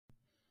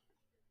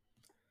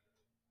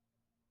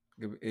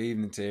Good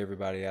evening to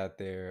everybody out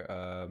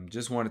there.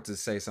 Just wanted to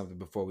say something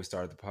before we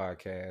started the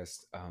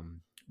podcast.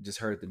 Just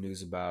heard the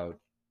news about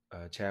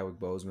Chadwick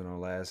Boseman on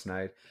last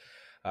night.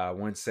 I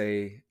want to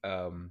say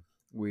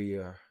we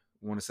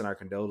want to send our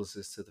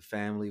condolences to the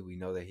family. We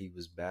know that he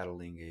was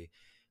battling a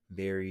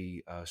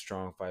very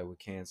strong fight with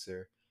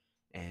cancer,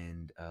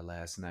 and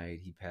last night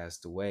he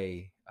passed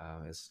away.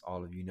 As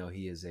all of you know,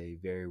 he is a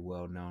very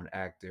well known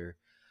actor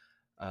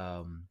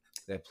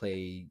that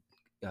played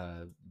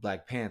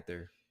Black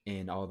Panther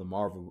in all the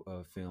Marvel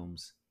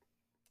films,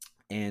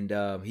 and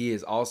he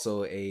is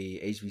also a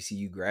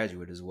HBCU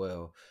graduate as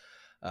well.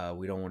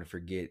 We don't want to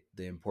forget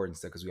the important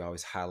stuff because we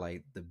always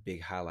highlight the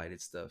big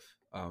highlighted stuff.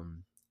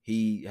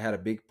 He had a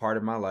big part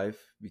of my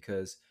life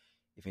because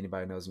if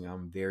anybody knows me,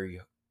 I'm very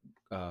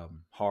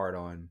hard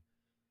on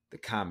the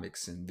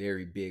comics and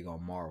very big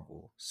on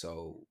Marvel.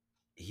 So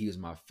he was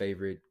my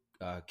favorite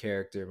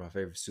character, my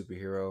favorite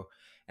superhero,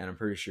 and I'm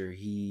pretty sure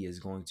he is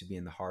going to be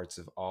in the hearts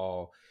of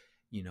all,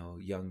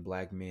 young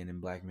black men and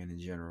black men in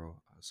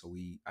general.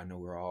 I know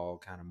we're all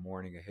kind of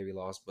mourning a heavy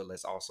loss, but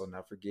let's also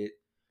not forget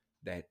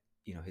that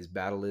his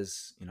battle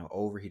is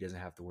over. He doesn't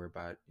have to worry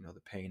about the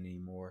pain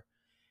anymore.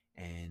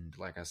 And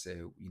like I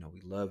said,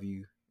 we love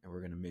you and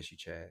we're gonna miss you,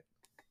 Chad.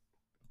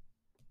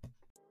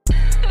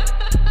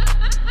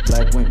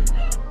 Black women,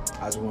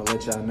 I just want to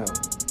let y'all know,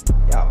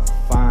 y'all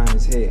fine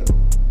as hell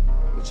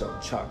with your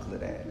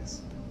chocolate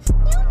ass.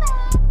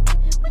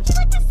 Would you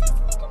like to say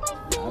something to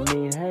my face? I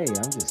mean, hey,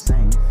 I'm just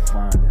saying,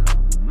 fine than a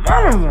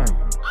motherfucker.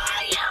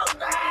 Are you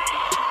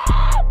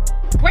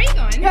mad? Where you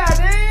going? God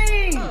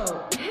dang!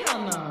 Oh,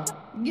 hell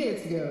no. Get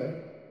it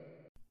together.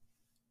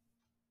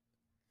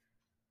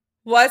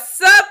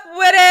 What's up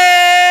with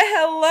it?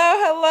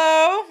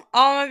 Hello,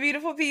 all my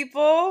beautiful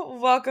people.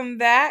 Welcome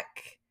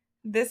back.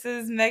 This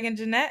is Megan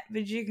Jeanette,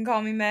 but you can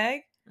call me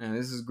Meg. And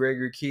this is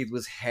Gregory Keith.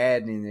 What's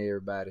happening,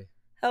 everybody?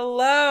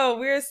 Hello.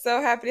 We're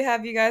so happy to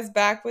have you guys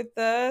back with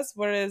us.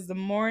 What is the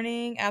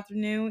morning,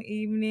 afternoon,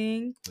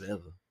 evening?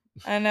 Whatever.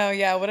 I know,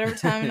 yeah. Whatever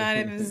time of night,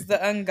 if it's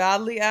the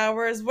ungodly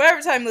hours,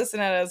 whatever time you listen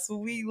at us,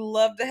 we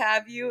love to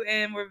have you,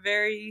 and we're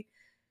very,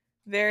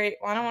 very,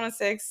 I don't want to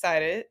say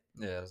excited.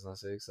 Yeah, let's not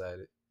say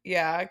excited.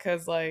 Yeah,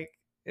 because,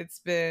 it's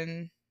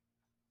been,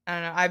 I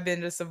don't know, I've been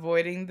just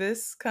avoiding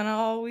this kind of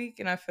all week,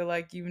 and I feel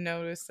like you've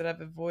noticed that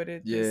I've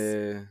avoided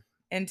this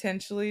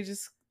intentionally,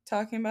 just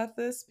talking about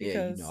this,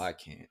 because... Yeah, I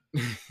can't.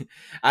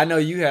 I know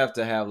you have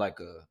to have,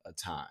 a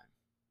time,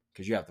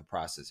 because you have to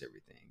process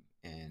everything,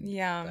 and,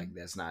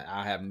 that's not,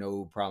 I have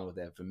no problem with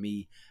that. For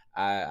me,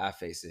 I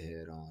face it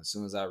head on. As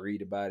soon as I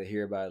read about it,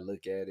 hear about it,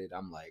 look at it,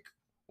 I'm like,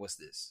 what's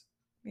this?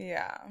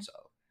 Yeah. So,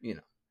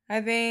 I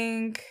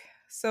think...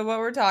 So what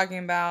we're talking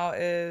about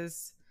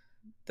is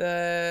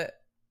the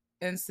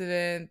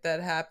incident that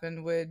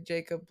happened with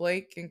Jacob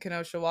Blake in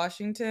Kenosha,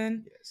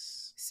 Washington.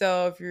 Yes.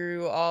 So if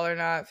you all are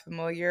not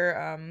familiar,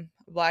 a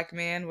black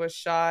man was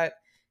shot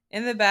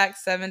in the back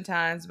 7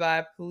 times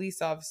by police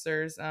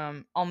officers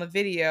on the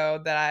video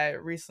that I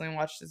recently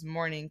watched this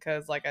morning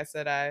because, like I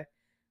said, I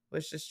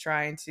was just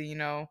trying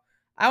to,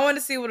 I wanted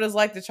to see what it was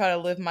like to try to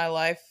live my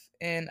life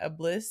in a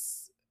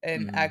bliss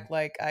and act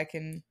like I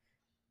can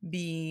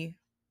be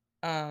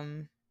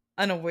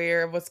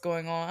unaware of what's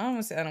going on. I don't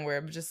want to say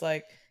unaware, but just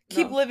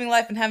keep living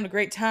life and having a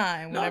great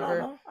time whenever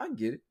no, I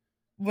get it.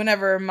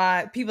 Whenever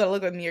my people that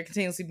look like me are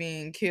continuously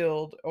being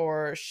killed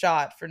or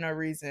shot for no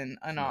reason,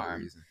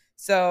 unarmed.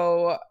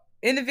 So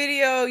in the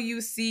video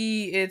you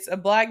see it's a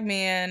black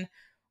man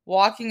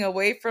walking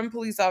away from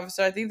police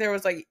officer. I think there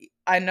was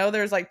I know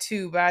there's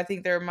 2, but I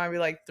think there might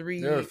be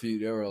 3. There were a few.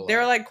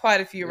 There were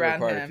quite a few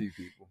around him. A few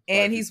people.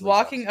 And he's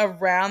walking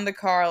around the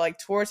car,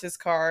 towards his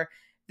car.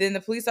 Then the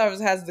police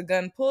officer has the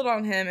gun pulled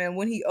on him, and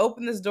when he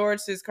opened this door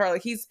to his car,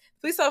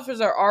 police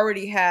officer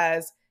already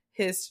has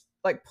his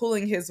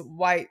pulling his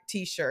white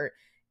t-shirt,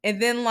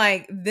 and then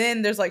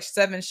then there's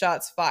 7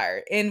 shots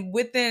fired, and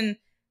within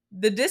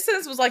the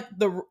distance was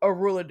a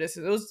ruler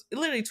distance. It was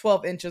literally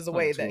 12 inches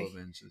away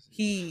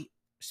he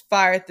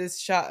fired this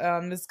shot,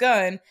 this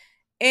gun,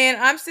 and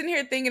I'm sitting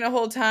here thinking the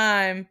whole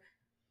time,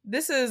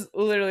 this is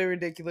literally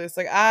ridiculous.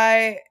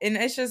 I've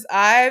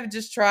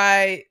just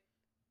tried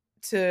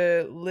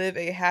to live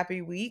a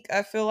happy week,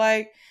 I feel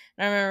like.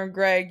 And I remember,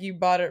 Greg, you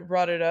brought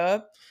it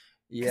up.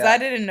 Because I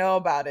didn't know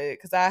about it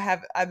because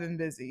I've been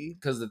busy.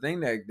 Because the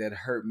thing that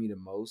hurt me the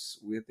most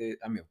with it,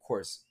 I mean, of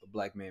course, a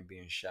black man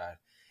being shot,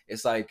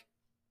 it's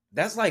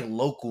that's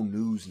local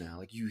news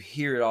now. You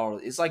hear it all.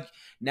 It's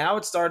now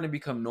it's starting to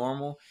become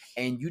normal,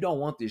 and you don't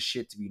want this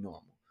shit to be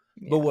normal.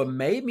 Yeah. But what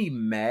made me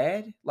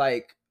mad,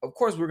 of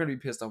course we're gonna be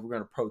pissed off. We're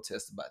gonna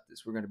protest about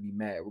this. We're gonna be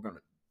mad. We're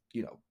gonna,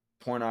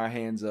 point our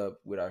hands up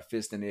with our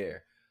fist in the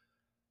air.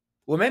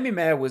 What made me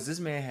mad was this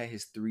man had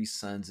his 3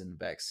 sons in the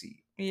back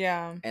seat.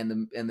 Yeah.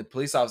 And the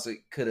police officer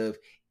could have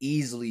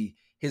easily,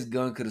 his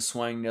gun could have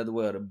swung the other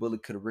way, or the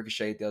bullet could have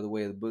ricocheted the other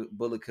way, the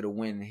bullet could have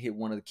went and hit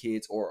one of the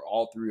kids or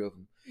all 3 of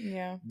them.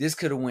 Yeah. This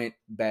could have went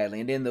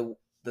badly. And then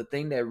the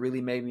thing that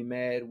really made me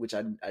mad, which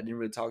I didn't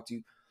really talk to,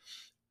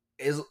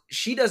 is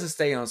she doesn't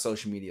stay on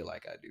social media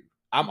like I do.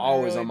 I'm I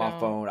always really on my don't.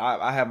 phone.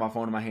 I have my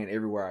phone in my hand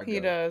everywhere I go. He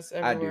does I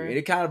do. everywhere. And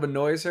it kind of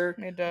annoys her,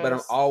 It but I'm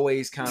does.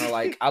 always kind of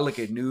like, I look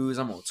at news,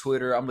 I'm on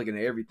Twitter, I'm looking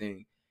at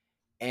everything.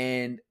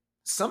 And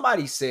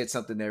somebody said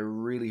something that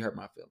really hurt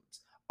my feelings.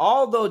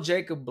 Although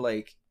Jacob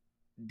Blake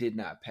did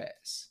not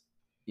pass,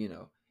 you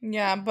know.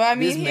 Yeah, but I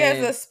This mean, he man-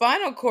 has a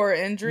spinal cord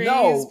injury.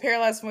 No. He's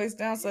paralyzed from waist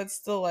down, so it's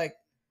still like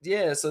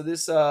Yeah, so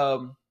this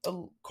a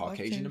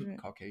Caucasian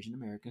life-changing-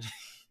 American.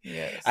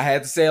 Yes. I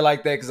had to say it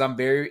like that because I'm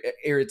very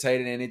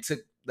irritated, and it took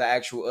the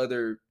actual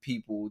other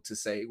people to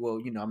say, "Well,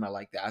 you know, I'm not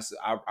like that."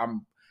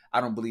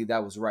 I don't believe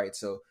that was right.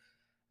 So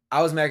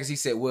I was mad because he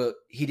said, "Well,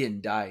 he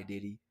didn't die,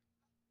 did he?"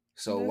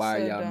 So That's why are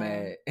so y'all dumb.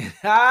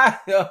 mad?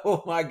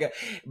 Oh my god!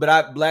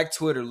 But Black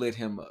Twitter lit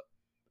him up.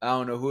 I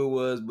don't know who it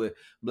was, but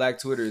Black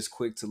Twitter is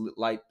quick to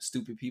light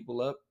stupid people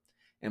up,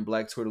 and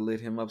Black Twitter lit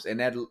him up, and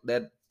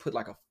that put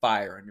like a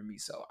fire under me.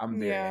 So I'm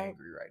very Yeah.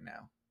 angry right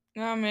now.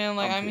 No, man,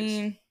 like, I'm I pissed.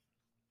 mean,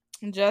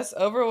 just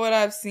over what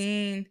I've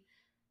seen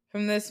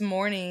from this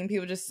morning,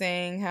 people just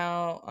saying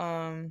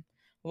how,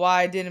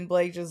 why didn't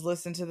Blake just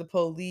listen to the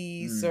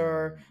police,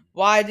 or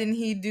why didn't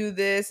he do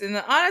this? And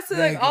honestly,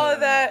 like, all of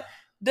that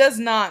does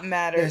not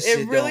matter. That shit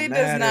It really don't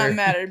does not matter.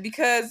 matter,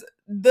 because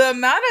the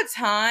amount of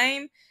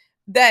time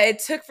that it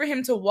took for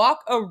him to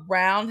walk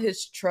around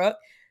his truck,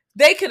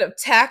 they could have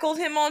tackled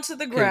him onto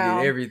the Could've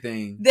ground. did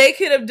everything. They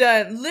could have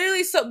done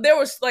literally there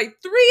was like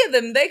 3 of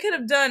them. They could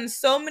have done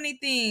so many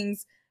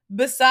things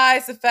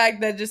besides the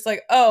fact that just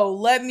like, oh,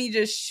 let me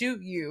just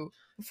shoot you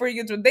before you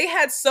get to it. They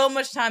had so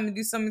much time to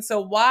do something. So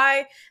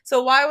why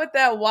with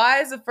that? Why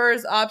is the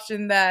first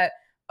option that,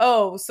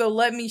 oh, so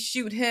let me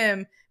shoot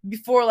him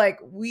before like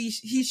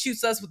he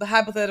shoots us with a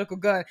hypothetical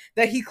gun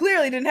that he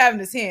clearly didn't have in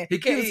his hand.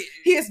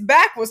 His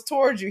back was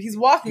towards you. He's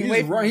walking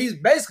away from you. He's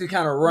basically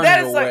kind of running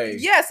That is away.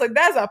 like, yes, like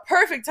that's a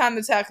perfect time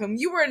to tackle him.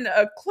 You were in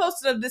a close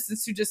enough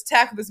distance to just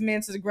tackle this man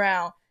to the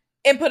ground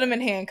and put him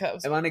in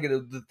handcuffs. And my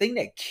nigga, the thing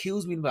that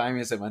kills me, I'm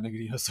gonna say my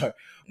nigga, I'm sorry,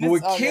 but It's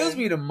what all kills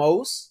good. me the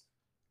most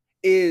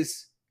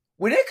is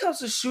when it comes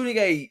to shooting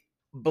a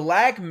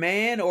black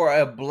man or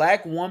a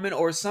black woman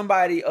or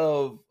somebody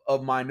of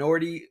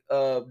minority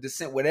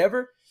descent,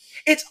 whatever,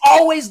 it's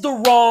always the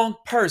wrong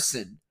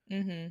person.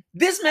 Mm-hmm.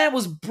 This man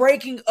was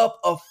breaking up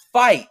a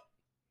fight.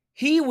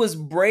 He was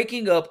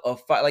breaking up a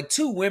fight. Like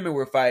 2 women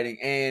were fighting,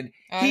 and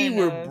he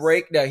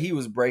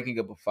was breaking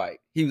up a fight.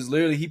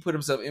 He put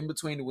himself in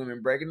between the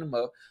women, breaking them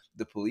up.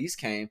 The police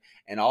came,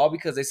 and all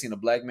because they seen a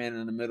black man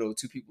in the middle of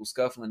 2 people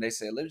scuffling. They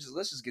said, let's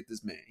just get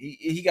this man.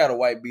 He got a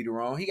white beater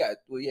on. He got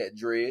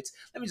dreads.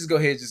 Let me just go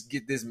ahead and just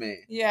get this man.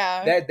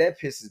 Yeah. That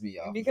pisses me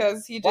off.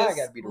 Because he Why I just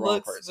gotta be the wrong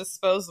looks person?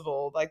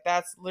 disposable. Like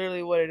that's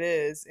literally what it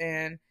is.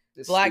 And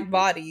It's black stupid.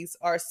 bodies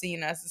are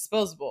seen as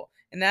disposable.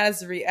 And that is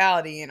the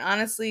reality. And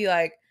honestly,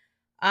 like,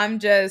 I'm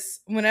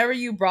just, whenever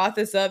you brought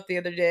this up the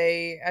other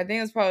day, I think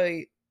it was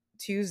probably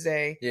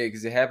Tuesday. Yeah,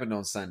 because it happened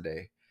on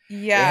Sunday.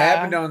 Yeah. It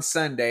happened on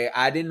Sunday.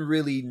 I didn't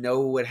really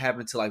know what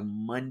happened till like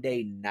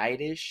Monday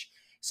night-ish.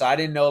 So I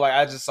didn't know, like,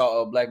 I just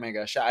saw a black man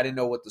got shot. I didn't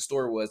know what the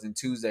story was. And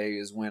Tuesday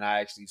is when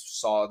I actually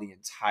saw the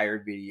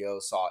entire video,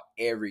 saw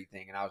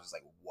everything. And I was just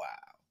like, wow.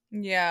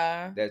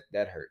 Yeah.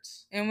 That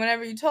hurts. And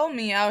whenever you told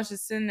me, I was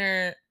just sitting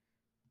there.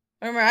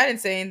 Remember, I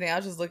didn't say anything. I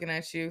was just looking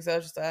at you because I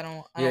was just, I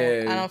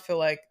don't feel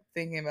like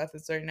thinking about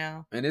this right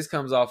now. And this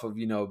comes off of,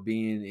 being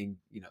in,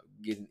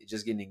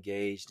 getting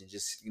engaged and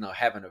just,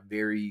 having a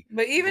very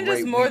But even great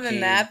just more than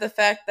weekend. that, the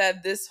fact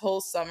that this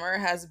whole summer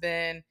has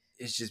been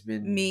It's just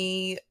been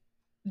me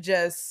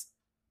just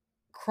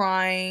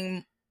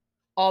crying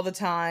all the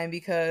time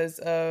because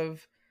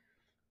of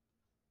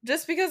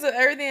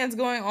everything that's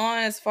going on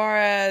as far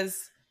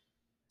as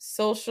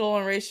social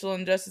and racial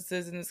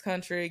injustices in this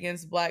country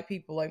against black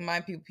people, like my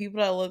people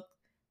that look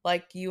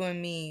like you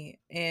and me.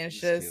 And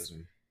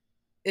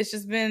it's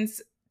just been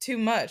too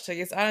much. Like,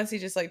 it's honestly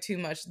just like too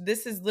much.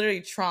 This is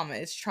literally trauma.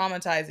 It's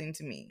traumatizing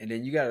to me. And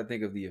then you got to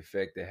think of the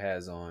effect it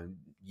has on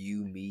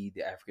you, me,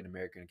 the African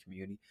American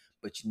community.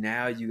 But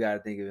now you got to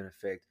think of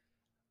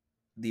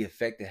the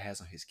effect it has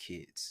on his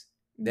kids.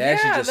 They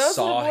actually just those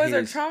saw little boys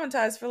are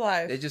traumatized for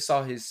life. They just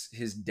saw his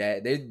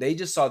dad. They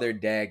just saw their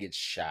dad get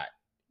shot.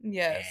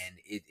 Yes. And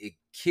it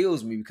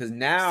kills me because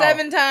now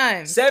 7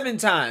 times. 7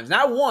 times,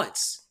 not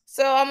once.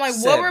 So I'm like,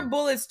 7. what were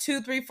bullets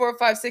 2, 3, 4,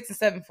 5, 6, and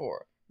 7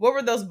 for? What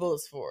were those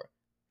bullets for?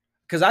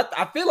 Because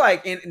I feel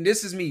like, and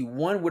this is me,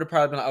 one would have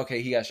probably been like,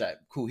 okay, he got shot.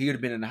 Cool. He would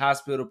have been in the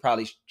hospital,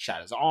 probably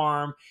shot his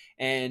arm.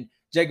 And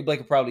Jacob Blake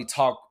could probably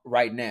talk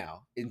right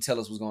now and tell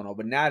us what's going on.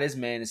 But now this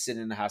man is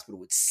sitting in the hospital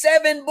with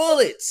 7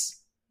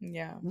 bullets.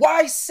 Yeah.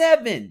 Why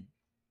 7?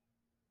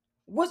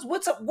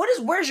 What's up?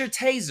 Where's your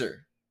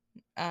taser?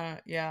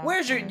 Yeah.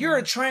 Where's you're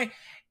a train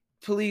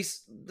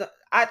police.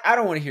 I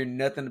don't want to hear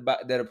nothing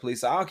about that. A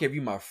police. I don't care if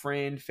you my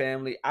friend,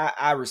 family.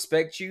 I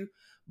respect you,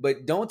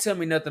 but don't tell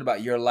me nothing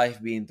about your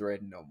life being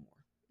threatened no more.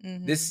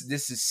 Mm-hmm.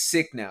 This is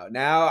sick now.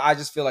 Now I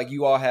just feel like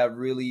you all have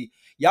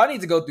y'all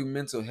need to go through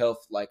mental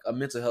health, like a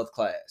mental health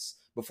class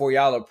before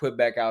y'all are put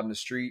back out in the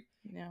street.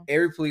 Yeah.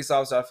 Every police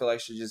officer I feel like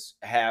should just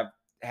have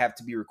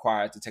to be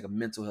required to take a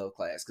mental health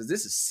class because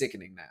this is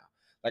sickening now.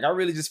 Like I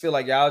really just feel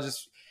like y'all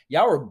just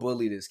y'all were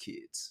bullied as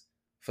kids.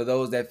 For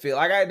those that feel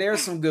like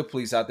there's some good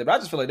police out there, but I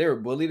just feel like they were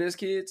bullied as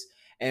kids.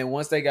 And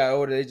once they got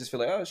older, they just feel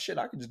like, oh shit,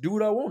 I can just do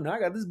what I want. Now I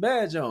got this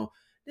badge on.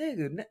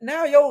 Nigga,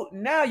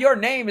 now your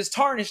name is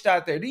tarnished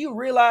out there. Do you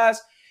realize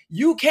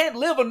you can't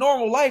live a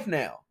normal life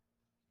now?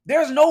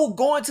 There's no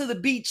going to the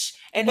beach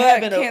and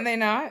having Can they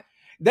not?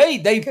 They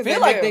 'Cause feel they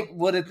like do. they.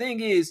 Well, the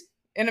thing is,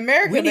 In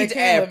America, we they need to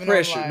can live add a normal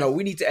pressure. life. No,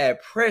 we need to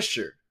add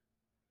pressure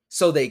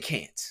so they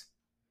can't.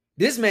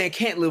 This man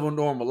can't live a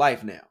normal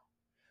life now.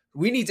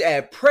 We need to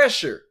add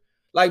pressure.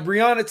 Like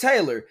Breonna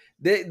Taylor,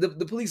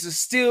 the police are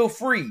still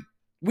free.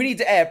 We need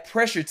to add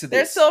pressure to this.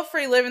 They're still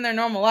free living their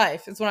normal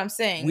life. Is what I'm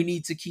saying. We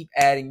need to keep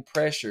adding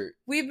pressure.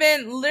 We've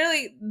been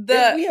literally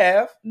We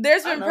have.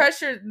 There's I been know.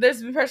 pressure.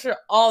 There's been pressure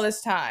all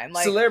this time.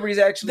 Like Celebrities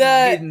actually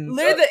getting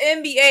literally the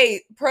NBA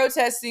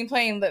protesting,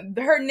 playing.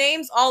 Her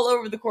name's all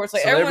over the courts.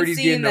 Like everyone's celebrities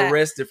seeing getting that.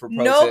 arrested for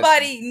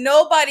protesting.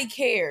 Nobody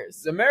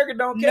cares. America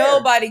don't care.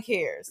 Nobody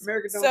cares.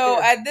 America don't So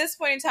care. at this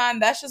point in time,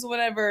 that's just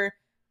whenever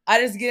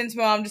I just get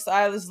into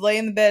I just lay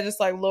in the bed,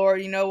 just like,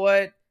 Lord, you know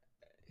what?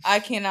 I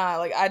cannot.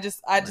 Like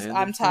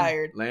I'm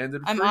tired.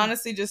 I'm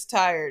honestly just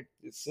tired.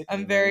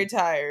 I'm very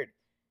tired.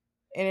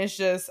 And it's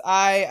just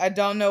I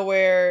don't know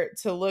where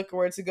to look or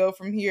where to go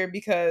from here,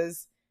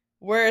 because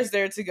where is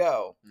there to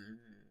go?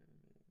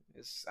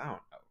 I don't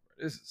know.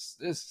 This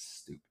is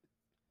stupid.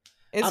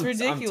 It's I'm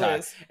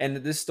ridiculous. tired. And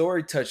this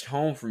story touched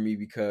home for me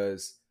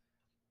because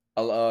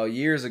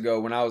years ago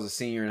when I was a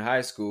senior in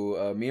high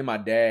school, me and my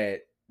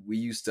dad, we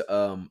used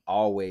to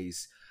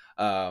always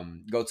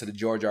go to the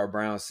George R.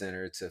 Brown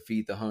Center to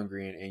feed the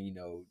hungry and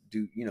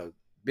do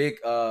big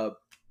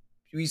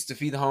we used to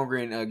feed the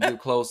hungry and give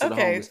clothes to the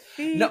homeless.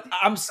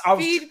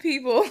 Feed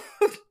people.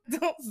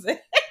 Don't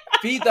say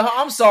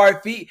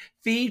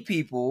feed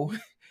people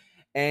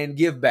and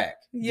give back.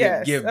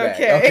 Yes. Give back.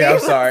 Okay. Okay, I'm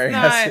sorry.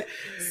 Not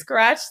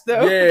scratch the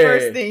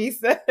first thing he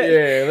said.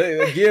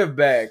 Yeah, give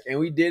back. And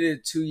we did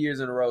it 2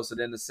 years in a row. So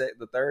then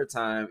the third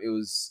time, it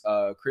was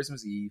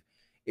Christmas Eve.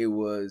 It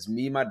was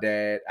me, my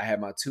dad. I had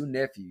my two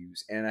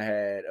nephews, and I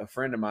had a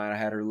friend of mine. I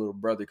had her little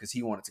brother because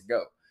he wanted to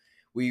go.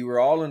 We were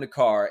all in the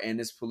car, and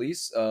this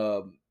police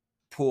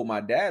pulled my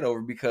dad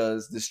over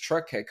because this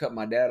truck had cut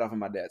my dad off,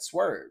 and my dad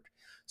swerved.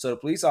 So the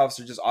police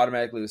officer just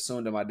automatically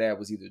assumed that my dad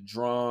was either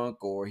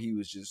drunk or he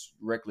was just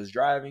reckless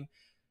driving.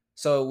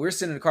 So we're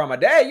sitting in the car. My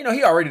dad,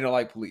 he already don't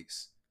like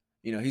police.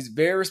 He's a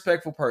very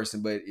respectful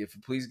person, but if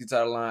the police gets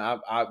out of line,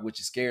 which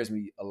scares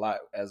me a lot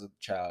as a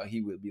child,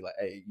 he would be like,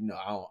 "Hey,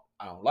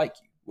 I don't like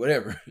you."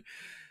 Whatever.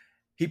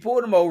 He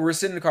pulled him over. We're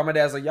sitting in the car. My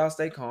dad's like, "Y'all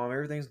stay calm.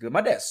 Everything's good."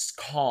 My dad's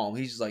calm.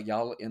 He's just like,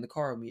 "Y'all in the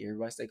car with me.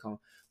 Everybody stay calm."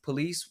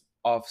 Police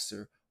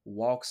officer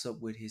walks up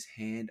with his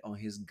hand on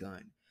his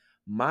gun.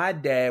 My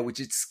dad, which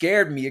it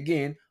scared me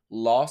again,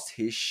 lost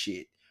his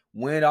shit.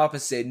 Went off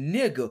and said,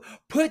 "Nigga,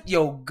 put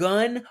your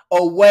gun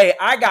away.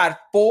 I got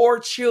 4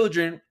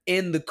 children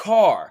in the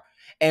car."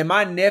 And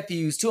my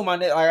nephews,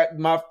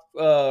 my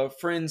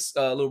friend's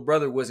little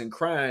brother wasn't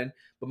crying,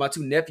 but my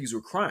 2 nephews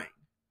were crying.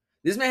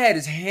 This man had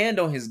his hand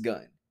on his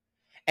gun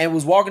and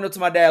was walking up to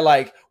my dad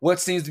like, "What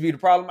seems to be the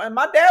problem?" And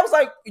my dad was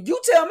like,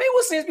 "You tell me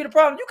what seems to be the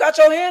problem. You got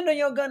your hand on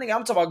your gun."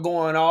 I'm talking about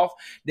going off.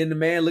 Then the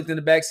man looked in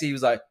the backseat. He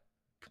was like,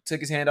 took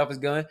his hand off his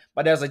gun.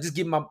 My dad was like, "Just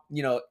give him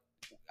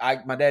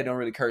my dad don't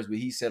really curse, but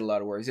he said a lot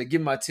of words. He said,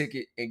 'Give him my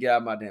ticket and get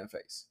out of my damn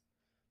face.'"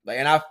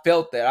 And I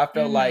felt that. I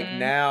felt like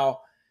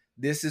now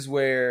this is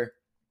where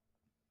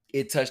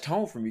it touched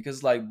home for me,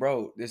 because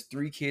bro, there's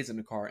 3 kids in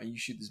the car and you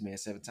shoot this man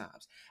 7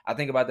 times. I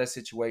think about that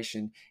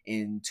situation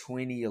in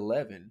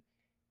 2011.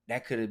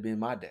 That could have been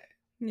my dad.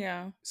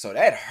 Yeah. So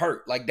that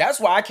hurt.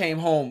 That's why I came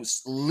home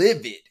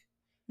livid,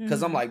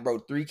 because I'm like, bro,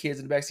 3 kids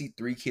in the backseat,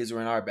 3 kids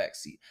were in our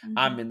backseat.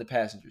 I'm in the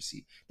passenger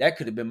seat. That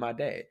could have been my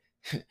dad.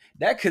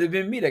 That could have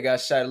been me that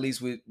got shot at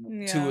least with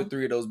 2 or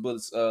 3 of those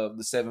bullets,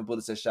 the 7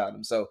 bullets that shot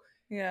him. So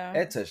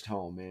that touched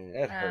home, man.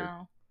 That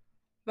hurt.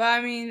 But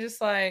I mean,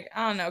 just I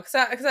don't know, because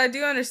I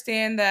do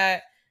understand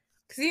that,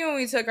 because even when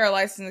we took our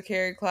license to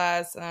carry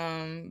class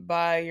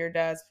by your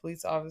dad's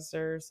police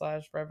officer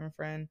 / reverend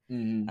friend,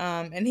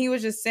 and he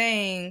was just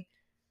saying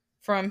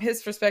from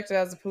his perspective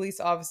as a police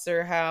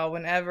officer how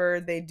whenever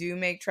they do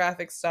make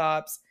traffic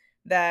stops,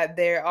 that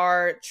they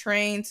are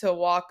trained to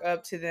walk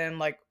up to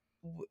them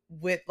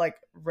with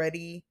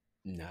ready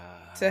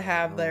to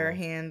have their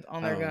hand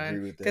on their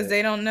gun, because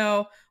they don't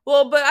know.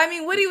 Well, but I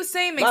mean, what he was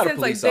saying makes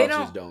sense. They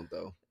don't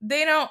though.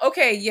 They don't.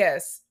 Okay,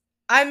 yes.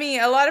 I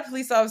mean, a lot of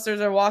police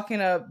officers are walking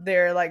up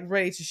there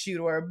ready to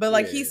shoot her,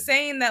 but he's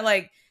saying that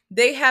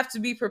they have to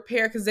be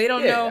prepared because they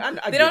don't know.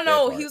 They don't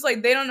know. He was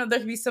like, they don't know there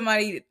could be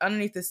somebody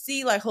underneath the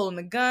seat holding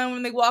the gun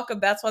when they walk up.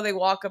 That's why they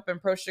walk up and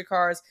approach the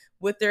cars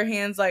with their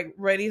hands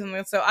ready.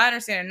 So I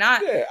understand.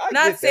 Not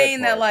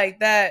saying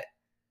that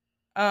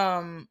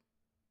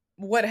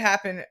what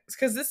happened,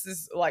 because this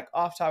is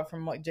off topic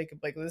from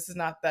Jacob Blakely. This is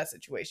not that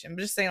situation,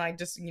 but just saying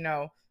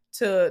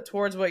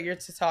towards what you're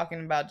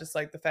talking about, just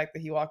the fact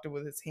that he walked up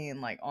with his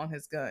hand on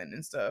his gun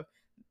and stuff.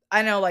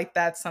 I know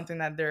that's something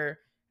that they're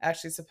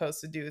actually supposed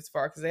to do as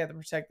far, because they have to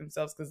protect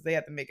themselves, because they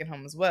have to make it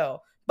home as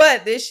well.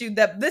 But the issue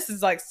that this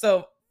is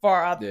so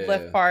far out the Yeah.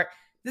 left part.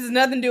 This has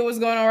nothing to do with what's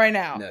going on right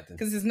now. Nothing.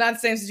 Because it's not the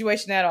same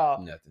situation at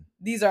all. Nothing.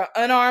 These are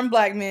unarmed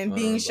black men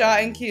being Unarmed shot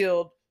black and men.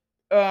 killed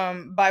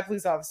by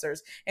police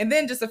officers. And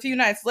then just a few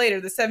nights later,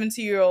 the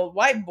 17-year-old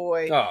white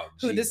boy Oh,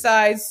 who Jesus.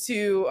 decides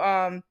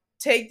to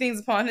take things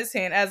upon his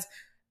hand as,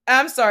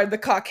 I'm sorry, the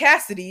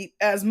caucasity,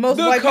 as most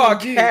The white people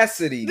do.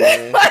 caucasity,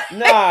 man.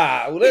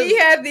 Nah. well, He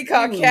had the was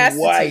caucasity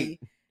white.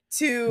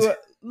 to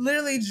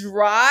literally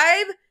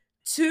drive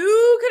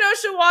to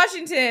Kenosha,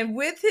 Washington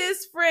with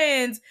his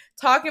friends,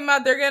 talking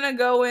about they're gonna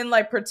go and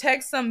like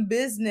protect some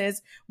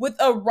business with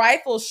a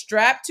rifle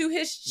strapped to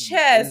his This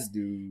chest.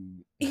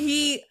 dude.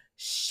 He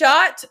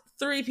shot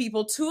 3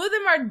 people. 2 of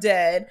them are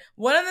dead.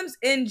 One of them's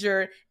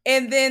injured.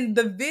 And then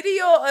the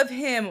video of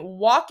him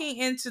walking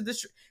into the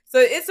so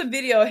it's a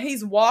video.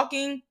 He's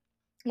walking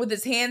with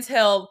his hands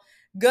held,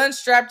 gun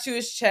strapped to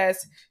his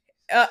chest,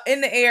 in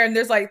the air, and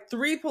there's like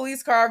 3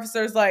 police car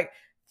officers like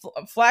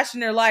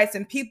flashing their lights,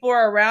 and people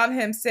are around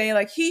him saying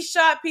like, he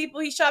shot people,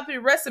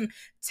 arrest him,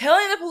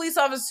 telling the police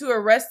officers to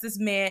arrest this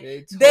man.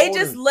 They told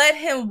just him. let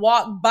him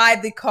walk by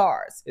the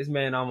cars. This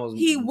man almost.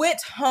 He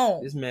went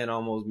home. This man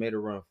almost made a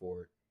run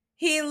for it.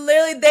 They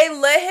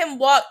let him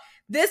walk.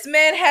 This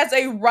man has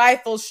a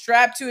rifle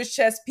strapped to his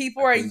chest.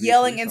 People are couldn't be a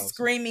yelling police and officer.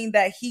 screaming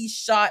that he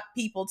shot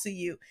people to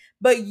you.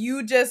 But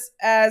you just,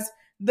 as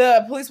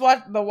the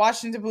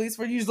Washington police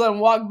force, you just let him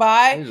walk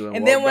by You just let him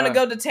and then walk want to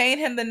by. go detain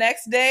him the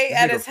next day This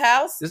at nigga- his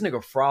house. This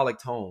nigga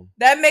frolicked home.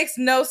 That makes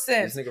no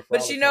sense. This nigga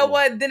But you frolicked know home.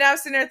 what? Then I'm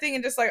sitting there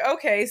thinking just like,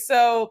 okay,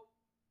 so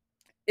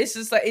it's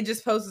just like, it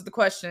just poses the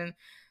question.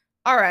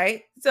 All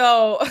right.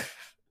 So,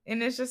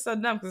 and it's just so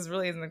dumb because it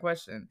really isn't a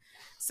question.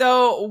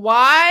 So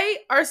why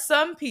are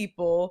some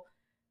people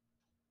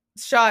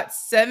shot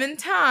 7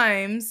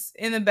 times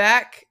in the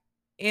back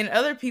and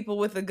other people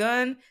with a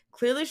gun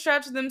clearly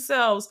strapped to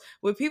themselves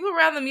with people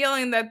around them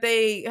yelling that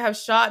they have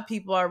shot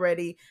people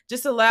already,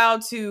 just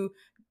allowed to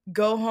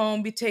go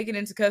home, be taken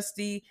into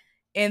custody,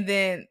 and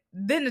then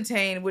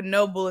detained with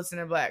no bullets in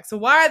their back? So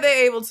why are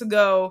they able to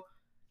go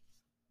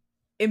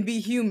and be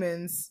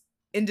humans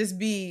and just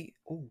be,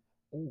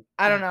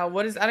 I don't know,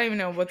 I don't even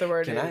know what the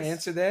word Can is. I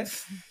answer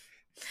that?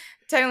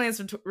 Technically,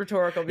 it's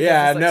rhetorical. Because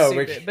Yeah, it's, I like,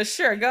 know, stupid. But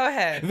sure, go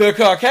ahead. The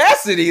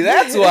caucasity,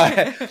 that's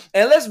why.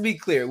 And let's be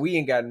clear, we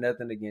ain't got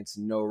nothing against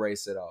no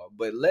race at all.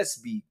 But let's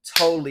be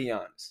totally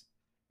honest.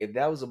 If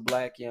that was a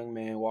black young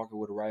man walking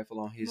with a rifle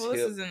on his Well,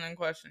 this hip, isn't in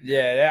question.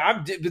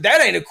 but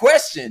that ain't a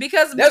question.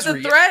 Because That's the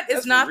real. threat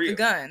That's is not for real. the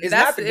gun. It's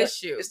That's not the gun.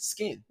 issue. It's the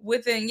skin.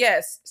 Within,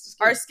 yes, It's the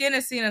skin. our skin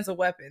is seen as a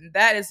weapon.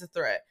 That is the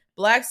threat.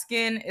 Black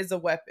skin is a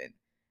weapon.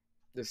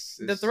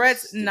 The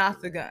threat's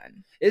not the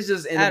gun It's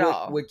just at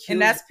all. What kills, And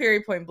that's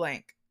period point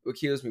blank. what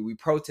kills me. We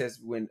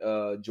protested when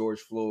George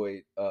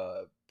Floyd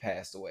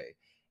passed away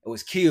and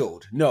was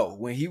killed. No,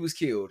 when he was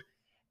killed,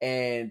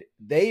 and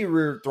they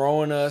were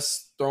throwing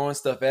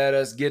stuff at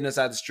us, getting us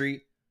out the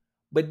street.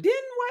 But didn't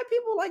white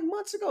people like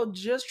months ago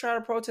just try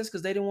to protest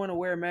because they didn't want to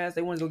wear a mask?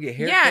 They wanted to go get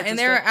haircuts. Yeah, and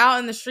they were stuff? out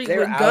in the street They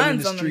were with out in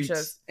guns the on their streets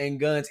chest. and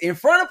guns in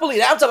front of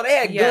police. I'm talking. They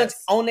had guns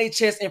Yes. on their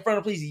chest in front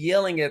of police,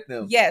 yelling at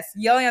them. Yes,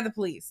 yelling at the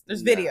police.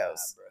 There's Nah, videos.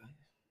 bruh.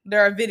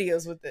 There are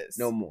videos with this.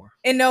 No more.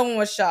 And no one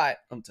was shot.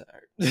 I'm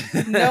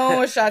tired. No one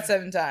was shot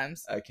 7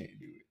 times. I can't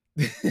do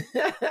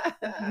it.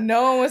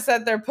 No one was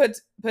sat there put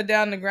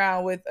down the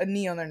ground with a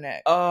knee on their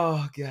neck.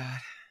 Oh God!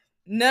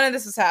 None of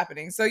this was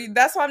happening. So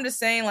that's why I'm just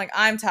saying, like,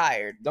 I'm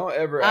tired. Don't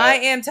ever. I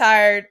am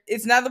tired.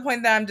 It's not the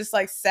point that I'm just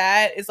like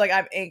sad. It's like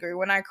I'm angry.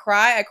 When I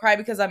cry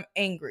because I'm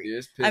angry. You're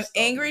just I'm pissed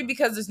off, angry man.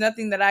 because there's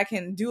nothing that I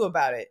can do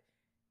about it.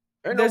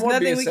 Ain't no There's more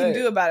nothing being we can sad.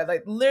 do about it.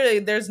 Like literally,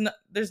 there's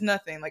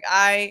nothing. Like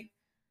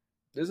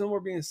There's no more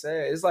being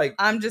sad. It's like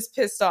I'm just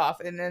pissed off,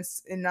 and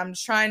I'm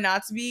trying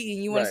not to be.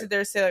 And you want Right. to sit there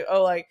and say like,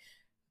 oh, like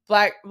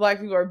black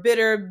people are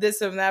bitter,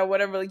 this and that,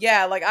 whatever. Like,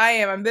 yeah, like I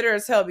am. I'm bitter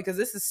as hell because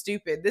this is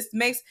stupid. This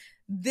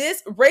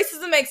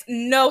racism makes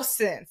no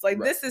sense. Like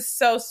Right. this is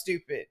so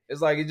stupid.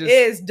 it's like it It just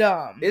is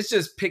dumb. it's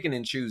just picking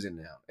and choosing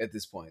now at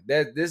this point.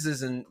 This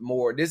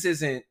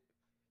isn't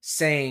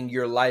saying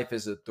your life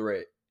is a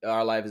threat.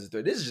 Our life is a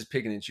threat. This is just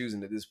picking and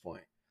choosing at this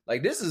point.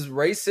 Like this is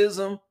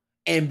racism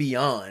and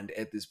beyond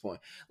at this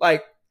point.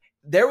 Like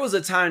there was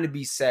a time to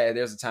be sad.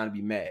 There's a time to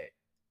be mad.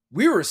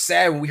 We were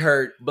sad when we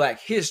heard Black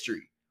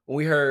History. When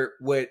we heard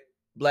what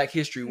Black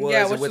History was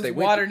yeah, and which what was they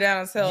went watered through.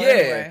 down as hell. Yeah,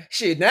 Anyway.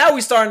 shit. Now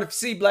we starting to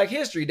see Black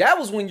History. That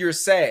was when you're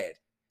sad.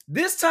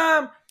 This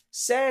time,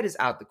 sad is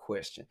out the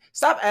question.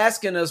 Stop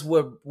asking us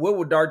what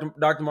would Dr.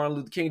 Martin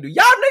Luther King do.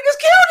 Y'all niggas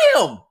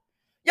killed him.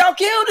 Y'all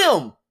killed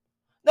him.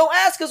 Don't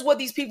ask us what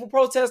these people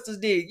protesters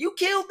did. You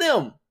killed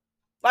them.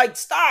 Like,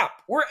 stop.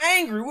 We're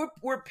angry.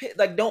 We're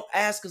like, don't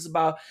ask us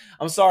about.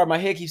 I'm sorry, my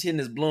head keeps hitting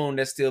this balloon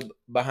that's still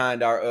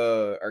behind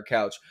our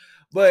couch.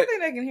 I But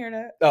think they can hear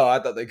that. oh, I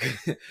thought they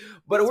could.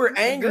 But we're Good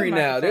angry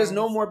now. There's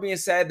no microphones. more being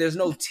sad. There's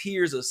no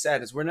tears of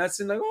sadness. We're not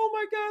saying like, oh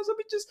my gosh,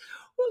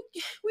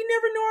 we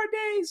never know our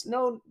days.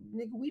 No,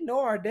 nigga, we know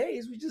our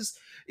days.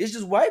 It's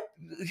just white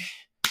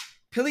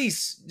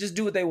police just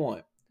do what they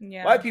want.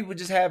 Yeah. White people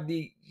just have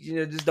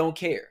just don't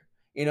care,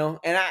 And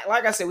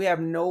like I said, we have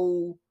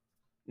nothing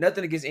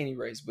against any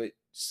race, but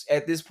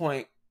at this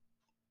point,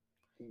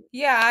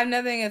 Yeah, I have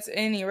nothing against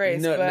any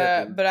race,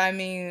 Nothing. but I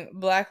mean,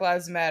 Black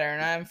Lives Matter,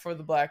 and I'm for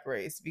the black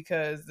race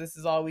because this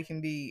is all we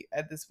can be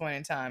at this point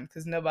in time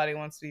because nobody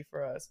wants to be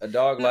for us. a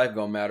dog life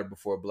gonna matter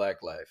before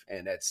black life,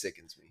 and that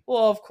sickens me.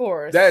 Well, of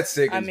course. That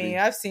sickens I me. mean,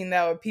 I've seen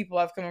that with people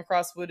I've come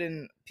across with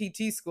in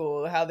PT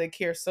school, how they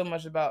care so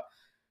much about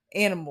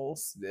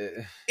animals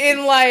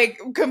in like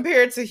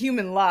compared to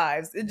human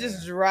lives. It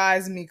just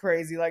drives me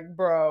crazy. Like,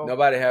 bro.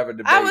 Nobody have a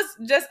debate.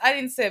 I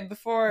didn't say it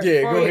before,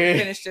 Yeah, before go we ahead.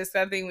 finish this.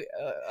 I think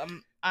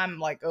I'm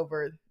like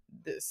over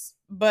this.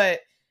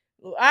 But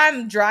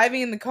I'm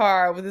driving in the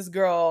car with this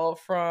girl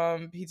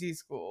from PT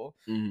school.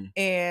 Mhm.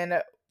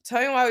 And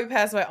tell me why we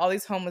passed by all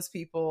these homeless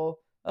people,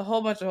 a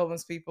whole bunch of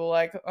homeless people,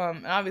 like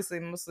and obviously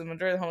mostly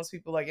majority of the homeless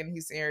people like in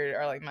Houston area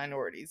are like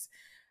minorities,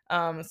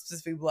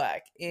 specifically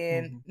black,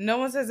 and no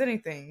one says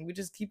anything. We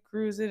just keep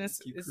cruising. It's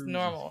cruising.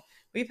 normal.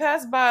 We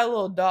passed by a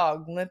little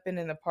dog limping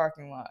in the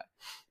parking lot.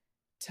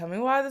 Tell me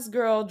why this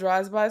girl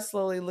drives by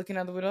slowly, looking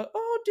out the window.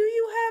 Oh, do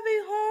you have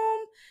a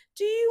home?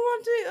 Do you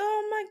want to?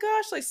 Oh my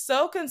gosh, like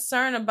so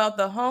concerned about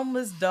the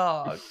homeless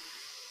dog.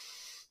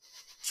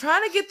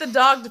 Trying to get the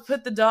dog to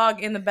put the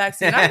dog in the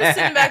backseat. And I'm just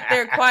sitting back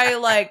there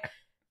quiet like,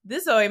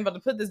 this ain't about to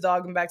put this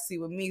dog in the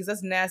backseat with me because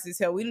that's nasty as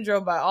hell. We done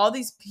drove by all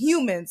these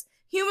humans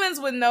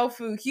with no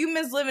food,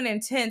 humans living in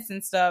tents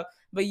and stuff,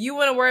 but you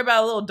want to worry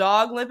about a little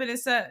dog limping and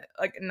stuff?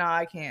 Like, nah,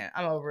 I can't.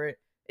 I'm over it.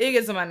 It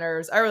gets on my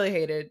nerves. I really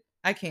hate it.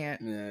 I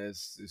can't. Yeah,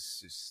 it's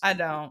just I stupid.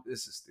 don't.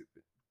 This is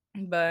stupid.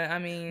 But I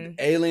mean,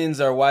 Aliens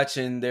are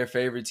watching their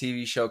favorite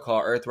TV show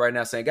called Earth right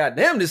now, saying, "God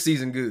damn, this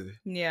season good."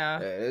 yeah.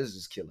 It's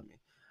just killing me.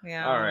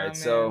 Yeah. All I don't right, know,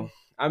 so man.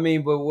 I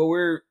mean, but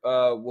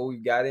what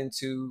we've got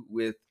into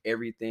with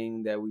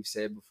everything that we've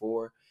said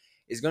before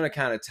is going to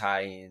kind of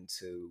tie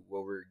into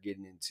what we're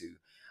getting into.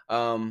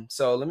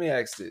 So let me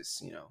ask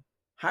this: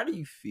 how do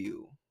you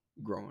feel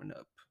growing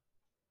up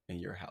in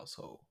your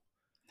household?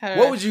 How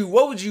What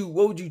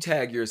would you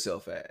tag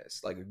yourself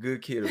as? Like a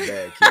good kid or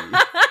bad kid?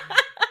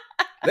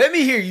 Let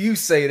me hear you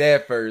say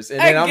that first, and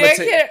then a I'm good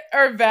gonna kid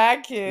or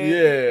bad kid?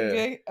 Yeah.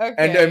 Good- okay.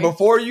 And then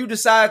before you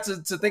decide to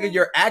think of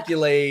your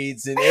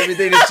accolades and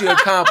everything that you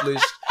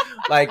accomplished,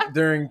 like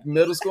during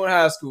middle school and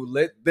high school,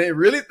 they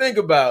really think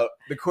about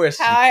the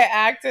question. how I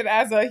acted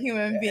as a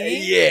human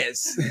being.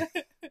 Yes.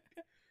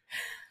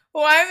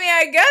 Well, I mean,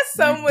 I guess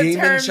some would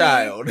Demon term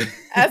child. me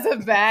as a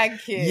bad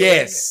kid.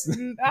 Yes.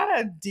 Not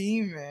a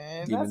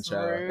demon. Demon That's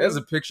child. rude. There's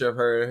a picture of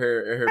her at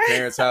her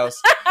parents'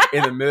 house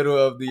in the middle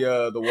of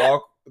the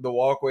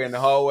walkway in the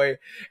hallway,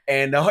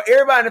 and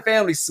everybody in the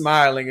family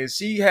smiling, and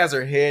she has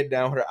her head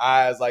down with her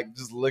eyes like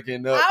just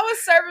looking up. I was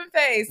serving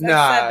face at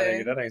Nah, 7.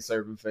 nigga, that ain't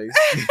serving face.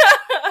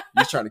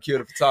 You trying to kill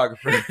the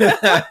photographer.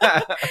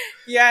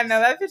 Yeah, no,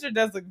 that picture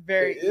does look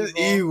very It's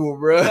evil. evil,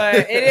 bro. But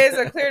it is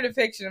a clear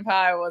depiction of how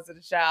I was as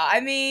a child. I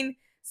mean,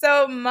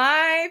 so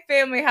my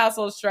family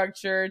household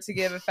structure, to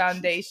give a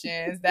foundation,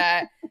 is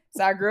that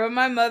so I grew up with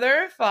my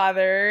mother and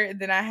father.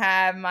 Then I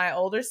had my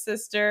older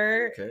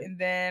sister, Okay. and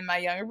then my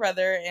younger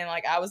brother, and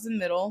like I was the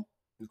middle.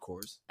 Of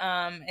course.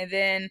 And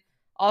then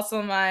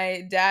also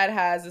my dad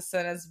has a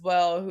son as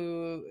well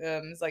who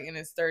is like in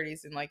his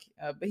 30s and like,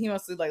 but he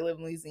mostly like lived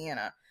in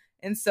Louisiana.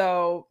 And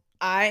so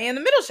I am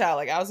the middle child.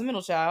 Like I was the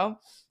middle child.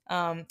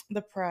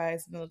 The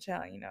prize middle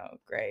child,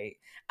 great.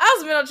 I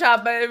was a middle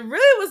child, but it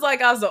really was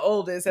like I was the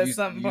oldest at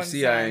some You point.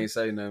 see, I ain't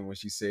say nothing when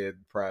she said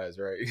prize,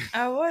 right?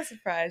 I was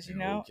surprised,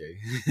 Okay.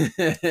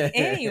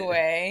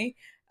 Anyway,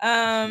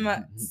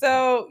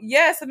 so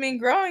yes, I mean,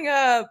 growing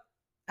up,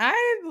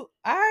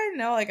 I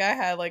know like I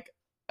had like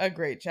a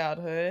great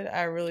childhood.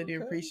 I really do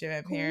Okay, appreciate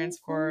my cool, parents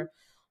cool. for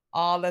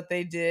all that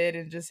they did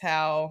and just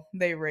how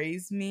they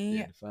raised me.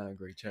 Yeah, define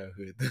great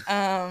childhood.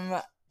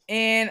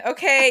 And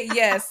okay,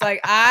 yes,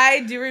 like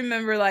I do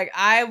remember like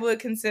I would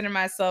consider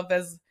myself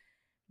as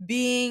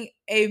being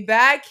a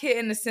bad kid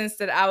in the sense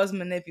that I was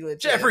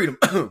manipulative. Chat freedom.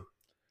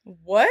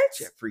 What?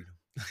 Chat freedom.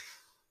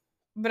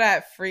 But I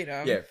had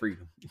freedom. Yeah,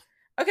 freedom.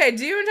 Okay,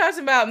 do you want to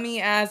talk about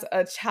me as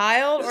a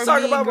child or Let's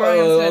talk me about growing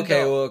up as an okay,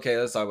 adult? well, okay.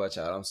 Let's talk about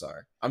child. I'm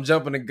sorry. I'm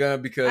jumping the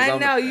gun because I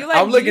know you like.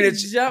 I'm looking you at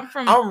you. Jump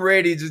from. I'm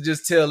ready to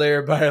just tell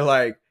everybody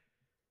like,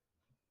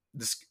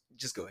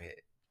 just go ahead.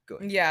 Go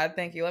ahead. Yeah,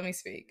 thank you. Let me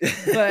speak.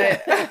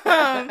 But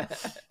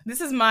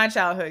this is my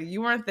childhood.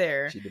 You weren't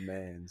there. She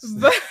demands.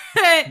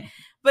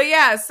 But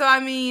yeah, so I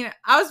mean,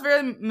 I was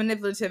very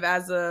manipulative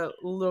as a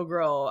little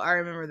girl. I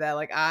remember that.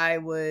 Like I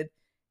would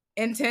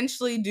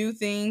intentionally do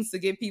things to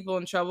get people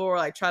in trouble or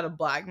like try to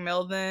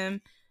blackmail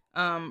them.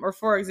 Or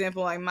for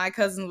example, like my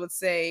cousins would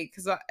say,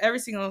 because every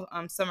single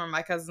summer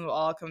my cousins would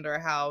all come to our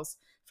house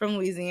from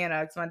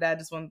Louisiana because my dad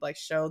just wanted to like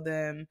show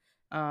them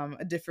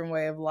a different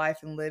way of life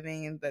and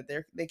living, and that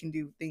they can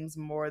do things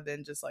more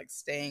than just like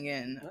staying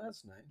in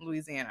That's nice.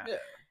 Louisiana. Yeah.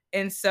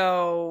 And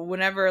so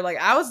whenever like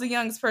I was the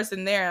youngest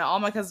person there, and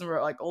all my cousins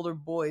were like older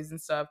boys and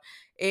stuff,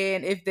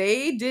 and if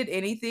they did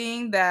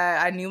anything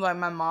that I knew like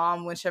my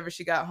mom, whenever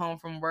she got home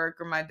from work,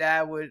 or my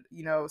dad would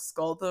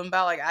scold them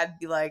about, like I'd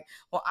be like,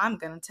 well, I'm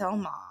gonna tell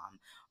mom,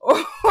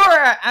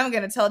 or I'm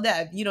gonna tell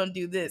dad if you don't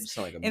do You this.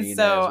 sound like a And mean-ass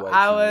so white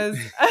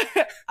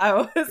I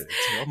kid. was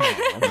Tell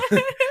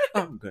mom.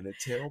 I'm gonna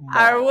tell mom.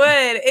 I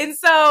would. And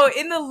so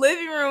in the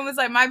living room, it's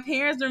like my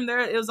parents' room there,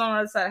 it was on the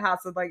other side of the house.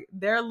 So like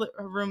their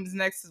room is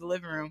next to the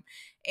living room.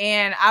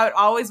 And I would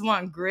always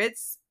want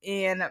grits.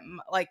 And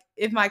like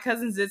if my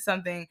cousins did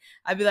something,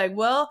 I'd be like,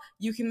 well,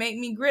 you can make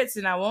me grits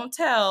and I won't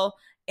tell.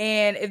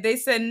 And if they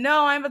said,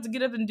 no, I'm about to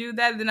get up and do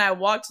that, then I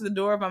walk to the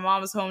door. If my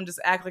mom was home,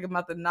 just act like I'm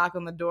about to knock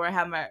on the door and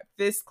have my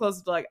fist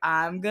closed, like,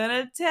 I'm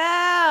gonna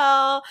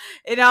tell.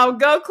 And I'll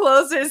go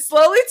closer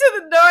slowly to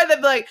the door. They'll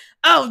be like,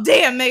 oh,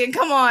 damn, Megan,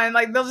 come on.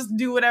 Like, they'll just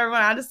do whatever.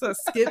 I just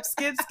skip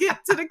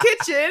to the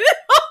kitchen.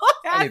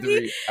 I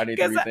need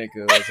to rethink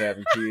of us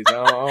having kids. I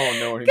don't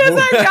know anymore. Because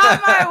I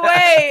got my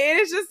way. And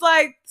it's just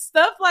like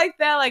stuff like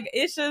that. Like,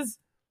 it's just,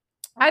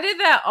 I did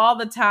that all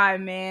the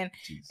time, man.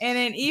 Jesus. And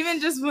then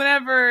even just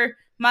whenever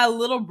my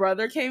little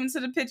brother came into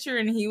the picture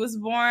and he was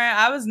born,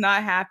 I was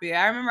not happy.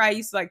 I remember I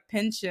used to like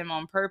pinch him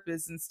on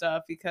purpose and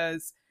stuff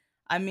because,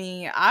 I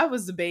mean, I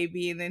was the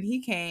baby and then he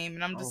came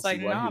and I'm just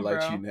like, nah, he bro.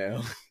 likes you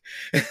now.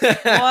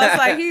 Well, it's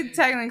like he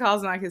technically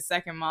calls me like his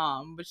second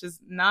mom, which is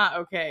not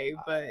okay,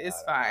 but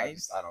it's fine.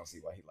 I don't see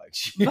why he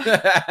likes you.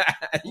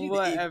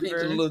 Whatever. He's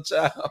a little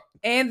child.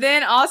 And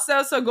then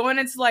also, so going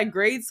into like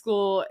grade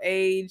school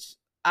age,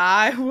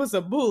 I was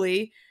a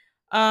bully.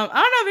 I don't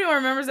know if anyone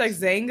remembers like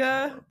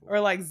Zanga or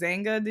like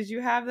Zanga. Did you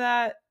have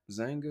that?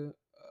 Zanga?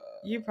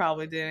 You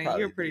probably didn't.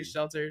 Probably You were pretty did.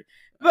 sheltered.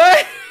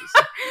 But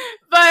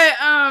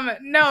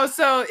no,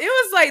 so it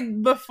was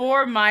like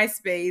before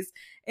MySpace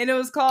and it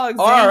was called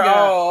Zanga.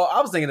 I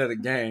was thinking of the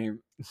game.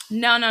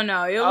 No.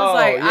 It was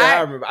like yeah,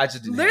 I remember. I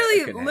just didn't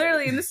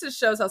literally, and this just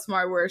shows how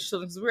smart we were as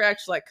children because we were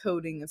actually like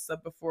coding and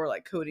stuff before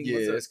like coding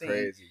was a it's thing.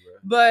 crazy, bro.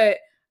 But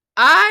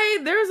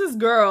there was this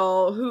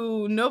girl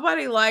who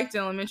nobody liked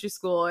in elementary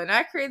school, and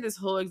I created this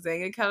whole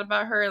Xanga account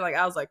about her. And like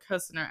I was like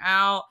cussing her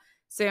out,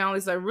 saying all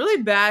these like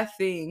really bad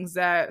things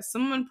that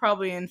someone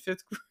probably in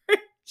 5th grade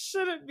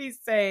shouldn't be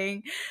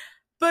saying,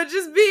 but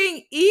just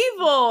being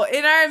evil.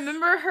 And I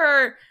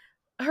remember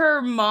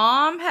her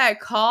mom had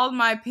called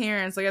my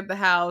parents like at the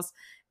house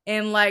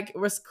and like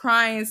was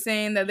crying,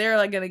 saying that they're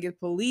like gonna get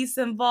police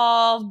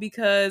involved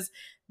because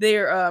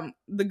the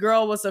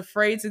girl was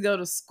afraid to go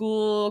to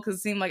school because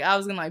it seemed like I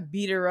was gonna like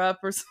beat her up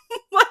or something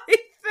like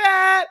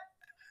that.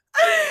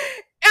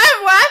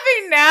 I'm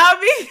laughing now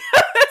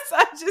because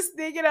I'm just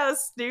thinking how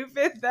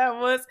stupid that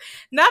was.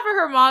 Not for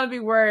her mom to be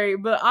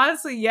worried, but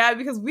honestly, yeah,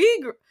 because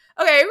we grew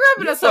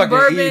up in a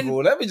suburban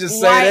Let me just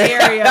say white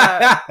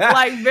that. area,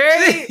 like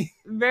very,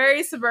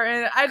 very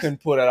suburban. I just,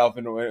 couldn't pull that off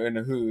in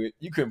the hood.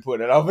 You couldn't pull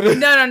that off in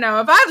the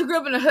no. If I grew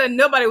up in the hood,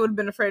 nobody would have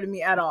been afraid of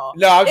me at all.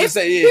 No, I'm just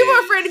saying, yeah. People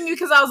were afraid of me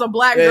because I was a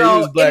black Yeah, you girl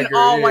was black in girl,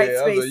 all yeah. white I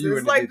was like, you spaces.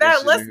 wouldn't Like did that that.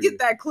 shit in Let's the get hood.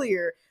 that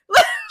clear.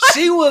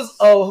 She was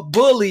a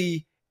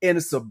bully in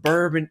a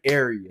suburban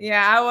area.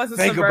 Yeah, I was a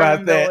Think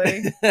suburban about that.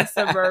 bully, a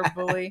suburban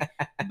bully.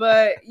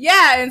 But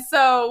yeah, and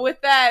so with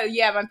that,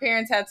 yeah, my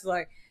parents had to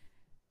like,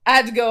 I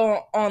had to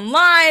go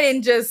online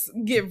and just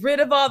get rid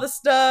of all the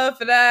stuff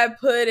that I had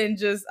put and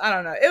just, I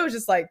don't know, it was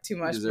just like too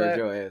You much. deserved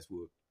But your ass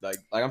whooped. Like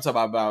I'm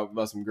talking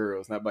about some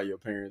girls, not by your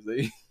parents.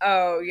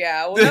 oh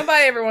yeah, well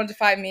nobody ever wanted to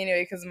fight me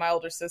anyway because of my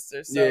older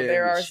sister, so Yeah,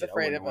 they're but always shit, I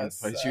afraid wouldn't of want us.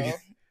 to fight So. you.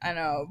 I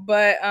know,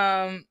 but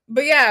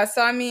yeah.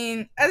 So I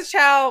mean, as a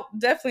child,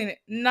 definitely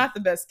not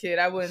the best kid.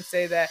 I wouldn't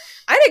say that.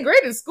 I did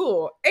great in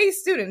school, A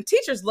student.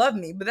 Teachers loved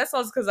me, but that's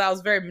also because I was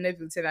very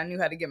manipulative. I knew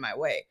how to get my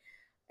way.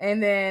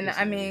 And then, That's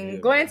I even mean,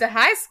 good, going man. into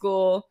high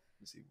school,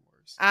 It's even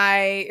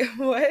worse.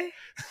 what?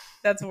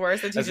 That's worse.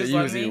 The I said teachers you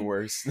loved was me. even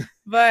worse.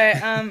 But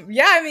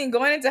yeah, I mean,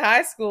 going into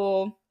high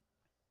school,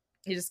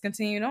 you just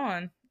continued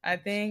on. I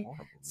think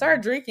Horrible, man.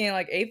 started drinking in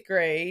like 8th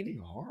grade.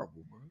 You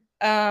horrible, bro.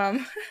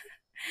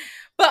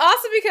 But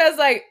also because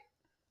like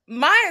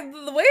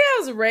the way I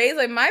was raised,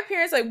 like my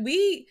parents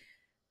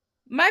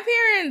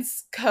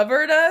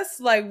covered us.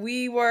 Like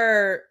we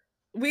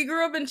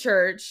grew up in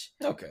church.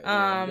 Okay,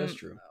 yeah, that's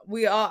true.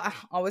 We I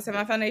always had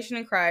my foundation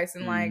in Christ,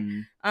 and like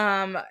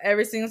Mhm.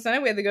 every single Sunday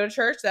we had to go to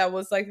church. That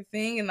was like the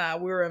thing, and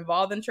we were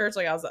involved in church.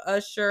 Like I was an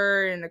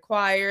usher in the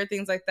choir,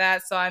 things like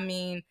that. So I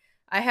mean,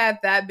 I had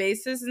that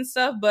basis and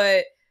stuff,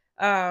 but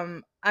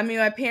I mean,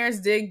 my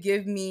parents did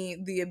give me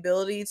the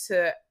ability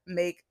to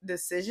make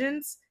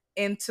decisions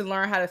and to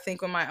learn how to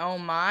think with my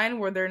own mind,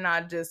 where they're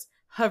not just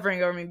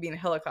hovering over me, being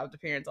helicopter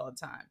parents all the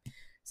time.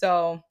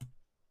 So,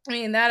 I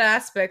mean, that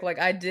aspect, like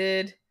I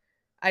did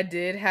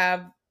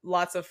have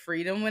lots of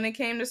freedom when it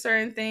came to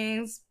certain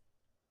things.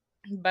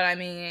 But I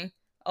mean,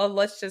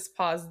 let's just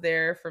pause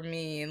there for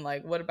me. And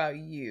like, what about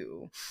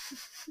you?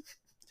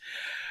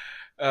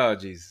 Oh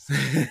Jesus.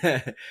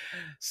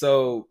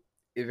 So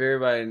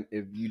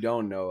if you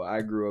don't know,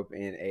 I grew up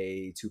in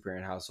a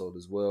 2-parent household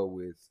as well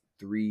with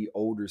 3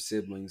 older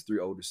siblings, 3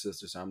 older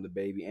sisters. So I'm the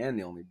baby and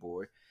the only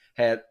boy.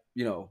 Had,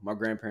 my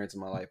grandparents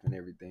in my life and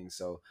everything.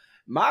 So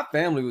my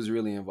family was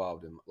really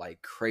involved in,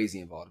 like,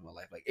 crazy involved in my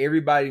life. Like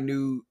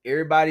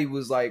everybody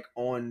was like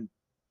on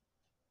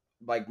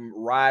like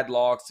ride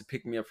logs to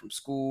pick me up from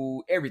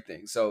school,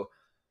 everything. So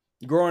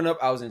growing up,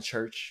 I was in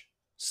church.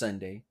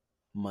 Sunday,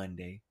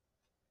 Monday,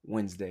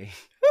 Wednesday,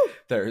 Whew.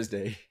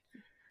 Thursday,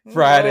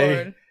 Friday,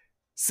 Lord.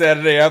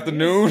 Saturday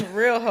afternoon.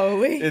 Real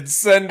holy. It's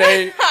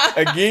Sunday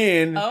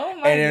again. Oh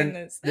my and then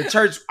goodness. the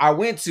church I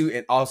went to,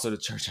 and also the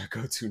church I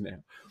go to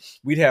now,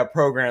 we'd have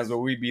programs where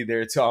we'd be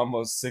there till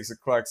almost 6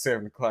 o'clock,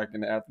 7 o'clock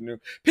in the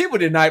afternoon. People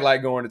did not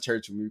like going to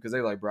church with me because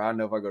they're like, bro, I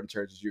know if I go to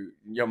church with you,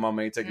 your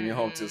mama ain't taking me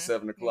home till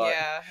 7 o'clock.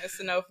 Yeah,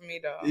 it's a no for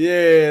me, dog.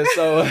 Yeah,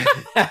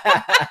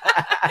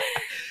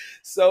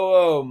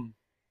 so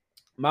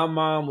my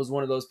mom was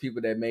one of those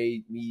people that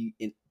made me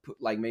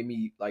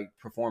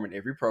perform in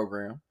every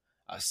program.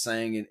 I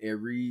sang in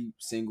every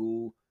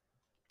single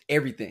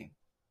everything.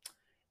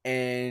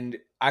 And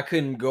I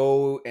couldn't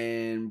go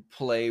and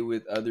play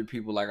with other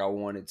people like I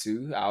wanted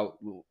to.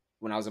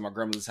 When I was at my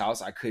grandmother's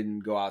house, I couldn't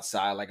go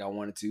outside like I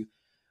wanted to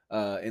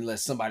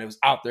unless somebody was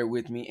out there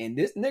with me. And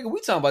this nigga, we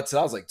talking about till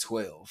I was like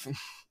 12.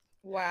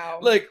 Wow.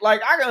 Like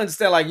I can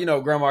understand, like, you know,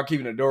 grandma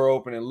keeping the door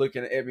open and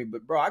looking at me,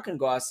 but bro, I couldn't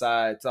go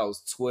outside till I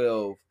was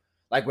 12,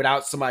 like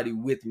without somebody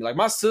with me. Like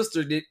my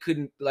sister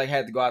couldn't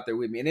had to go out there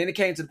with me, and then it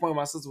came to the point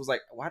where my sister was like,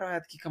 "Why do I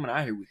have to keep coming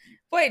out here with you?"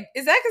 Wait,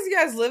 is that because you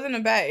guys live in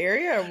a bad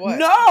area or what?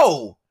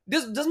 No,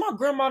 does my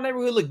grandma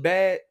neighborhood look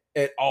bad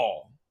at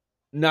all?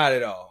 Not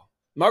at all.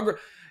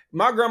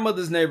 My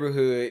grandmother's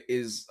neighborhood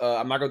is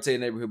I'm not gonna tell you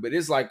the neighborhood, but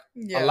it's like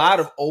a lot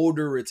of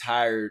older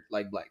retired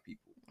like black people.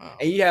 Oh.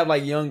 And you have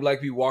like young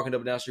black people walking up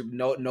and down the street,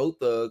 no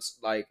thugs.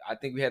 Like I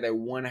think we had that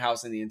one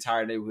house in the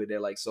entire neighborhood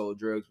that like sold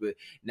drugs, but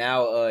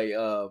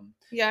now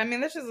yeah, I mean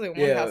there's just like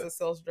one house that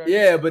sells drugs.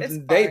 Yeah, but It's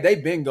they've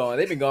fine. been gone.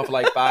 They've been gone for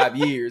like 5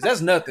 years. That's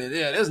nothing.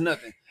 Yeah, that's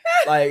nothing.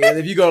 Like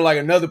if you go to like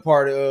another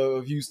part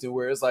of Houston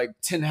where it's like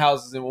 10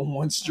 houses in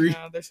one street.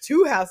 No, there's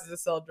 2 houses that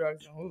sell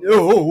drugs.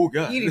 Oh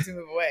god. You need to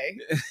move away.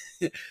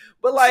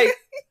 But like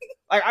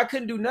I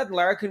couldn't do nothing.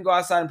 Like I couldn't go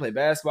outside and play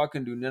basketball. I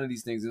couldn't do none of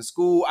these things. In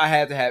school, I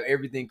had to have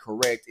everything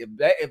correct.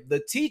 If the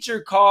teacher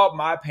called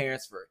my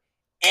parents for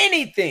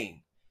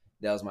anything,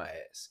 that was my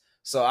ass.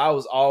 So I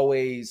was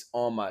always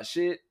on my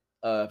shit.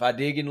 If I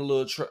did get in a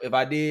little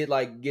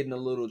get in a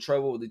little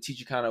trouble, the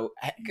teachers kind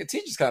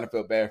of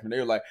felt bad for me.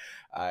 They were like,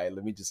 "All right,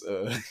 let me just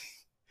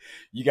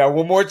you got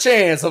one more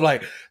chance." I'm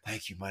like,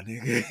 "Thank you, my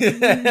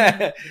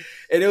nigga."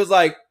 And it was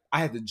like I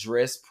had to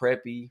dress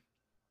preppy.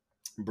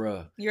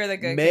 Bruh. You're the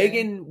good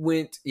Megan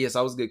went, yes,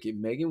 I was a good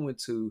kid. Megan went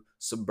to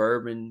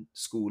suburban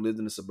school, lived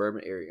in a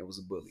suburban area, and was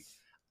a bully.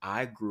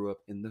 I grew up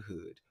in the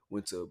hood,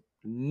 went to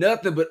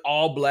nothing but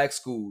all black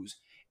schools,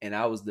 and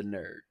I was the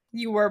nerd.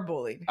 You were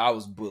bullied. I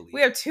was bullied.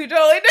 We have 2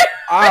 totally different.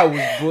 I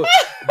was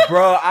bullied.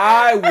 Bro,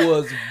 I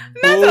was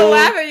bullied. Not to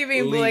laugh at you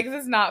being bullied,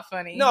 because it's not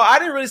funny. No, I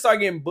didn't really start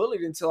getting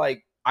bullied until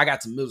like I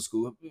got to middle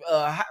school.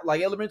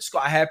 Like elementary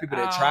school, I had people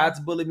that tried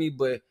to bully me,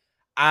 but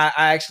I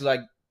actually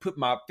like put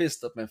my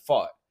fist up and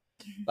fought.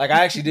 Like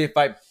I actually did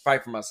fight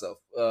for myself,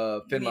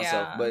 defend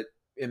myself. But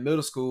in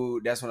middle school,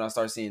 that's when I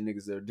started seeing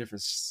niggas that are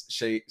different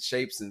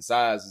shapes and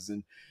sizes,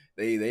 and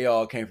they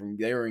all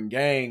they were in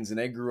gangs, and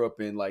they grew up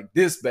in like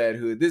this bad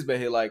hood.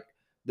 Like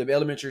the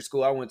elementary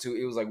school I went to,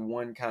 it was like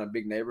one kind of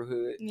big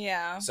neighborhood.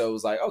 Yeah. So it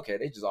was like, okay,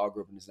 they just all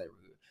grew up in this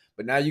neighborhood.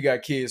 But now you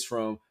got kids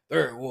from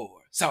Third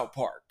Ward, South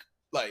Park.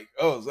 Like,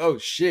 oh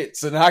shit.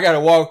 So now I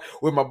gotta walk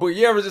with my book.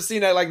 You ever just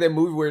seen that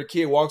movie where the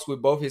kid walks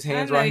with both his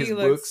hands around his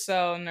books?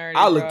 So nerdy.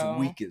 I looked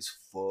weak as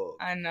fuck.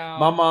 I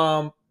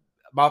know.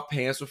 My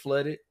pants were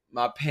flooded.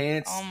 My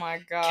pants oh my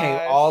god came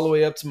all the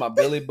way up to my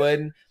belly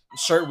button.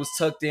 Shirt was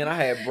tucked in. I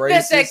had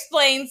braces. This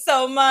explains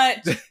so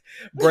much.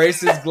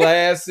 Braces,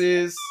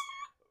 glasses.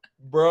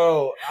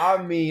 Bro,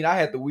 I mean, I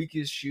had the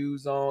weakest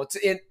shoes on.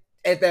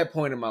 At that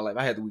point in my life,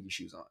 I had the weakest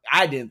shoes on.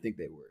 I didn't think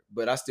they were,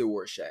 but I still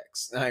wore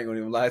Shaqs. I ain't gonna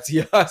even lie to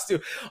you.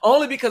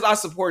 Only because I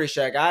supported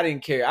Shaq. I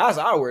didn't care.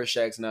 I wear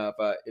Shaqs now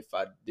if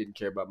I didn't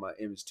care about my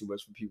image too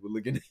much for people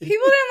looking at me.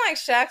 People didn't like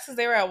Shaqs because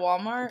they were at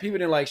Walmart. People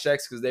didn't like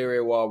Shaqs because they were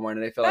at Walmart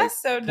and they felt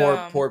That's like so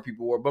dumb. poor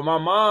people were. But my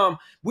mom,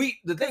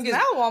 the thing is,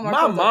 now Walmart my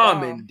comes mom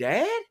up and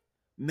dad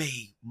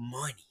made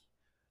money.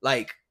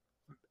 Like,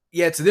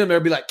 yeah, to them they'll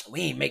be like,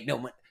 we ain't make no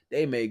money.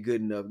 They made good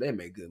enough. They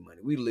made good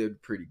money. We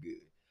lived pretty good.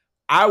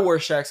 I wore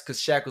Shaqs because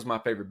Shaq was my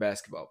favorite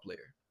basketball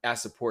player. I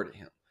supported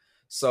him.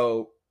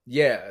 So,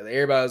 yeah,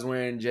 everybody was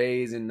wearing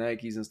J's and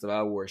Nikes and stuff.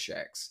 I wore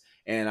Shaqs.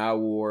 And I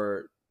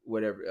wore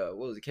whatever.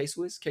 What was it?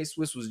 K-Swiss?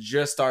 K-Swiss was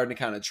just starting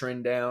to kind of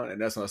trend down. And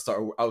that's when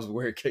I was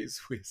wearing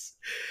K-Swiss.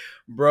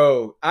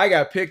 Bro, I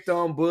got picked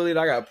on, bullied.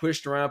 I got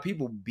pushed around.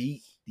 People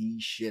beat the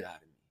shit out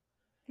of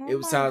me. It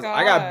was times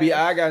I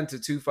got into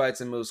 2 fights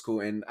in middle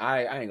school. And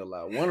I ain't gonna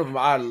lie. One of them,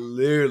 I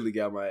literally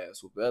got my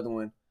ass whooped. The other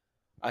one,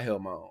 I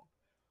held my own.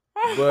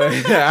 But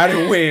I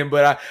didn't win,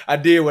 but I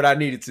did what I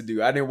needed to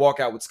do. I didn't walk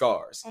out with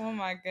scars. Oh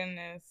my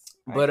goodness.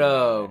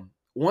 But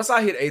once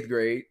I hit 8th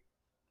grade,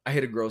 I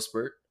hit a growth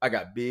spurt. I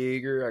got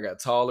bigger, I got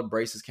taller,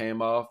 braces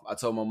came off. I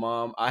told my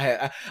mom,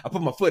 I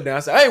put my foot down. I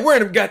said, I ain't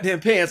wearing them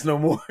goddamn pants no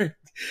more.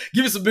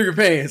 Give me some bigger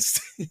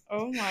pants.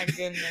 Oh my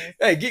goodness.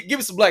 Hey, give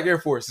me some black Air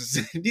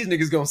Forces. These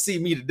niggas gonna see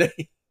me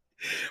today.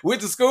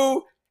 Went to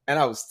school, and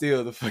I was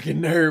still the fucking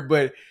nerd,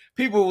 but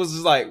people was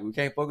just like, we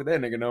can't fuck with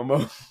that nigga no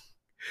more.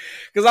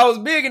 Because I was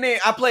big and then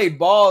I played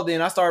ball.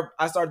 Then I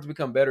started to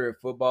become better at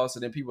football. So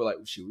then people were like,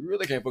 shoot, we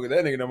really can't fuck with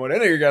that nigga no more.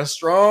 That nigga got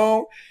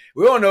strong.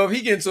 We don't know if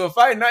he get into a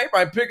fight now. He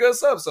might pick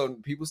us up. So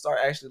people start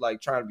actually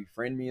like trying to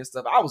befriend me and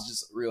stuff. I was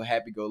just a real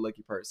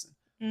happy-go-lucky person.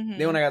 Mhm.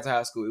 Then when I got to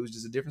high school, it was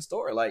just a different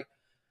story. Like,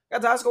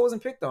 got to high school, I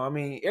wasn't picked on. I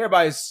mean,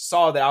 everybody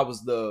saw that I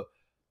was the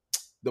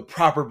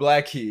proper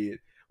black kid.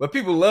 But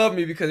people love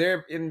me because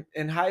they're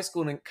in high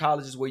school and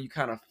college is where you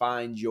kind of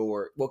find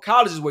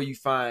college is where you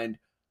find,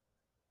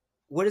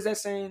 what is that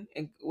saying?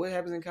 And what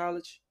happens in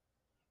college?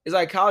 It's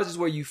like college is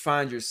where you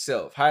find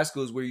yourself. High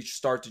school is where you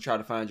start to try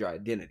to find your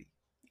identity.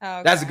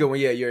 Okay. That's a good one.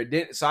 Yeah, your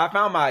identity. So I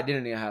found my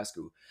identity in high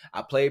school.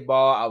 I played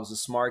ball. I was a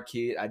smart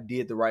kid. I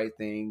did the right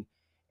thing.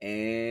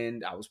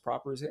 And I was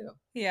proper as hell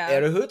Yeah.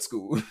 at a hood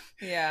school.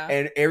 Yeah.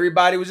 And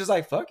everybody was just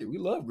like, fuck it. We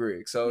love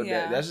Greg. So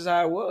Yeah. that's just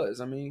how it was.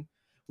 I mean,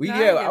 No, I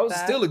get I was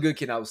that. still a good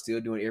kid. I was still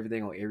doing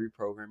everything on every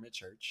program at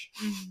church.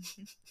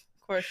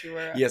 Of course you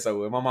were. Yes, I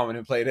would. My mama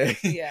didn't play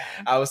that. Yeah.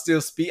 I was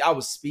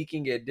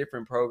speaking at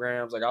different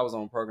programs. Like I was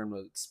on program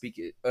to speak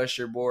at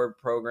usher board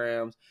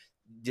programs,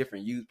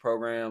 different youth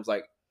programs.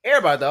 Like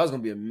everybody thought I was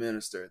gonna be a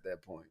minister at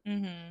that point.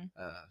 Mm-hmm.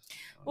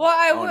 Well,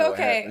 I will.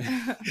 Okay.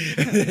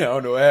 I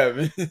don't know what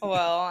happened.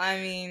 Well, I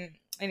mean,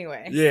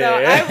 anyway. Yeah. So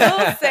I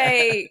will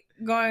say,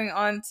 going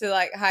on to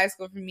like high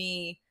school for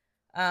me,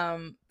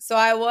 so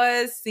I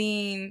was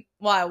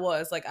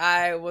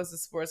a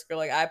sports girl.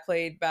 Like I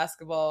played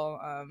basketball,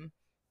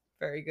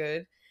 very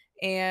good.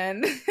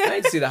 And I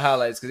need to see the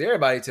highlights because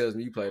everybody tells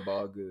me you play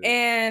ball good.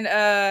 and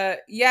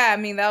yeah, I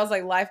mean that was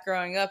like life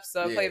growing up.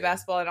 So I played Yeah.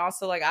 basketball, and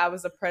also like I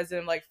was the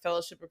president of like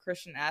Fellowship of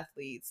Christian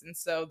Athletes, and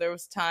so there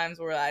was times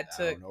where I I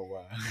took don't know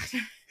why.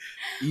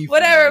 Evil,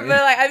 whatever, man.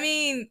 but like I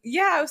mean,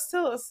 yeah, I was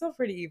still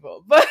pretty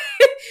evil, but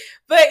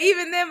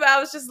even then, I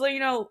was just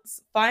like,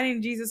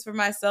 finding Jesus for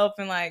myself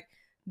and like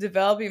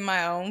developing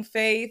my own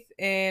faith.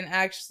 And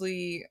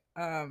actually,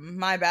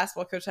 my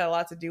basketball coach had a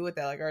lot to do with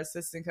that. Like our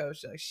assistant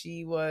coach, like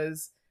she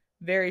was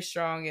very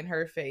strong in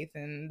her faith,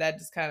 and that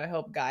just kind of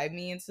helped guide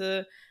me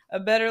into a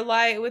better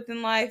light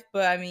within life.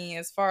 But I mean,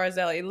 as far as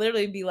that, like, it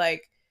literally be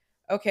like,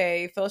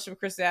 okay, Fellowship of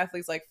Christian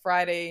Athletes like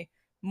Friday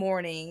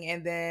morning,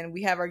 and then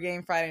we have our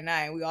game Friday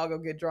night, and we all go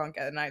get drunk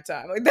at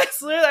nighttime. Like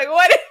that's literally like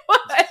what it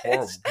was.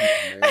 Horrible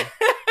people, man.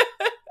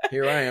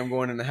 Here I am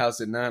going in the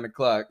house at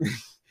 9:00,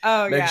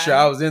 Oh making yeah. sure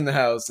I was in the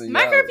house. And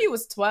My y'all- curfew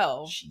was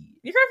 12. Shit.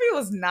 Your curfew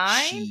was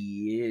 9?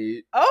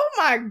 Shit. Oh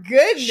my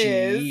goodness.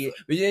 Shit.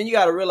 But then you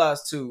got to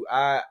realize too,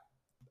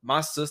 my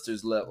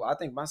sisters left. I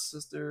think my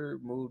sister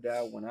moved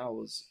out when I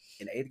was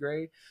in 8th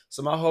grade.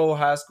 So my whole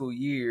high school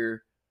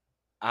year,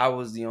 I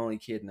was the only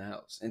kid in the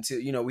house until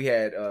we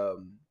had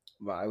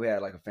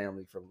like a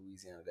family from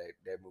Louisiana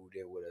that moved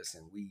in with us,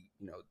 and we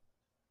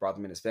brought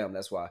them in as family.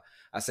 That's why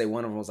I say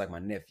one of them was like my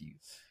nephew.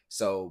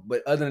 So,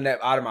 but other than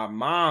that, out of my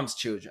mom's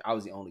children, I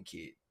was the only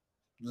kid.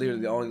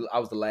 Literally, I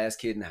was the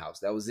last kid in the house.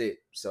 That was it.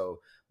 So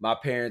my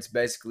parents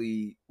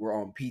basically were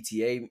on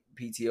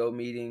PTO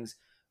meetings.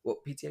 Well,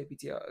 PTA,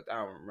 I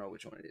don't remember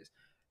which one it is.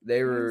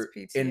 They were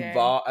It's PTA.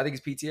 involved. I think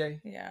it's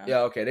PTA. Yeah. Yeah,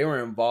 okay. They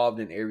were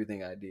involved in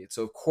everything I did.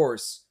 So of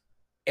course,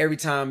 every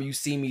time you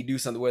see me do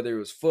something, whether it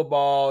was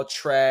football,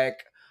 track,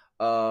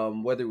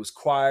 whether it was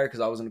choir,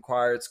 because I was in the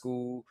choir at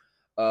school,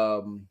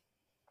 my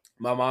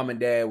mom and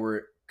dad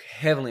were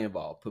heavily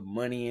involved, put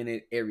money in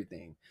it,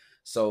 everything.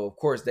 So of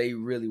course they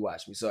really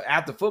watched me. So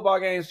after football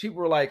games, people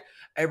were like,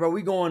 "Hey, bro,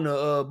 we going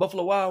to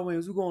Buffalo Wild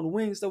Wings. We going to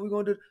Wings stuff. We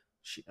going to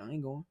shit. I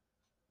ain't going.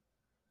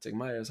 Take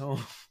my ass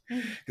home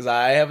because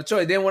I have a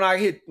choice." Then when I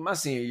hit my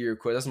senior year, of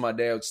course, that's when my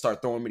dad would start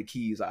throwing me the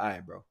keys. Like, "All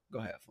right, bro, go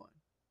have fun.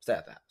 Stay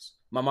at the house."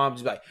 My mom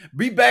just be like,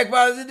 "Be back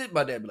by this."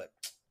 My dad be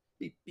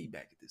like, "Be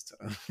back at this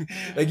time."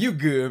 Like, you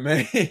good,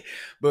 man.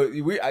 But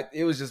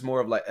it was just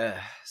more of like,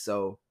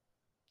 so.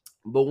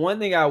 But one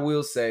thing I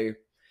will say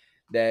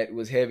that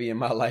was heavy in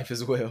my life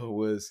as well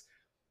was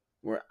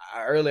where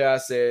earlier I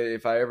said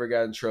if I ever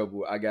got in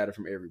trouble, I got it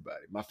from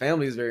everybody. My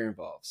family is very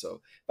involved.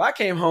 So if I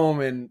came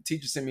home and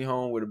teacher sent me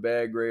home with a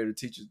bad grade, or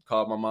teacher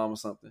called my mom or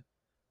something,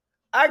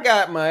 I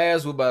got my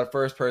ass whooped by the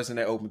first person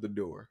that opened the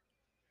door.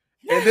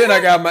 And then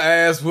I got my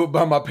ass whooped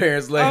by my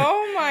parents later.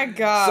 Oh my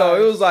god.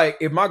 So it was like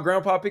if my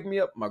grandpa picked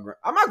me up, my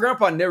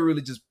grandpa never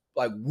really just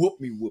like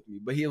whooped me,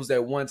 but he was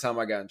that one time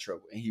I got in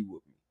trouble and he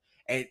whooped me.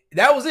 And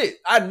that was it.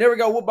 I never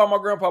got whooped by my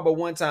grandpa but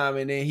one time,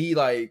 and then he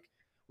like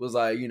was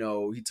like,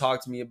 he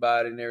talked to me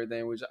about it and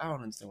everything, which I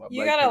don't understand why.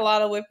 You got a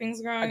lot of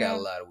whippings growing I got up?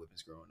 a lot of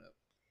whippings growing up.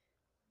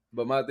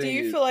 But my thing Do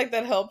you is, feel like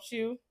that helped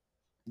you?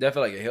 did I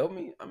feel like it helped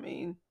me? I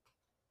mean,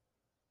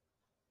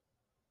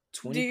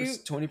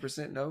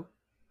 20% no.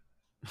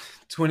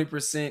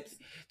 20%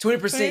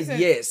 20%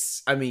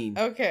 yes. I mean,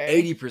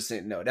 Okay.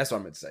 80% no. That's what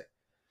I'm going to say.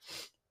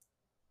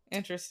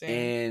 Interesting.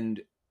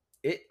 And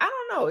I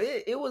don't know.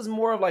 It was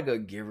more of like a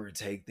give or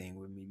take thing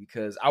with me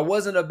because I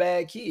wasn't a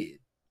bad kid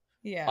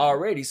yeah.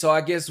 already. So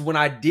I guess when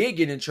I did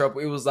get in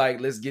trouble, it was like,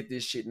 let's get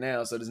this shit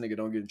now so this nigga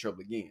don't get in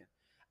trouble again.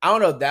 I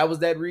don't know if that was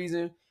that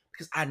reason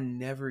because I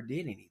never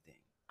did anything.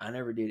 I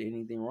never did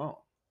anything wrong.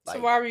 So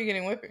why were you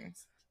getting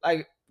whippings?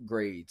 Like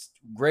grade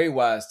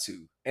wise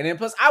too. And then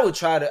plus I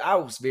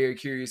was very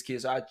curious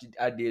kid, so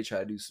I did try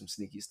to do some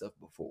sneaky stuff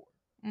before.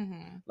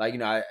 Mm-hmm.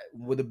 Like, I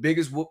with the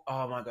biggest whoop,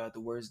 oh my god, the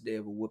worst day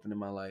of a whooping in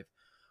my life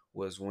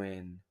was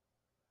when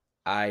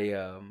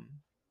I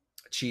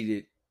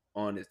cheated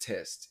on a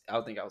test.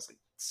 I think I was like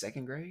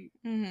 2nd grade.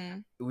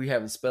 Mm-hmm. We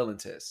having spelling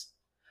tests.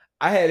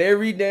 I had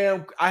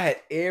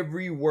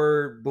every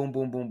word, boom,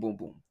 boom, boom, boom,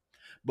 boom.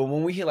 But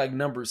when we hit like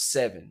number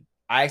 7,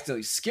 I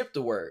accidentally skipped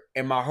a word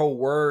and my whole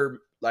word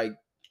like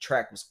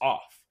track was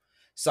off.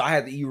 So I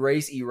had to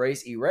erase.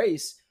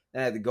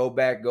 And I had to go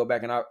back.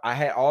 And I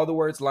had all the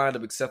words lined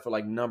up except for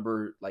like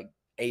number like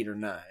 8 or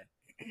 9.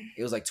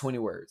 It was like 20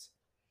 words.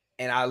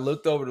 And I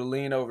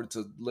leaned over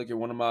to look at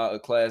one of my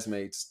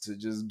classmates to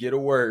just get a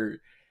word.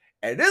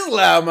 And this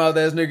loudmouth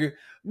ass nigga,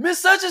 Miss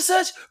Such and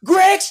Such,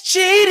 Greg's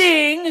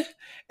cheating.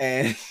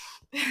 And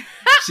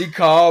she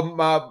called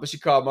my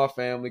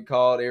family,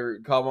 called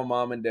my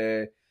mom and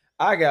dad.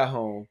 I got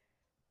home.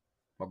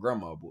 My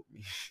grandma whooped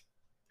me.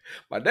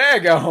 My dad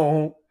got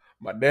home.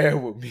 My dad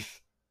whooped me.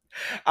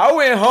 I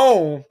went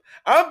home.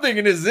 I'm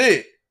thinking this is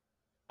it.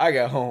 I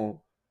got home.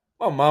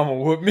 My mama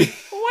whooped me.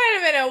 Wait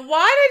a minute.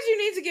 Why did you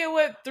need to get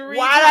whipped 3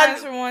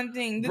 times for one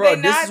thing? Did they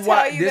not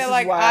tell you that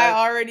like I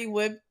already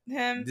whipped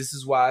him? This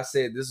is why I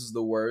said this is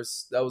the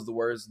worst. That was the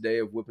worst day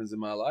of whippings in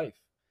my life.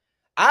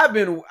 I've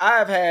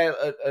had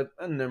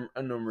a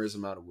numerous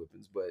amount of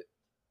whippings, but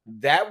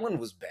that one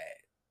was bad.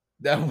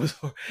 That was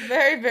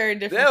very, very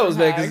different. That was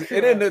bad.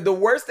 And then the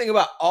worst thing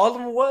about all of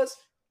them was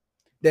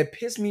that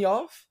pissed me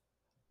off.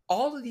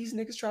 All of these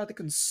niggas tried to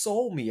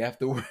console me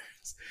afterwards.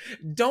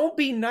 Don't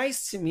be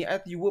nice to me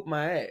after you whoop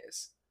my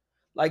ass.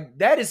 Like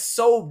that's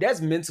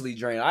mentally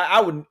draining.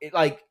 I wouldn't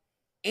like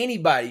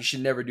anybody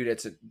should never do that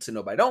to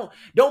nobody.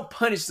 Don't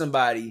punish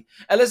somebody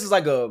unless it's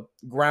like a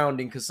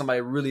grounding because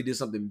somebody really did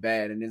something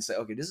bad and then say,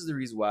 okay, this is the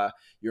reason why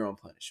you're on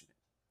punishment.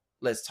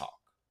 Let's talk.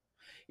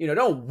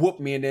 Don't whoop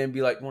me and then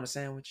be like, want a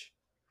sandwich?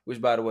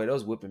 Which, by the way,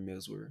 those whipping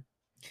meals were.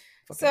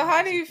 So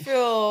how do you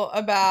feel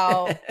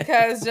about,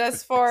 because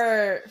just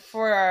for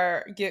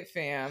our Get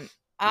fam,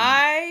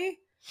 I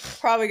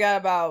probably got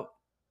about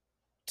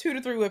 2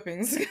 to 3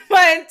 whippings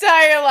my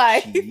entire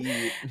life.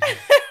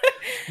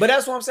 But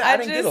that's what I'm saying. I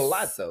didn't get a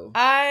lot though.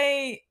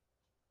 I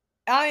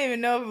don't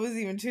even know if it was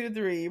even 2 to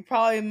 3,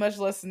 probably much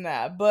less than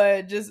that.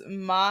 But just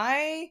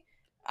my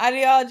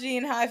ideology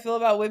and how I feel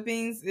about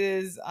whippings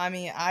is,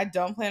 I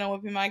don't plan on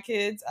whipping my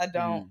kids. I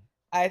don't.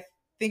 I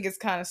think it's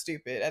kind of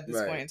stupid at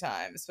this point in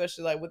time,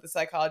 especially like with the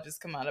psychologists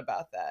come out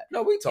about that.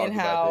 No, we talked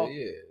about that.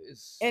 Yeah,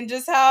 and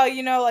just how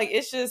like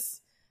it's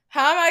just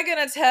how am I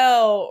gonna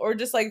tell, or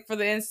just like for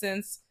the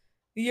instance,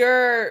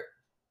 my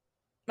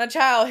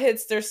child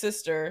hits their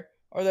sister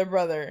or their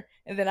brother,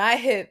 and then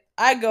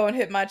I go and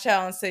hit my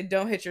child and say,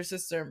 don't hit your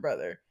sister and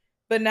brother.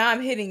 But now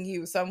I'm hitting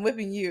you, so I'm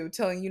whipping you,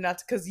 telling you not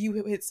to, because you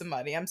hit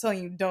somebody. I'm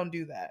telling you, don't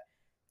do that.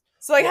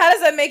 So, like, how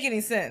does that make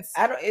any sense?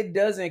 It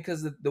doesn't,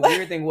 because the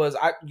weird thing was,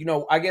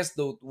 I guess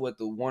the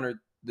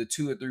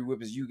 2 or 3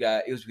 whippings you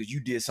got, it was because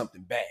you did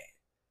something bad.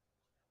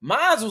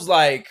 Mine was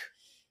like,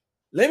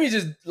 mine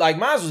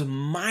was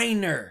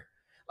minor.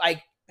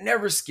 Like,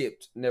 never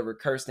skipped, never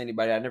cursed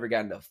anybody. I never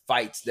got into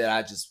fights that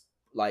I just,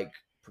 like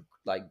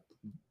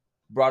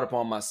brought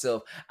upon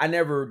myself. I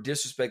never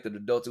disrespected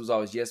adults. It was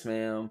always, yes,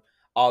 ma'am,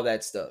 all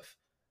that stuff.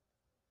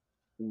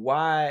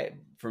 Why?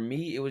 For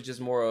me, it was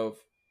just more of,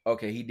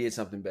 okay, he did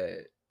something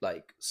bad,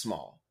 like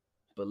small,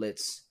 but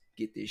let's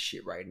get this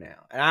shit right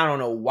now. And I don't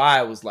know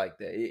why it was like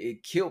that.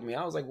 It killed me.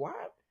 I was like, why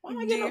am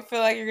I Do you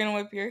feel like you're going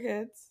to whip your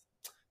kids?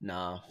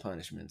 Nah,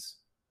 punishments.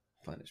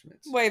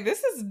 Wait,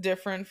 this is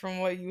different from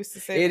what you used to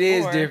say It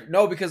before. is different.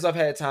 No, because I've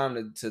had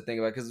time to think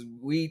about it. Because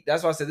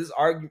that's why I said this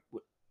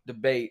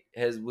debate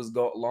was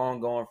long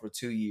gone for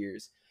 2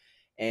 years.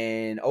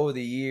 And over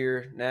the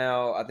year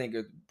now, I think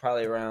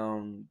probably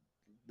around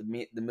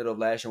the middle of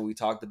last year when we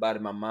talked about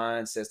it, my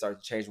mindset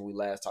started to change when we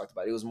last talked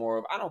about it. It was more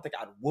of, I don't think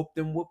I'd whoop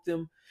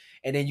them.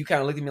 And then you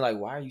kind of looked at me like,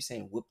 why are you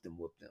saying whoop them?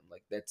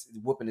 Like, that's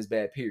whooping is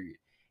bad, period.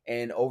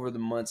 And over the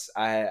months,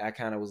 I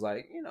kind of was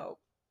like,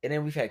 and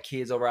then we've had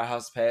kids over our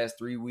house the past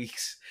 3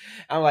 weeks.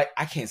 I'm like,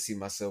 I can't see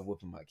myself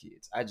whooping my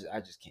kids. I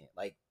just can't.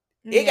 Like,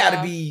 it got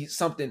to be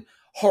something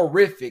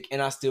horrific,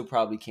 and I still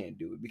probably can't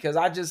do it because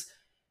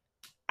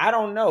I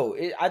don't know.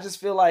 I just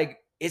feel like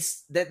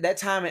it's that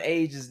time and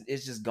age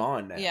is just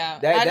gone now. Yeah,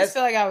 I just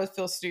feel like I would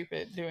feel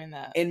stupid doing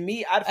that. And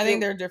me, I think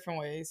there are different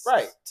ways,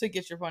 right, to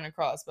get your point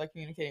across by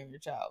communicating with your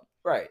child.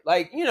 Right,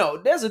 like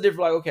there's a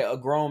different, like, okay, a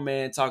grown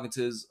man talking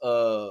to his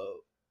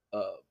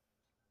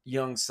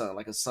young son,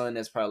 like a son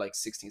that's probably like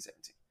 16,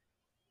 17.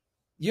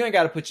 You ain't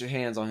got to put your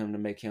hands on him to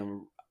make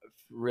him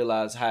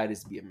realize how it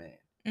is to be a man.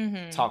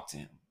 Mm-hmm. Talk to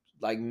him.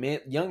 Like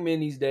young men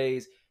these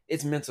days,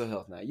 it's mental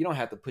health now. You don't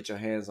have to put your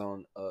hands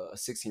on a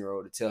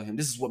 16-year-old to tell him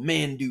this is what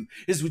men do.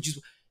 This is what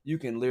you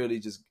can literally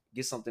just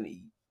get something to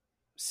eat,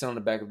 sit on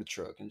the back of the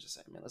truck, and just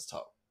say, man, let's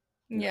talk.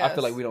 Yeah, I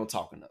feel like we don't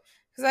talk enough.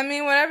 Because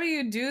whenever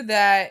you do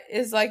that,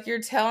 it's like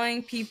you're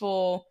telling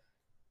people,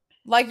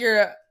 like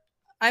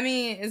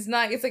it's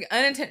like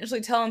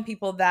unintentionally telling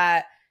people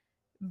that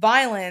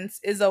violence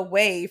is a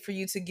way for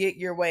you to get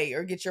your way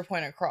or get your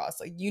point across.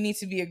 Like you need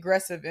to be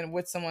aggressive and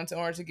with someone in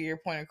order to get your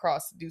point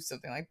across to do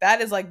something. Like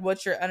that is like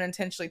what you're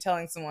unintentionally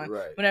telling someone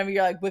Right. whenever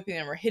you're like whipping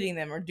them or hitting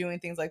them or doing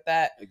things like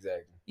that.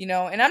 Exactly. You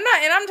know, and I'm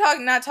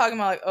not talking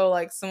about like, oh,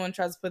 like someone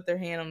tries to put their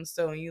hand on the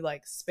stove and you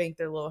like spank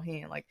their little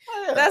hand. Like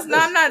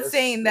I'm not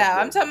saying that.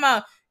 I'm talking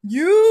about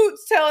you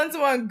telling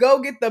someone go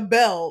get the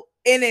belt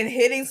and then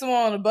hitting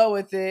someone on the butt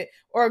with it,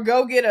 or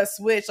go get a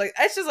switch. Like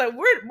it's just like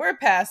we're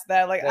past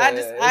that. Like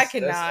I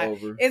cannot.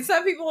 And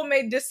some people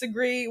may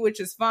disagree, which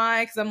is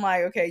fine because I'm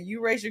like, okay,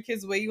 you raise your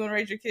kids the way you want to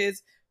raise your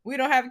kids. We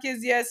don't have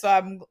kids yet, so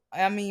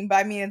I mean,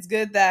 it's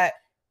good that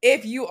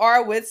if you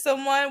are with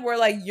someone where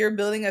like you're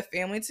building a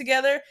family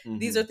together,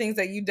 these are things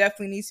that you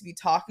definitely need to be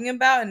talking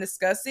about and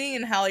discussing,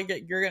 and how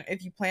you're gonna,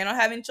 if you plan on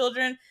having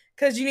children,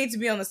 because you need to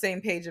be on the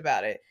same page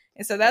about it.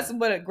 And so that's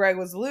what Greg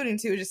was alluding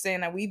to, just saying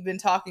that we've been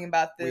talking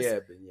about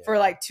this for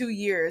like 2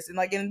 years. And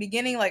like in the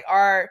beginning, like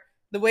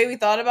the way we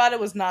thought about it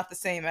was not the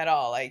same at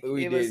all. Like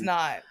was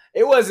not.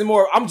 It wasn't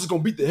more, I'm just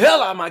going to beat the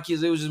hell out of my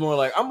kids. It was just more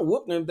like, I'm going to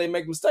whoop them if they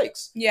make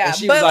mistakes. Yeah,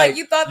 but like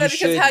you thought that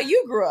because how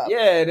you grew up.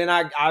 Yeah, and then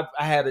I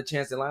had a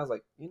chance in line. I was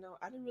like,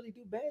 I didn't really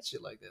do bad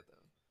shit like that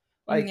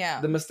though.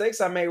 Like the mistakes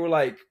I made were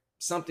like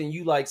something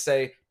you like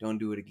say, don't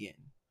do it again.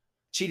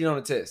 Cheating on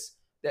a test.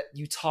 That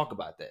you talk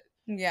about that.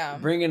 Yeah,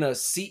 bringing a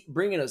C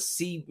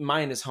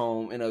minus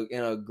home in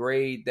a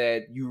grade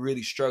that you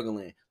really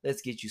struggling.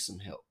 Let's get you some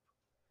help.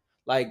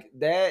 Like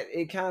that,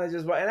 it kind of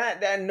just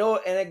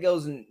and it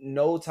goes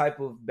no type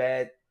of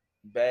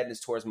badness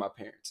towards my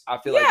parents. I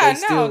feel like they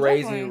still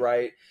raised me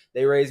right.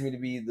 They raised me to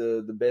be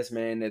the best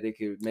man that they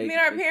could make. I mean,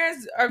 our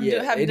parents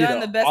have done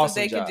the best that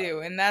they could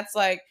do, and that's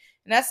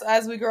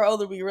as we grow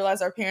older, we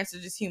realize our parents are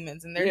just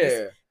humans, and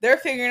they're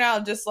figuring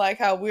out just like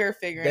how we're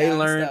figuring out. They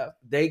learn stuff.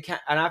 They can,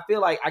 and I feel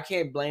like I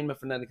can't blame them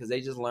for nothing because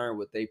they just learned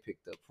what they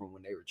picked up from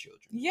when they were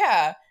children.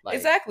 Yeah,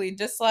 exactly.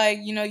 Just like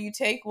you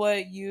take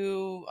what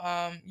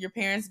your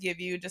parents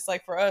give you. Just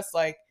like for us,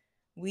 like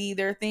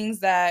there are things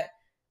that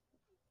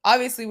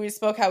obviously we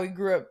spoke how we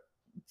grew up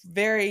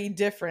very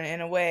different in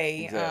a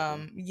way,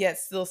 yet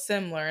still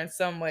similar in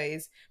some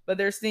ways. But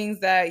there's things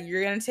that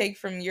you're gonna take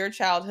from your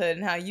childhood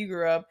and how you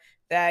grew up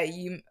that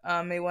you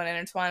may want to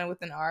intertwine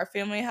within our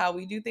family, how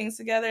we do things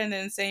together, and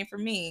then same for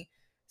me.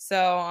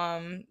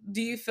 So,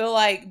 do you feel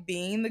like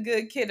being the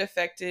good kid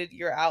affected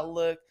your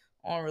outlook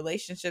on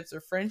relationships or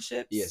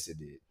friendships? Yes, it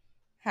did.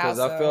 How? Because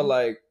I feel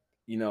like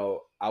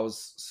I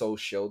was so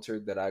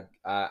sheltered that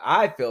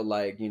I felt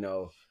like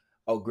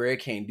oh, Greg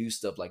can't do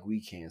stuff like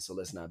we can, so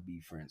let's not be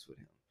friends with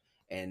him,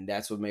 and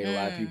that's what made a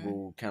lot of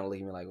people kind of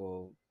look at me like,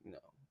 well,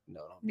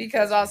 no,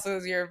 because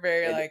also you're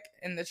very like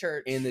in the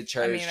church. In the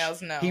church, I mean, that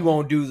was no. He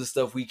won't do the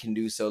stuff we can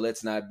do, so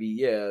let's not be.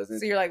 Yeah.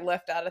 So you're like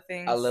left out of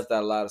things. I left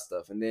out a lot of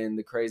stuff, and then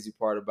the crazy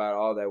part about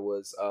all that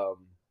was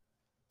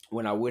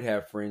when I would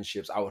have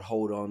friendships, I would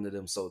hold on to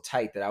them so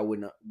tight that I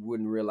wouldn't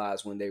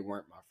realize when they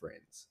weren't my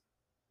friends.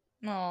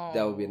 Oh,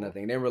 that would be another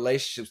thing. And then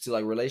relationships too,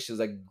 like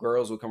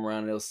girls would come around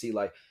and they'll see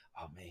like,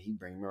 oh man, he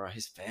bring me around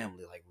his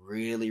family like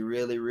really,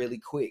 really, really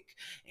quick,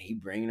 and he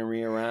bringing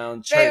me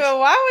around church. Babe, but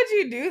why would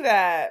you do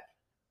that?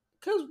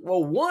 Because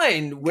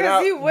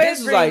he would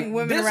this bring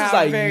women this around was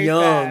like very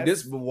young.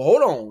 fast.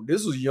 Hold on,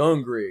 this was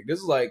young Greg. This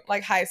was like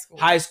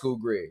high school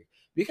Greg.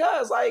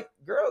 Because like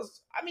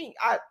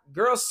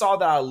girls saw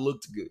that I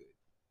looked good.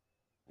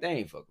 They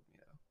ain't fucking with me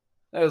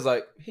though. They was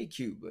like, he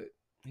cute, but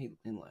he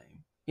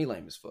lame. He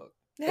lame as fuck.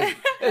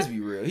 Let's be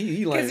real.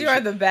 He lame. Because you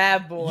are the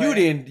bad boy.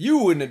 You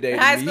wouldn't have dated me. In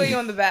high school, you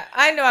on the bad.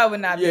 I know I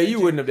would not. Yeah,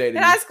 you wouldn't have dated me.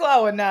 In high school, I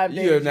would not.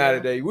 You would not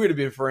have dated. We would have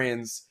been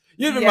friends.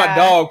 You'd have been my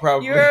dog,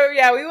 probably. We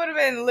would have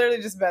been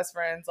literally just best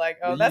friends. Like,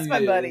 oh, that's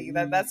my buddy.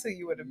 That's who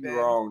you would have been.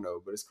 You're wrong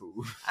though, but it's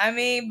cool. I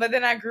mean, but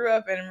then I grew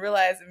up and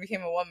realized and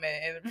became a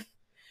woman and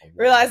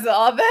realized that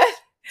all that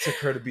took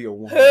her to be a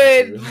woman.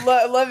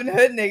 Loving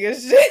hood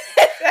niggas shit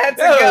had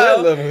to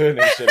go. Loving hood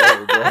niggas shit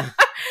over, bro.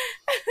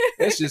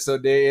 That shit so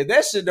dead. If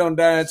that shit don't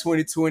die in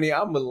 2020, I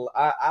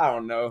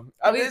don't know.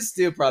 I mean, it's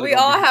still probably. We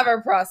all have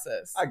our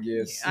process. I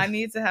guess. I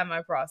need to have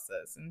my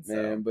process, and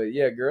man. But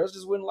yeah, girls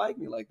just wouldn't like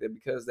me like that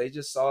because they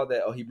just saw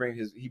that. Oh, he bring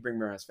me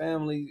around his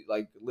family.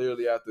 Like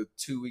literally after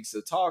 2 weeks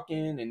of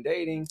talking and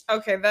dating.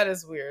 Okay, that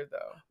is weird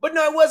though. But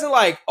no, it wasn't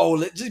like, oh,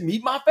 let's just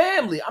meet my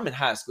family. I'm in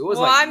high school. It was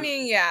I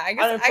mean, yeah, I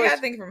guess I gotta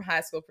think from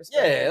high school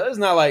perspective. Yeah, it's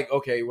not like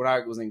okay, when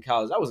I was in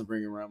college, I wasn't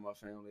bringing around my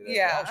family.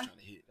 I was trying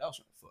to hit. I was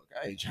trying to fuck.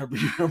 I ain't trying to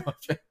bring around my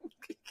family.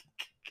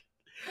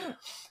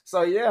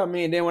 So yeah, I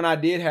mean, then when I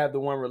did have the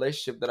one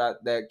relationship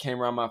that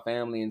came around my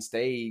family and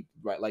stayed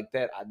right like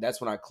that,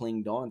 that's when I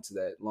clinged on to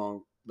that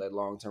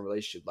long-term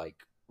relationship like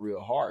real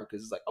hard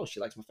because it's like, oh, she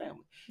likes my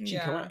family. She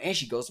come around and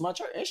she goes to my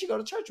church and she go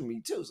to church with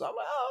me too. So I'm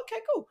like, oh,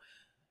 okay, cool.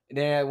 And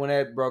then when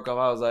that broke off,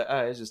 I was like, all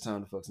right, it's just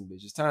time to fuck some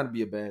bitches. It's time to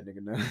be a bad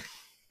nigga now.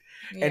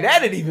 Yeah. And that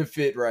didn't even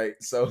fit right.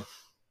 So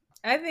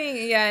I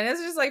think, and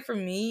it's just like for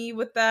me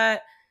with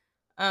that,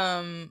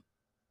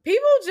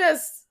 people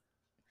just.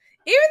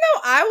 Even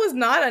though I was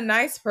not a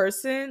nice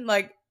person,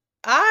 like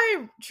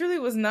I truly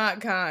was not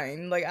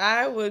kind. Like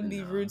I would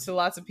be rude to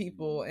lots of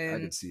people, and I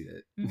can see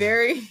that.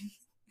 very,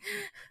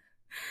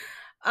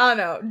 I don't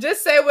know.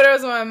 Just say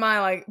whatever's on my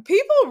mind. Like,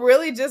 people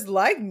really just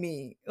like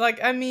me. Like,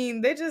 I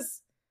mean, they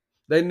just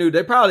They knew.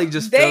 They probably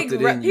just felt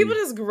it in people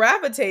you. just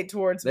gravitate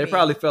towards They me.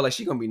 probably felt like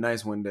she gonna be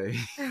nice one day.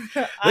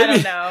 I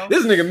don't know.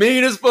 This nigga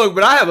mean as fuck,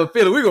 but I have a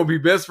feeling we're gonna be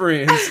best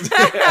friends.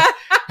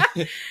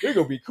 We're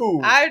gonna be cool.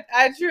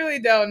 I truly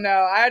don't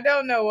know. I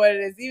don't know what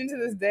it is. Even to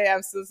this day,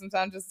 I'm still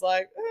sometimes just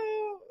like,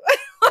 oh.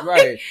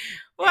 Right.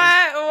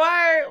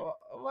 Why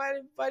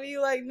do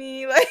you like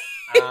me? Like,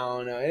 I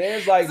don't know. And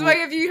it's like, it's like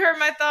if you heard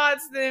my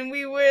thoughts, then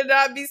we would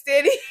not be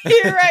standing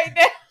here right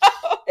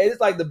now.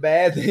 it's like the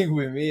bad thing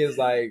with me is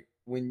like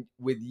when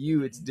with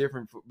you it's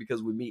different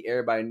because with me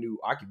everybody knew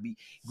I could be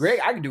Greg.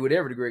 I could do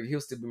whatever to Greg. He'll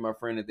still be my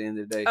friend at the end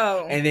of the day.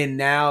 Oh, And then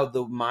now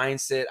the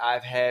mindset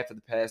I've had for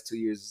the past 2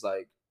 years is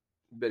like,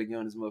 you better get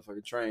on this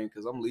motherfucking train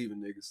because I'm leaving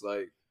niggas.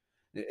 Like,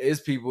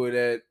 it's people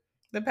that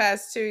the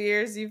past 2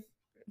 years you've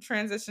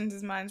transitioned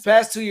his mindset.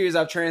 past 2 years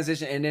I've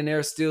transitioned, and then there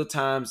are still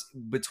times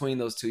between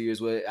those 2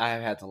 years where I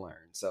have had to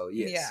learn. So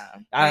yes, Yeah,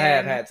 I have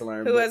And had to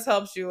learn. Who but- has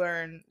helped you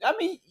learn? I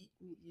mean,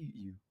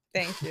 you.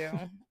 Thank you.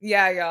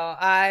 Yeah,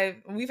 y'all.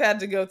 We've had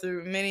to go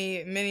through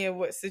many of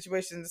what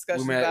situations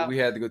discussions about. We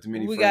had to go through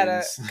many We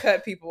friends. gotta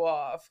cut people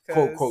off. 'cause-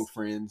 quote quote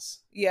friends.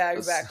 Yeah,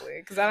 exactly.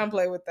 Because I don't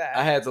play with that.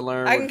 I had to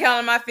learn. I can count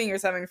on my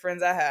fingers how many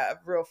friends I have.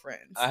 Real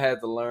friends. I had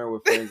to learn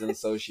what friends and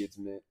associates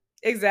meant.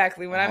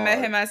 Exactly. When I met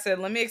Hard. him, I said,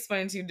 "Let me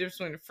explain to you the difference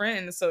between a friend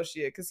and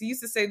associate." Because he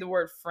used to say the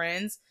word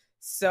 "friends"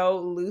 so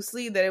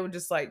loosely that it would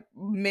just like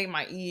make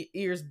my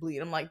ears bleed.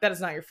 I'm like, "That is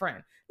not your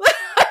friend."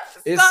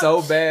 It's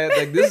so bad.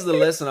 Like, this is the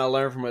lesson I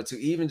learned from her too.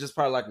 Even just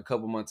probably like a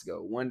couple months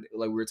ago, one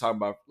like we were talking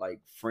about like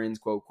friends,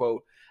 quote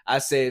quote. I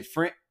said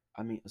friend.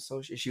 I mean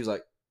associate. She was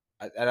like,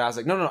 and I was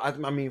like, no,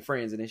 I mean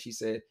friends. And then she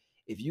said,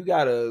 if you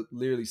gotta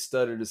literally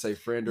stutter to say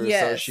friend or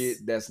Yes. associate,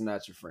 that's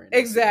not your friend.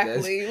 That's-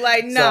 Exactly.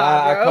 Like, no, so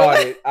I bro. caught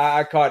it.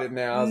 I caught it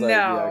now. I was No, like,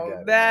 yeah, I got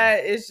it.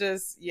 that is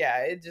just,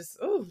 it just,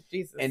 oh,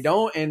 Jesus. And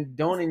don't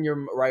in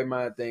your right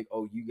mind think,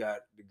 oh, you got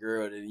the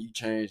girl and you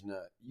changed.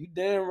 Now you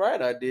damn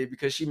right I did,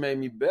 because she made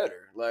me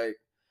better. Like,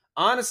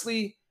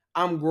 honestly,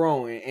 I'm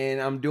growing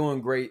and I'm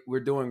doing great.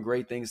 We're doing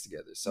great things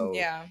together. So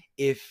yeah,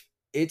 if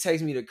it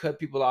takes me to cut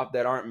people off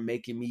that aren't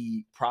making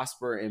me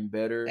prosper and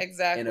better,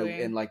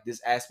 exactly. in like this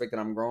aspect that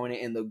I'm growing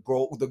in, and the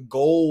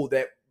goal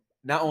that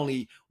not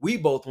only we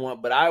both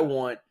want, but I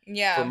want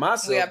yeah, for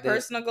myself, we have then-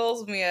 personal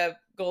goals. We have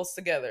goals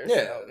together.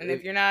 Yeah, So. And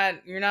if you're not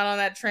on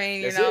that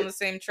train, you're That's not on it. the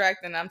same track,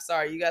 then I'm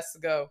sorry, you got to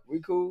go.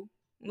 we cool.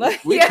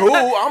 Like, We yeah. cool.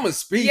 I'm a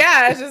speak.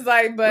 Yeah, it's just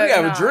like, but we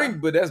have nah. a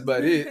drink, but that's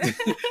about it.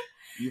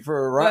 You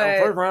for a round,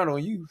 But- first round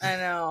on you. I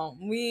know.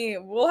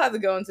 We'll have to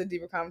go into a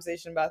deeper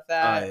conversation about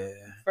that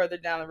further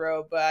down the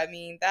road. But I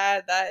mean,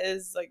 that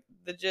is like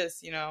the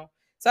gist, you know.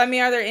 So I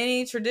mean, are there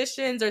any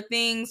traditions or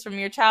things from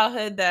your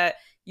childhood that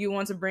you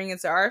want to bring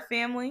into our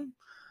family?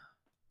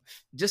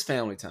 Just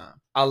family time.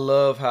 I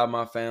love how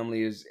my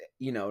family is,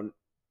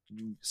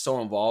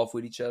 so involved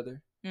with each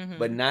other, Mhm.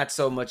 but not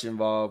so much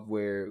involved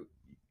where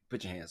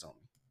put your hands on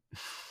me.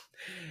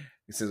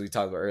 Since we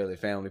talked about earlier,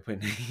 family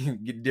putting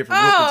get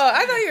different. Oh, whoopings.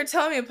 I thought you were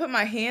telling me to put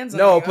my hands on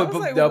No, you. I put was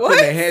like, putting what?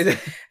 their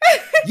hands.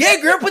 Yeah,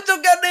 girl, put your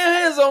goddamn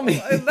hands on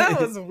me. That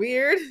was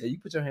weird. Yeah, you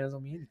put your hands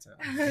on me anytime.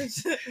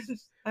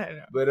 I don't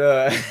know. But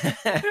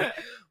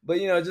but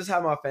just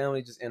how my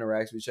family just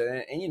interacts with each other,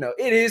 and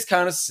it is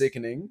kind of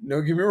sickening.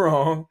 Don't get me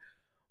wrong,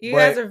 You but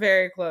guys are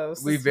very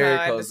close. we That's very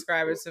how close. I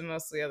describe it to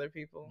mostly other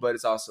people. but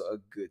it's also a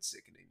good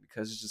sickening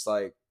because it's just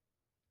like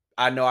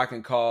I know I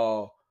can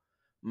call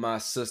my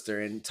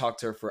sister and talk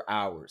to her for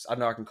hours. I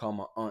know I can call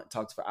my aunt,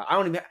 talk to her. I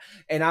don't even.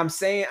 And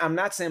I'm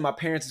not saying my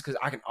parents is because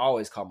I can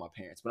always call my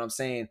parents, but I'm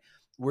saying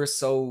we're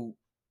so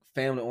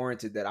family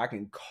oriented that I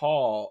can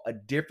call a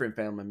different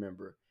family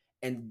member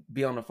and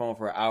be on the phone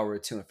for an hour or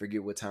two and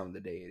forget what time of the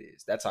day it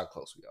is. That's how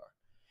close we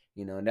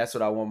are. And that's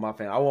what I want my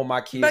family. I want my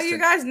kids. But you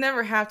guys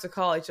never have to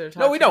call each other.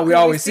 No, we don't. We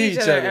always see each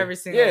other every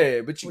single.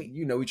 Yeah, but week.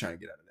 we trying to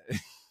get out of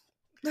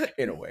that.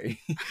 In a way,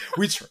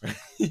 we try.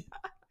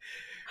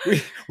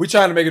 we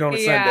trying to make it on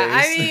the Sundays.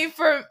 I mean,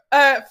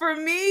 for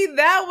me,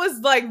 that was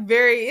like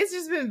it's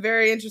just been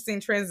very interesting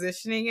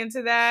transitioning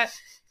into that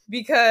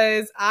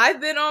because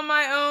I've been on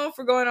my own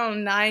for going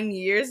on 9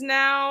 years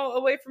now,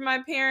 away from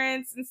my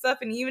parents and stuff,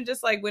 and even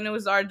just like when it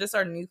was our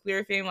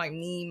nuclear family, like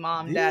me,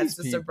 mom, dad, These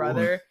sister, people.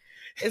 brother.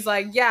 It's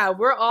like, yeah,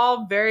 we're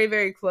all very,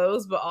 very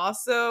close, but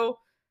also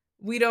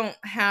we don't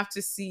have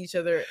to see each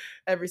other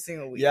every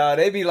single week. Yeah,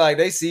 they be like,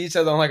 they see each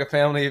other on like a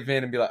family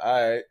event and be like,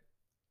 all right,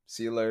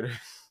 see you later.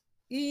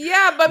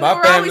 Yeah, but My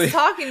we're family- always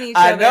talking to each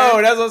I other.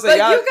 know, that's what I'm saying. But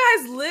Y'all- you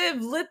guys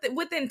live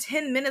within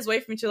 10 minutes away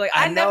from each other. Like,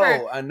 I I never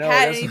know. had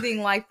That's-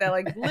 anything like that.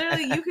 Like,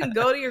 literally, you can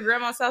go to your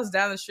grandma's house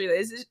down the street.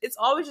 It's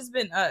always just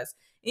been us.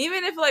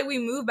 Even if, like, we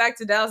move back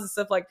to Dallas and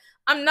stuff, like,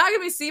 I'm not going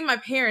to be seeing my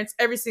parents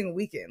every single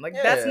weekend. Like,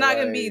 that's Yeah, not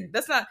going to be, like-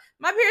 that's not,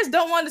 my parents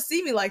don't want to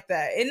see me like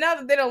that. And now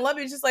that they don't love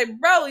me, it's just like,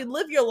 bro,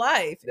 live your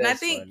life. And I That's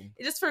think funny.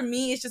 it just, for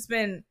me, it's just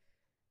been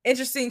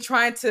interesting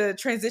trying to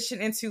transition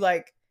into,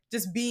 like,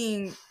 just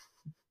being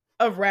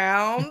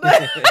around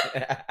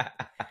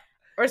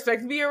or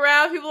expect to be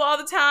around people all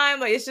the time.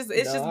 Like it's just I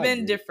been get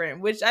it. different.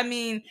 Which I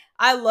mean,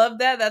 I love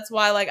that. That's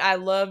why like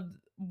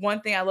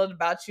one thing I loved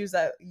about you is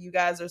that you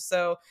guys are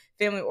so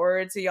family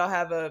oriented. Y'all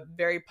have a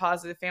very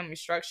positive family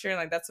structure, and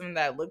like that's something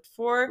that I looked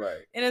for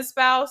Right. in a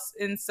spouse.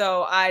 And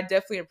so I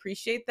definitely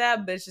appreciate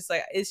that. But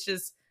it's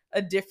just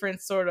a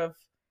different sort of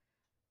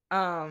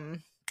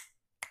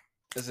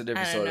It's a I different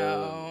don't sort of.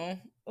 know.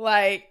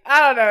 Like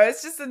I don't know.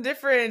 It's just a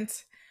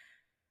different.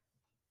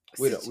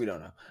 We don't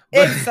know.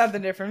 It's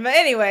something different. But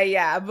anyway,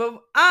 yeah. But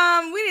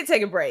we need to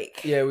take a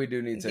break. Yeah, we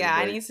do need to. Take a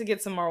I break. need to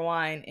get some more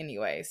wine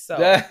anyway. So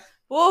Yeah.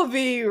 we'll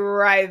be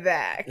right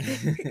back.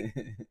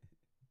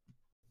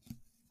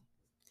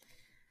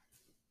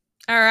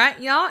 All right,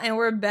 y'all, and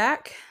we're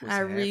back. What's I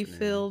happening?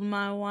 refilled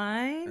my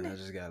wine. And I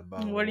just got a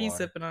bottle. What of are you water.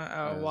 sipping on? Just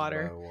Oh, a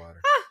water. bottle of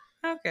water.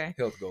 Okay.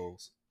 Health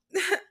goals.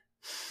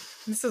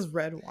 This is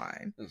red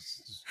wine.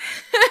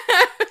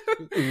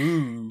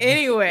 Ooh.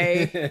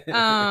 Anyway,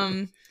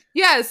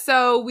 yeah,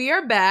 so we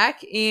are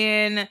back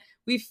and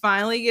we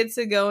finally get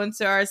to go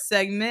into our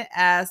segment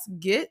Ask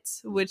Get,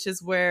 which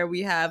is where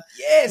we have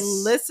Yes.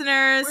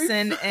 listeners We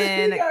and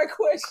got a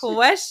question.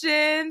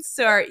 questions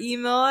to our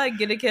email at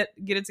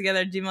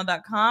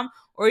getittogether@gmail.com,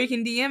 or you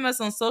can DM us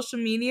on social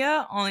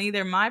media on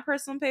either my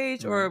personal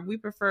page or we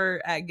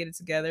prefer at Get It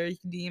Together. You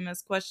can DM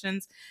us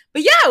questions.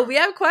 But yeah, we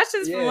have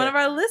questions from Yeah. one of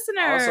our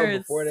listeners. Also,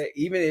 before that,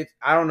 even if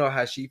I don't know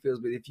how she feels,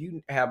 but if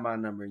you have my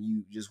number and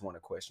you just want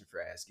a question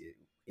for Ask It,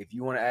 if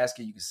you want to ask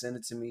it, you can send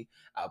it to me.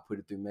 I'll put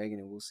it through Megan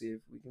and we'll see if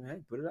we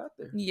can put it out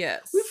there.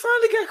 Yes. We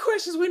finally got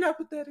questions. We're not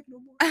pathetic no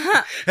more.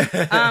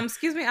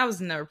 Excuse me, I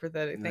was never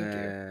pathetic. Thank you.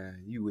 Nah,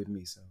 you with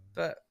me, so.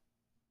 But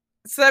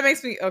so that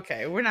makes me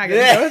okay. We're not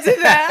gonna go into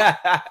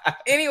that.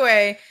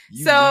 Anyway,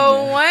 You so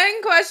do that.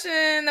 one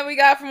question that we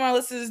got from our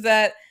listeners is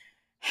that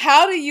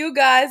how do you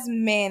guys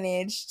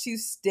manage to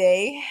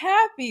stay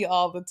happy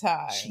all the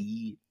time?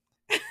 Cheat.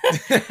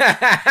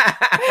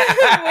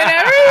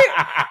 Whenever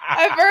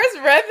I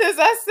first read this,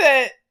 I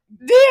said,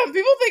 "Damn,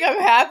 people think I'm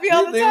happy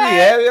all the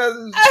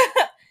time."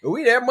 Are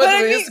we that much But of I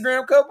an mean-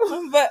 Instagram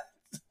couple? But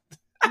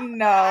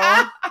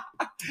no.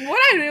 What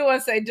I do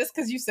want to say, just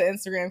because you said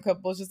Instagram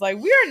couple, is just like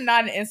we are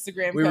not an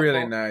Instagram We couple.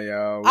 really not,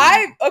 y'all.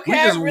 I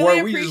just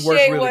really we appreciate just work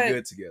really what.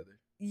 good together.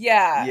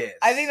 Yeah, Yes.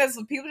 I think that's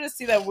what people just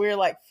see that we're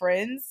like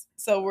friends,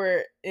 so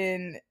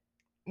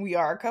we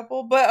are a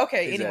couple. But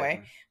okay,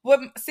 anyway, what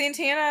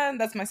Santana,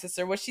 that's my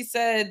sister, what she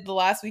said the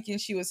last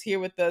weekend she was here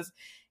with us,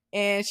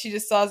 and she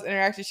just saw us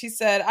interaction. She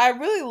said, "I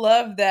really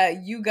love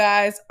that you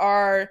guys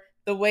are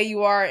the way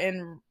you are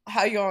and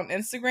how you're on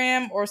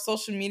Instagram or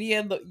social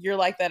media. You're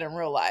like that in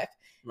real life."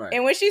 Right.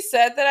 And when she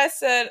said that, I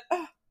said,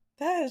 "Oh,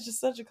 that is just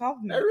such a I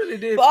compliment." really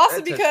did. But also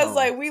that touched because home.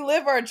 like we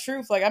live our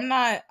truth. Like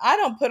I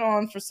don't put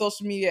on for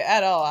social media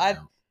at all. I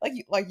No.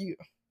 like you.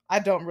 I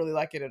don't really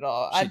like it at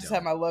all. I She just don't.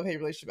 have my love-hate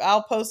relationship.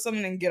 I'll post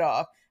something and get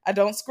off. I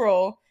don't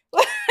scroll.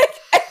 Like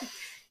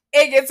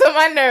it gets on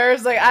my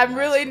nerves. Like I'm Not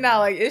really scroll. not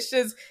like it's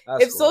just I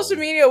if social scroll.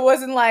 media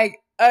wasn't like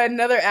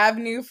another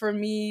avenue for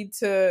me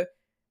to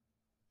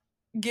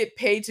get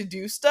paid to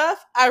do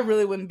stuff, I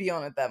really wouldn't be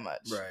on it that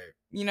much. Right.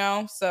 You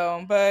know?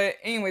 So but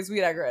anyways, we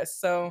digress.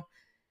 So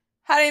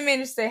how do you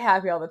manage to stay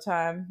happy all the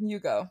time? You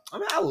go. I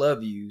mean, I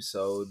love you,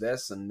 so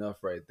that's enough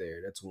right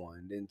there. That's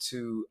one. Then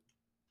two,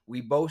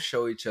 we both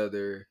show each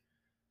other,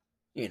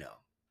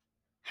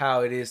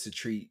 how it is to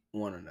treat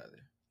one another.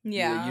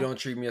 Yeah. You don't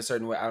treat me a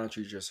certain way, I don't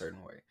treat you a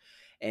certain way.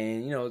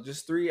 And,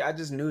 just three, I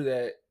just knew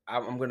that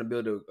I'm going to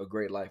build a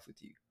great life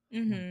with you.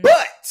 Mm-hmm. But,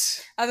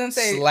 I was gonna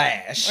say,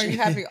 slash. are you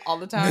happy all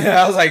the time?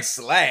 I was like,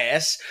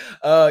 slash.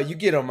 You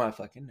get on my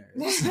fucking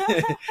nerves.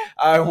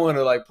 I want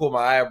to like pull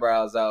my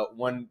eyebrows out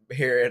one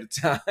hair at a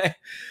time.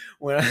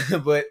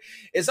 But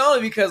it's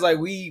only because like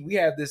we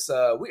have this.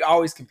 We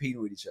always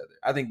competing with each other.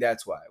 I think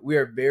that's why we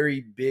are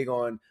very big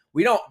on.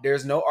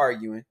 There's no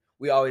arguing.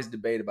 We always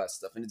debate about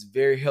stuff, and it's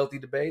very healthy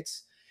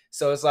debates.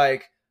 So it's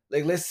like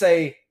let's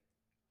say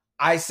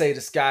I say the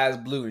sky is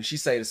blue and she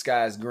say the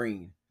sky is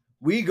green.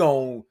 We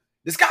gon'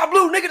 the sky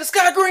blue, nigga, the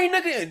sky green,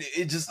 nigga. And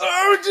it just,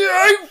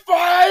 I ain't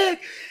fine.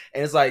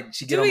 And it's like,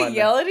 she get Do on we my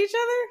yell at each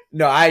other?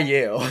 No, I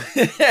yell.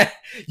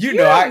 You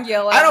know, don't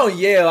yell I at don't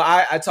yell.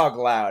 I talk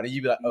loud. And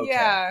you be like, okay,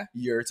 Yeah.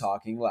 you're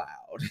talking loud.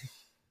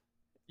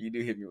 You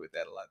do hit me with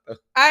that a lot, though.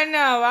 I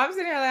know. I'm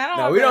sitting here like, I don't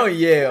No, want we to- don't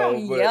yell. We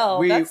don't but yell.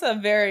 That's a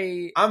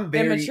very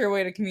immature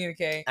way to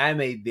communicate.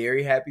 I'm a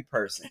very happy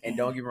person. And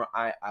don't get me wrong,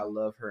 I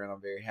love her and I'm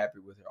very happy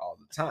with her all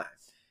the time.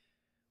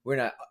 We're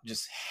not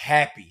just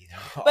happy.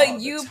 all But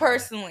the you time.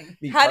 personally,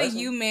 Me how do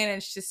personally? you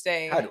manage to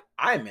stay How do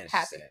I manage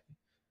happy? to say it?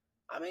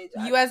 I mean,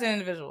 you as an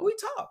individual? we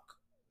talk.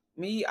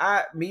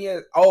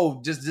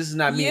 This is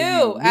not me. You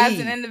and you. as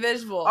Me. an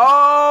individual.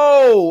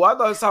 Oh, I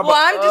thought it was talking well,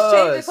 about I'm just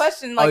changing the us.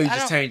 question. Like, you're I just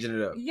don't- changing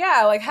it up.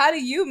 Yeah, like how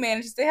do you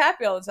manage to stay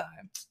happy all the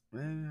time?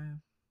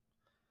 Man,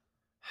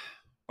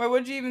 Or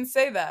would you even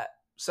say that?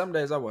 some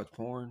days I watch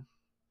porn.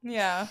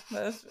 Yeah,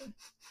 that's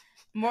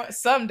more.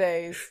 Some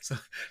days.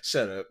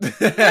 Shut up.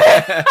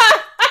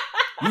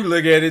 You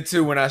look at it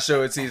too when I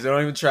show it to you, so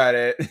don't even try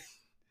that.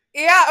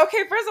 Yeah,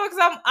 okay, first of all,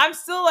 because I'm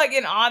still like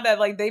in awe that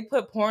like they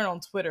put porn on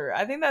Twitter.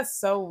 I think that's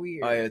so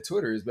weird. Oh yeah,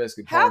 Twitter is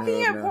basically How Pornhub can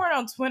you have now. porn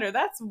on Twitter?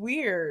 That's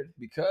weird.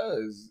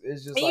 Because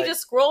it's just And like you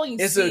just scroll and you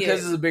it's see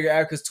because it. it's a bigger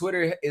app. Because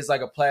Twitter is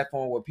like a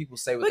platform where people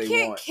say what But they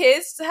can't want.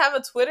 kids have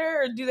a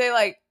Twitter, or do they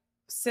like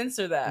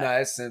censor that? No,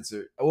 it's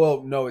censored.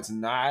 Well, no, it's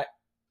not.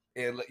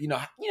 You know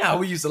how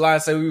we used to lie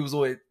and say we was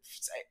what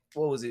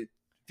was it,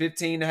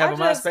 15 to have a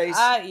MySpace?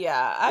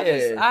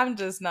 I'm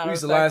just not. We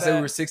used to respect lie and say that.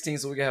 we were 16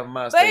 so we could have a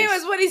MySpace. But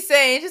anyways, what he's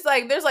saying, it's just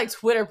like there's like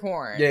Twitter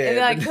porn, Yeah, and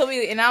then like but- he'll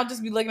be, and I'll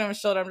just be looking on his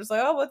shoulder. I'm just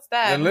like, oh, what's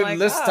that? Now, I'm like,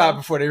 let's oh. stop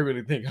before they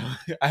really think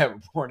I have a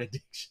porn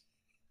addiction.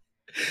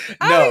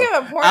 I don't think I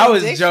have a porn I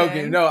was addiction.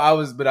 joking. No, I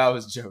was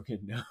joking.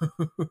 No,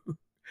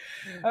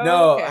 Oh,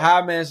 no. okay.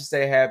 How I managed to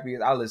stay happy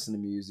is I listen to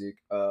music.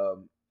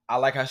 I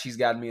like how she's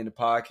gotten me into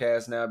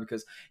podcasts now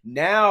because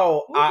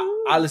now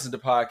Woohoo. I listen to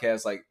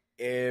podcasts like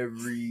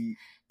every.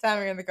 Time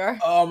you're in the car.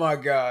 Oh my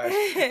gosh,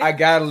 I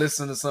gotta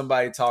listen to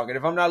somebody talking.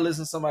 If I'm not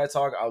listening to somebody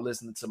talking, I'll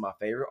listen to my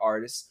favorite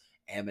artists: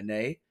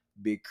 Aminé,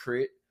 Big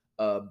Crit,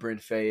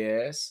 Brent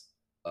Fayez.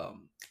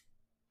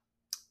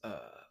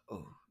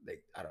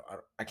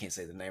 I can't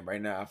say the name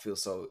right now. I feel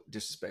so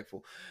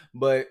disrespectful,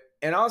 but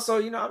and also,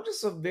 I'm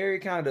just a very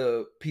kind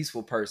of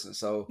peaceful person.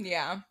 So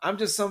Yeah, I'm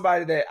just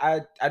somebody that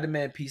I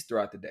demand peace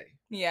throughout the day.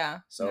 yeah.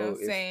 So No,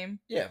 if- same.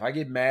 Yeah, if I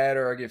get mad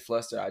or I get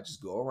flustered, I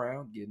just go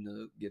around, get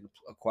in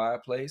a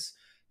quiet place,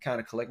 kind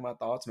of collect my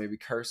thoughts, maybe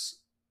curse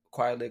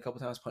quietly a couple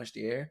times, punch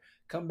the air,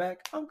 come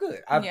back. I'm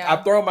good. I'm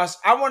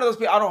one of those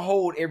people. I don't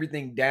hold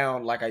everything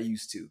down like I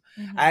used to.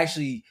 Mhm. I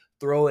actually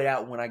throw it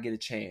out when I get a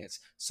chance.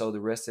 So the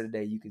rest of the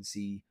day, you can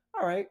see,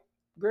 all right,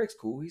 Greg's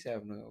cool. He's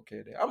having an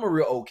okay day. I'm a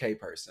real okay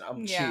person.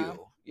 I'm Yeah.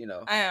 chill.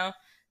 I know.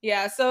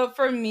 Yeah. So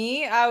for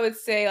me, I would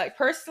say, like,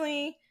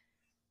 personally,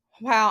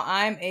 how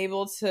I'm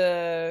able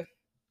to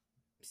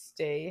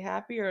stay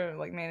happy or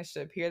like manage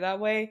to appear that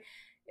way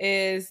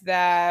is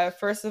that,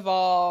 first of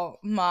all,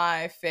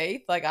 my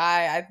faith. Like,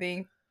 I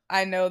think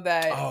I know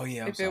that Oh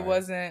yeah. I'm if sorry. it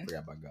wasn't,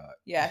 Forgot about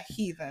God.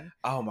 heathen.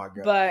 Oh my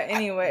God. But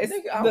anyways,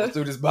 I the went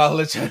through this bottle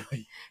of china.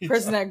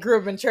 person that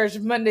grew up in church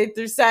Monday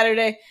through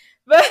Saturday.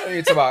 But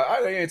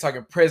I ain't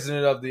talking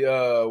president of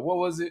the what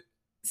was it?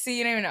 see,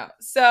 you don't even know.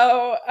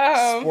 So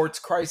Sports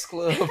Christ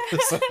Club.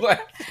 Something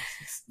like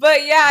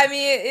but yeah, I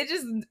mean, it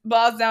just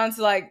boils down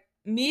to like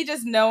me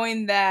just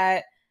knowing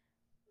that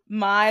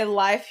my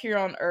life here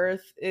on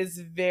earth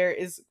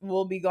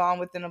will be gone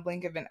within a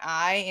blink of an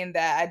eye, and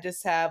that I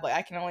just have like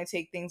I can only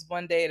take things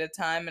one day at a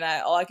time, and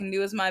all I can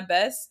do is my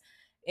best.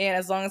 And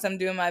as long as I'm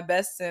doing my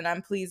best and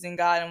I'm pleasing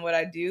God in what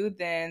I do,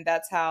 then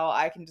that's how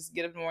I can just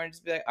get up in the morning and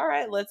just be like, all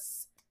right,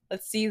 let's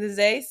see the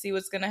day, see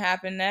what's gonna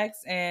happen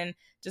next, and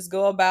just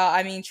go about.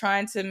 I mean,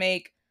 trying to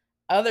make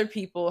other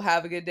people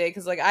have a good day,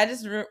 because like I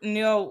just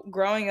knew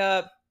growing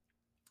up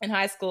in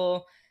high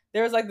school,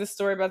 there was like this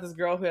story about this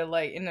girl who had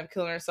like ended up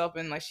killing herself,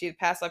 and like she had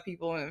passed out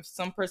people, and if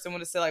some person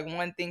would have said like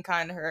one thing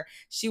kind to her,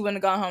 she wouldn't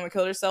have gone home and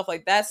killed herself.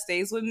 Like that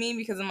stays with me,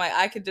 because I'm like,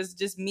 I could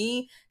just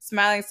me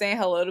smiling, saying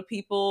hello to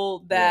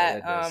people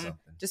that does something.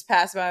 just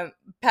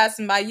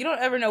passing by. You don't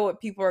ever know what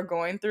people are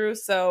going through.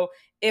 So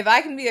if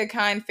I can be a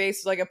kind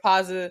face, like a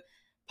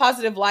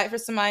positive light for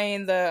somebody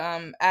in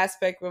the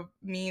aspect of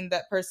me and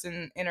that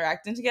person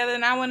interacting together,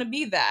 and I want to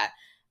be that.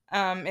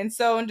 And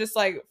just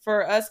like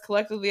for us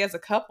collectively as a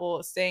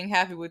couple, staying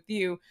happy with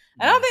you.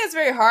 I don't think it's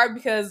very hard,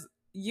 because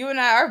you and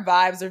I, our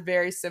vibes are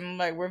very similar.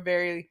 Like we're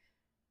very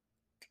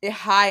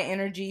high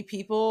energy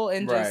people,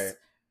 and just Right.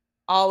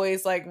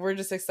 always like we're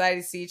just excited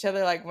to see each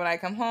other. Like when I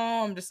come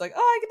home, I'm just like, oh,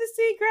 I get to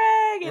see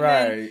Greg.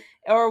 And then,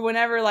 or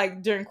whenever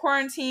like during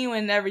quarantine,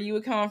 whenever you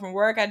would come home from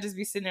work, I'd just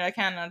be sitting there like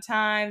counting on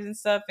times and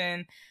stuff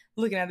and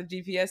looking at the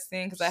GPS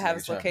thing because I have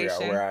his Trying to figure out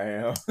location. where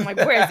I am. I'm like,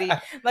 where is he?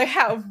 Like,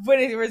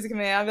 where's he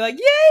coming in? I'll be like,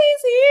 yeah,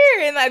 he's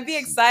here. And I'd be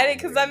excited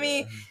because, I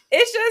mean, I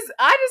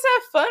just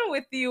have fun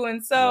with you.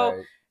 And so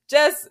Right.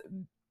 just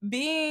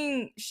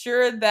being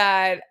sure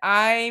that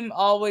I'm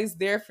always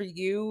there for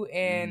you.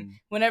 And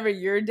whenever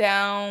you're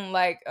down,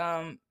 like,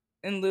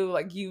 in lieu,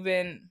 like,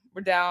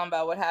 we're down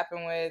about what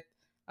happened with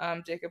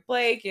Jacob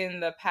Blake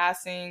and the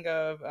passing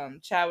of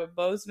Chadwick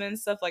Boseman,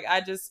 stuff. Like,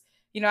 I just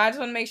want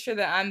to make sure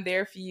that I'm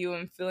there for you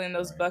and filling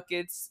those Right.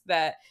 buckets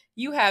that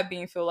you have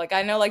being filled. Like,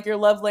 I know, like, your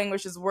love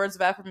language is words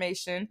of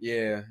affirmation.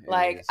 Yeah. it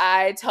Like, is.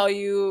 I tell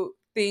you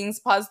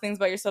positive things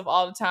about yourself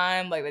all the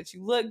time, like that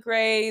you look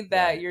great,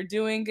 that Right. you're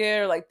doing good,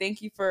 or like,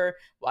 thank you for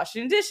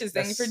washing dishes,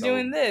 thank That's you for so-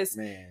 doing this.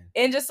 Man.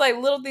 And just like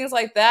little things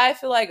like that, I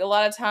feel like a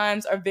lot of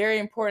times are very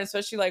important,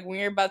 especially like when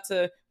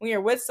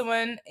you're with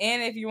someone,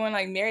 and if you want to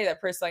like marry that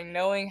person, like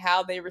knowing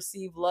how they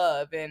receive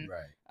love and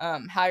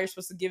Right. how you're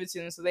supposed to give it to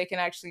them so they can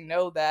actually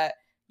know that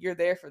you're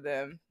there for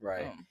them.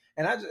 Right.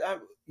 And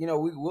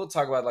we'll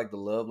talk about like the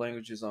love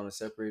languages on a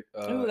separate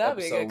Ooh, that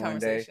would be a episode good one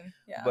day. conversation.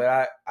 Yeah.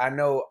 But I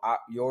know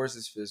yours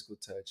is physical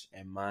touch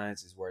and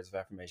mine's is words of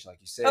affirmation, like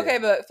you said. Okay,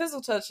 but physical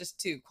touch is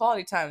 2.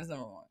 Quality time is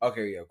number 1.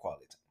 Okay, yeah,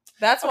 quality time.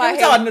 That's Okay, why I we're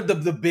hate.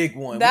 talking the big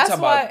one. That's we're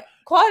talking why about,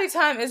 quality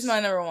time is my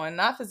number 1,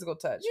 not physical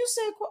touch. you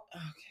said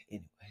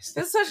okay. Christ.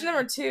 This is touch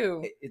number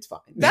 2. It's fine.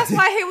 That's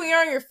why I hate when you're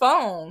on your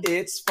phone.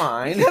 It's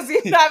fine. Because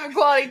you're not having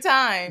quality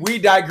time. We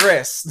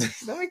digress.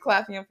 Don't be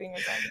clapping your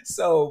fingers on it.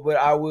 So, but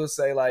I will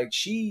say, like,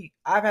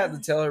 I've had to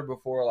tell her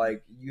before,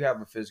 like, you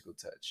have a physical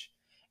touch.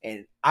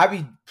 And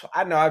I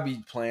know I'd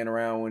be playing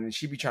around when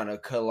she be trying to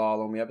cuddle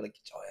all on me. I'd be like,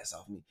 get your ass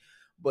off me.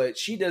 But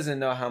she doesn't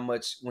know how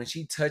much, when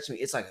she touched me,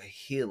 it's like a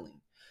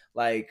healing.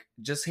 Like,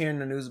 just hearing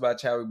the news about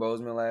Chadwick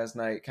Boseman last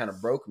night kind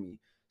of broke me.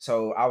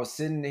 So I was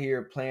sitting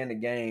here playing the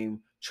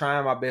game,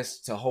 trying my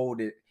best to hold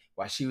it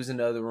while she was in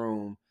the other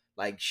room.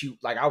 Like,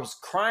 I was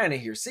crying in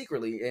here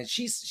secretly, and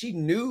she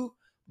knew,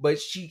 but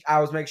I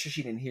was making sure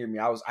she didn't hear me.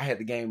 I had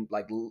the game,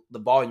 like, the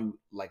volume,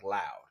 like,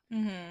 loud.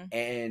 Mm-hmm.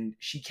 And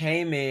she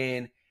came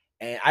in,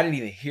 and I didn't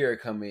even hear her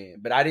come in,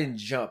 but I didn't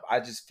jump. I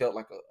just felt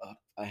like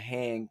a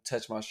hand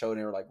touch my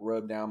shoulder and, like,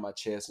 rub down my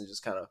chest and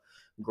just kind of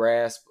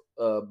grasp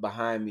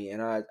behind me.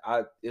 And it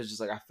was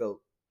just like, I felt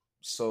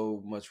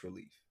so much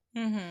relief.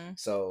 Mm-hmm.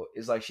 So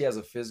it's like she has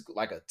a physical,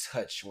 like a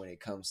touch when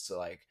it comes to,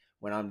 like,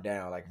 when I'm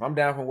down. Like, if I'm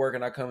down from work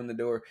and I come in the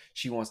door,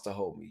 she wants to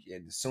hold me.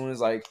 And as soon as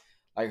like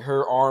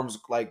her arms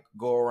like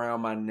go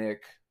around my neck,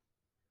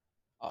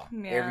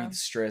 every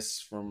stress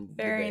from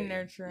very the day.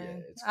 nurturing.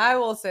 Yeah, it's I good.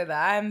 will say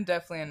that I'm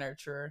definitely a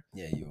nurturer.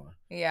 Yeah, you are.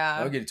 Yeah.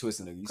 Don't get it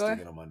twisted. You Go still ahead.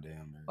 get on my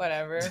damn nerves.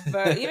 Whatever.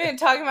 But even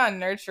talking about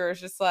nurture, it's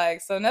just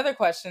like, so another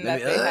question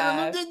that they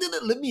have.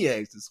 Let me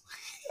ask this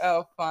one.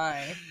 Oh,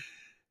 fine.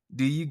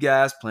 Do you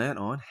guys plan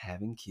on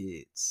having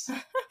kids?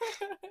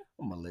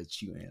 I'm gonna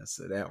let you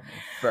answer that one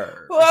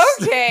first. Well,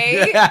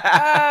 okay.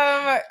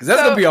 Because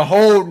that's gonna be a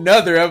whole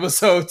nother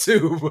episode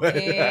too. But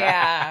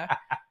yeah.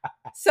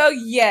 So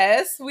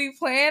yes, we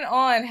plan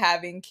on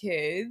having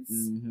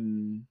kids,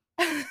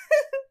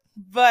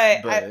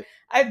 but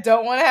I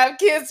don't want to have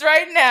kids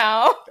right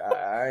now.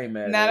 I ain't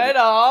mad. Not at at it.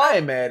 all. I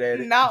ain't mad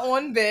at it. Not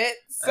one bit.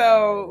 So mad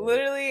at it.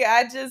 literally,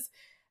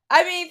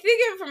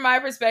 thinking from my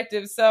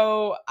perspective,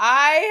 so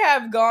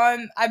I've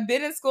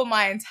been in school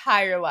my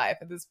entire life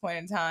at this point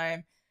in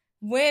time.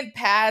 Went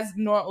past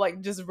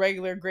like just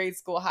regular grade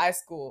school, high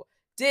school,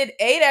 did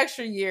 8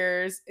 extra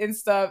years and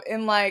stuff.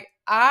 And like,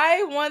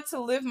 I want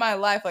to live my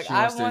life. Like, She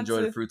wants I want to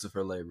enjoy the fruits of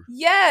her labor.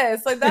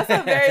 Yes, like that's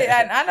a very,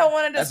 and I don't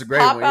want to That's just a great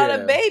pop one, out yeah.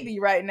 a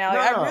baby right now.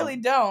 Like, No. I really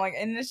don't. Like,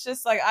 and it's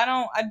just like,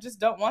 I just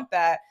don't want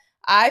that.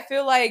 I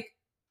feel like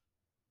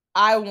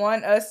I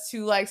want us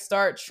to like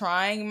start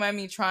trying. I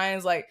mean, trying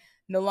is like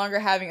no longer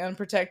having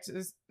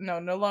protected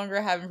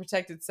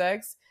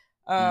sex.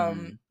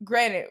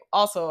 Granted,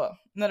 also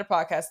another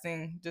podcast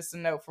thing, just a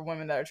note for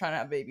women that are trying to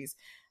have babies.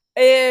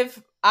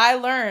 If I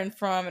learned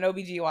from an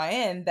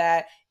OBGYN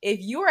that if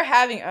you are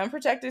having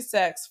unprotected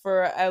sex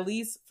for at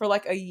least for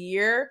like a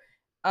year,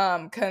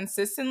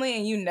 consistently,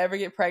 and you never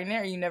get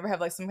pregnant or you never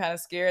have like some kind of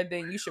scare,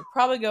 then you should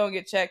probably go and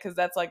get checked, because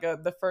that's like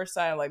the first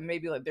sign of like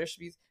maybe like there's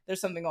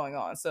something going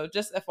on. So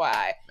just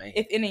FYI, Man,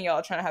 if any of y'all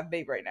are trying to have a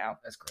baby right now.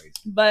 that's crazy.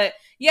 But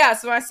yeah,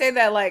 so when I say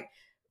that, like,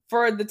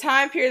 for the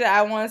time period that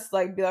I want us to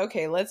like be like,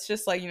 okay, let's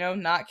just like,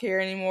 not care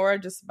anymore,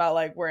 just about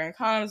like wearing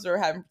condoms or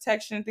having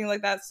protection and things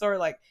like that, sort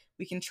of like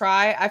we can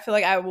try. I feel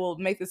like I will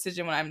make the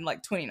decision when I'm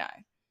like 29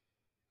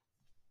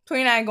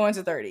 going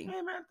to 30.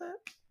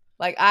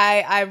 Like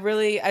I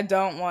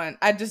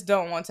just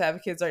don't want to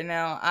have kids right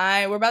now.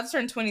 We're about to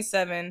turn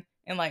 27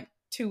 in like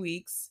 2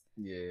 weeks.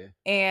 Yeah.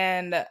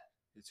 And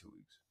 2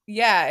 weeks.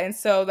 yeah, and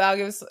so that'll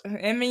give us,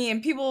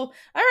 and people,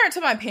 I remember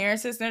to my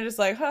parents this, and they're just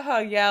like, haha,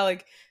 yeah,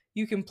 like,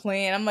 you can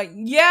plan. I'm like,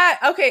 yeah,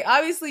 okay,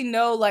 obviously,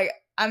 no, like,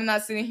 I'm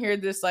not sitting here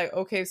just like,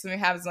 okay, if something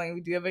happens, like,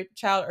 we do have a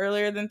child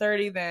earlier than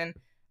 30, then,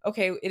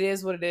 okay, it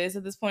is what it is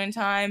at this point in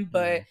time,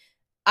 but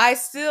I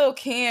still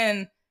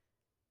can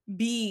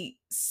be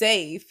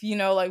safe,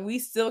 like, we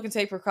still can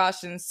take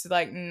precautions to,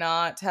 like,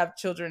 not have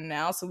children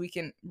now so we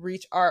can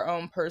reach our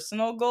own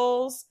personal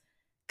goals,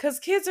 because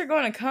kids are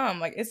going to come.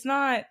 Like, it's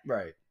not...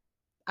 Right.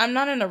 I'm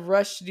not in a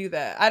rush to do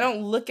that. I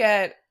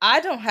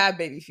don't have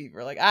baby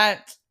fever. Like,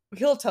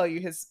 he'll tell you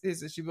his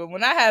issue, but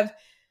when I have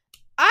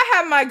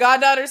my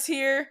goddaughters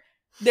here,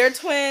 they're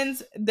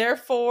twins, they're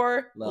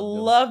 4,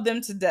 love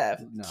them to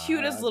death.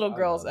 Cutest little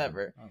girls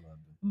ever. I love them.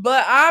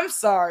 But I'm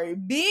sorry,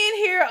 being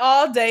here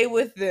all day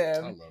with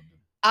them, I love them.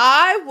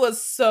 I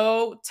was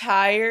so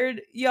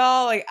tired,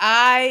 y'all. Like,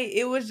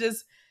 it was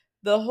just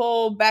the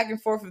whole back and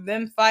forth of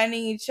them fighting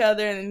each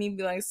other, and then me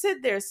being like,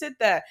 sit there, sit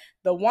that,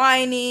 the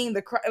whining,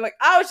 the cry. Like,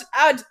 I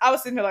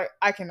was sitting here like,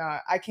 I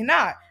cannot.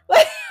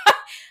 Like,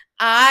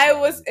 I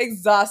was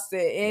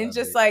exhausted, and Love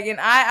just it. like, and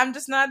I'm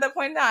just not at that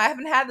point now. I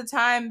haven't had the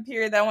time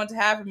period that I want to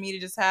have for me to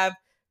just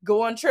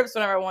go on trips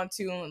whenever I want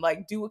to, and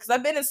like do it, because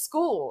I've been in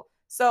school.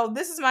 So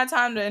this is my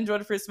time to enjoy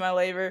the fruits of my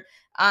labor.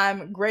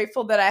 I'm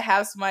grateful that I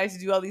have somebody to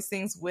do all these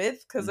things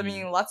with, because I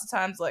mean, lots of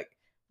times, like,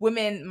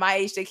 women my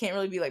age, they can't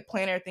really be like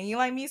planning or thinking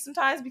like me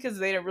sometimes, because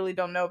they really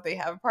don't know if they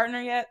have a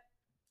partner yet,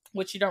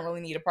 which you don't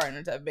really need a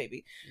partner to have a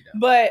baby.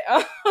 But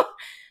I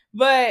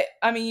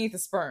mean, you need the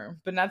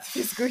sperm, but not the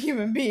physical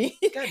human being.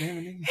 God damn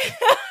it, nigga.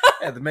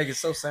 I had to make it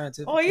so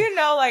scientific.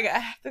 Well, like, I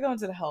have to go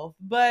into the health,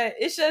 but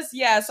it's just,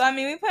 yeah. So I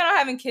mean, we plan on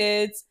having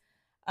kids.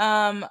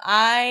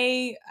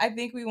 I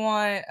think we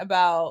want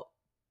about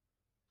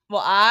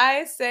Well,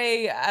 I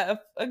say in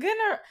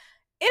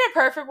a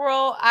perfect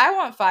world, I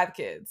want 5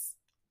 kids.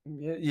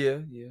 Yeah.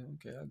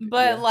 Okay.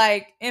 But yeah.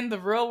 like in the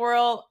real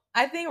world,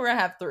 I think we're gonna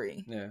have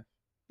 3. Yeah.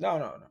 No. I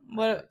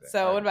What? agree with that. So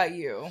I what agree. about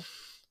you?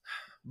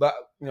 But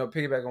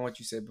piggyback on what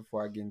you said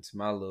before I get into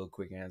my little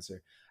quick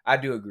answer, I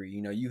do agree.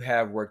 You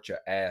have worked your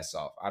ass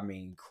off. I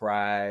mean,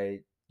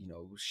 cried,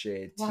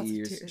 shed Lots of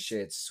tears, tears.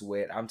 shed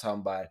sweat. I'm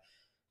talking about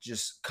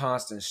just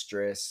constant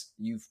stress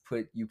you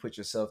put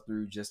yourself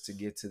through just to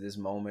get to this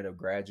moment of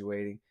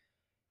graduating.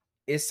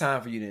 It's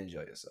time for you to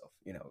enjoy yourself,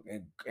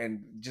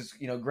 and just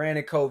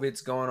granted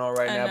COVID's going on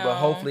right I now, know. but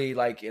hopefully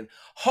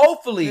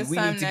This we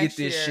time need to get next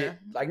this year.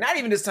 shit, like, not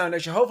even this time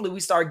next year. Hopefully we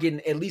start getting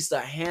at least a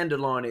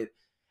handle on it,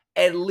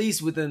 at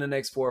least within the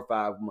next 4 or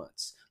 5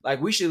 months.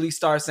 Like, we should at least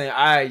start saying,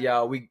 all right,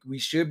 y'all, we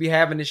should be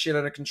having this shit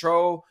under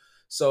control.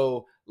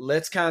 So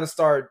let's kind of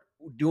start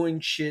doing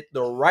shit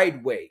the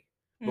right way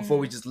before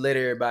we just let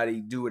everybody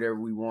do whatever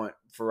we want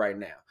for right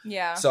now.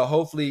 Yeah. So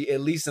hopefully,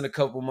 at least in a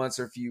couple months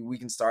or a few, we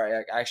can start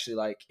actually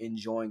like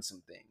enjoying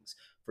some things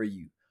for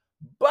you.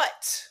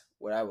 But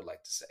what I would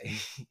like to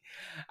say,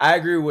 I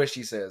agree with what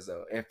she says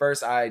though. At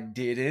first, I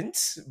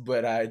didn't,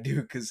 but I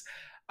do, because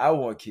I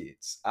want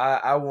kids.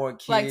 I want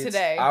kids Like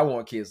today. I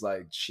want kids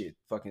like shit.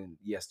 Fucking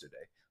yesterday,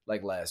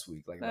 like last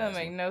week, like That last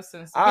don't make week. no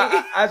sense to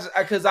me.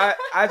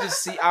 I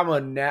just see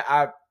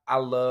I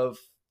love,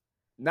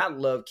 not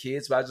love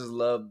kids, but I just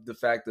love the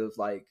fact of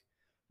like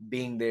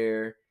being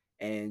there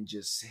and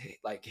just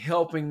like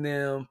helping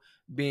them,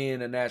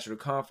 being a natural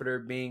comforter,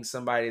 being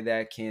somebody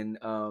that can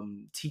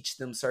teach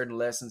them certain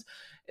lessons.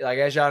 Like,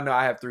 as y'all know,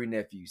 I have 3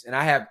 nephews, and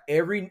I have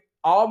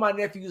all my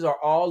nephews are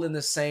all in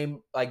the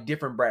same, like,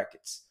 different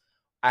brackets.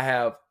 I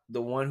have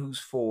the one who's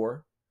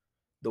 4,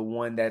 the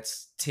one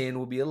that's 10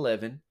 will be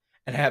 11,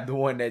 and I have the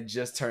one that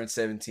just turned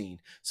 17.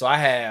 So I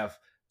have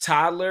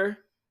toddler,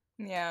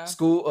 Yeah.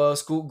 school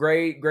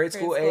grade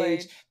school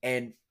age, age.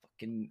 and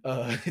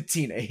fucking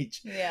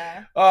teenage.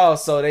 Yeah. Oh,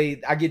 so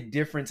I get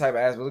different type of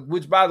aspects,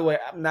 which, by the way,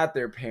 I'm not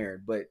their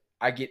parent, but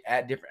I get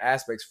at different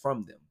aspects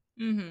from them.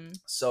 Mm-hmm.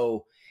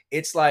 So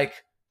it's like,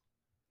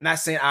 not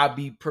saying I'll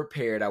be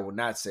prepared. I will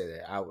not say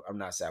that. I'm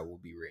not saying I will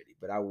be ready,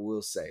 but I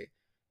will say,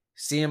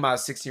 seeing my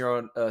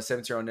 16-year-old,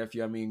 17-year-old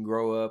nephew,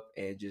 grow up,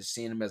 and just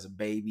seeing him as a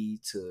baby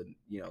to,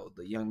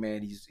 the young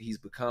man he's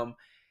become,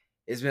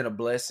 it's been a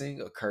blessing,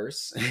 a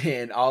curse,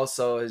 and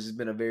also it's just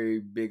been a very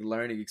big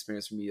learning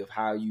experience for me of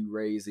how you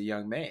raise a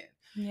young man.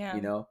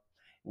 Yeah.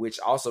 Which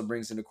also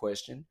brings into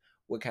question,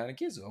 what kind of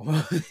kids do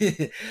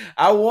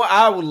I want?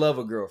 I would love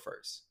a girl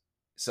first.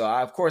 So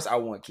of course I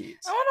want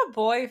kids. I want a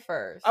boy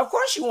first. Of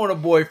course you want a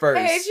boy first.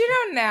 Hey, did you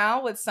know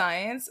now with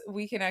science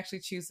we can actually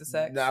choose the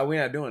sex? Nah,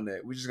 we're not doing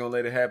that. We're just gonna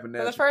let it happen For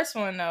now. the first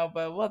one, no,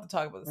 but we'll have to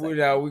talk about the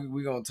second.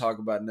 We're gonna talk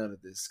about none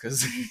of this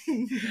because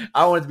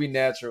I want it to be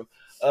natural.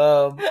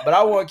 But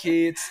I want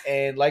kids,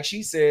 and like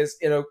she says,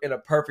 in a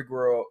perfect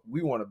world,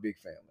 we want a big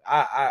family.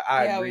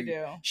 I Yeah, agree. we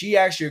do. She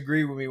actually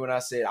agreed with me when I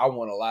said I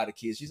want a lot of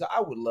kids. She's like,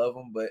 I would love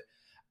them, but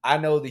I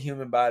know the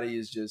human body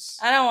is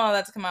just, I don't want all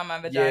that to come out of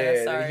my vagina.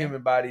 yeah, Sorry. the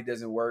human body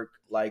doesn't work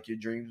like your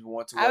dreams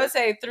want to work. I would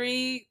say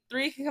three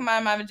can come out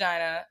of my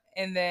vagina,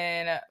 and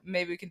then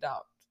maybe we can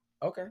adopt.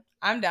 Okay.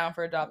 I'm down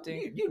for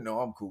adopting. You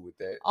know I'm cool with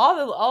that.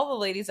 All the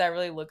ladies I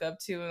really look up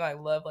to and I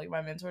love, like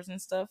my mentors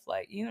and stuff,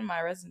 like even my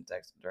resident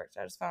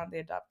director, I just found they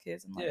adopt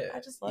kids. And Yeah, I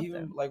just love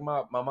even them. like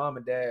my mom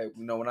and dad,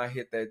 when I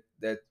hit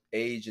that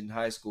age in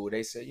high school,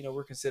 they said,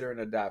 we're considering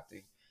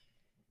adopting.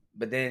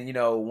 But then,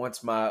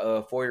 once my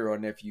 4-year-old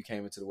nephew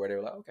came into the world, they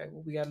were like, okay,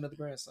 well, we got another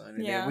grandson.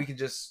 And then we can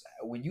just,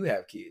 when you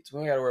have kids, we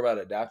don't got to worry about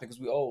adopting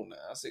because we old now.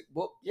 I said,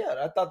 well, yeah,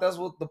 I thought that's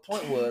what the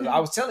point was. I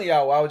was telling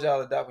y'all, why would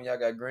y'all adopt when y'all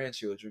got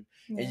grandchildren?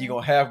 And you're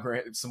going to have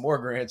some more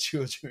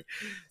grandchildren.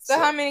 So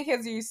how many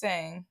kids are you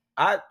saying?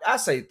 I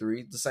say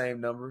 3, the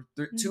same number,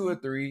 2 or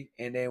 3,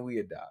 and then we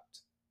adopt.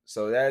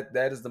 So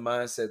that is the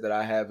mindset that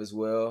I have as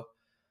well.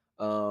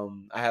 I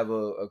have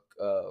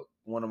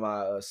one of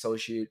my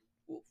associate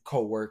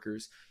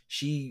co-workers.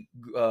 She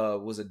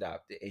was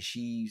adopted, and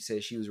she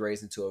said she was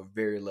raised into a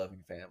very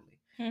loving family.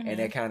 Mm-hmm. And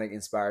that kind of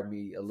inspired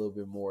me a little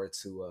bit more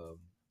to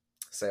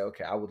say,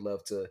 okay, I would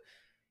love to,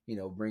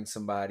 bring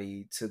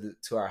somebody to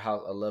our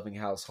house, a loving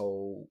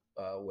household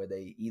where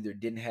they either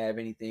didn't have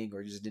anything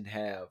or just didn't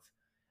have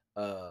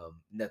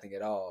nothing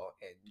at all,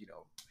 and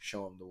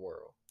show them the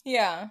world.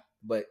 Yeah.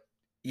 But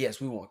yes,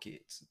 we want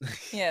kids.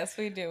 Yes,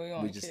 we do. We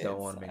want. We just kids. don't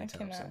want them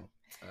anytime soon.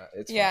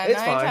 It's yeah, fine. It's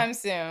not fine. anytime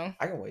soon.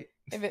 I can wait.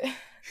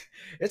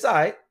 It's all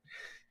right.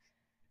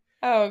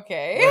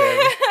 Okay.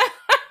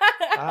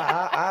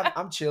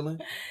 I'm chilling.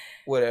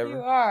 Whatever. You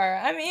are.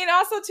 I mean,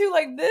 also too,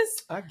 like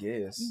this. I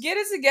guess. Get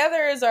It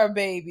Together is our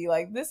baby.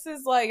 Like this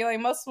is like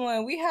most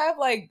women. We have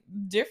like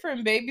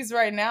different babies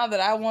right now that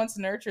I want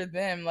to nurture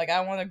them. Like I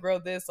want to grow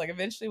this. Like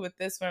eventually with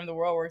this, whenever the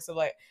world works, so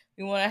like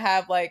we want to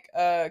have like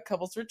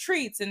couples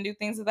retreats and do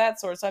things of that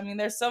sort. So I mean,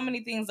 there's so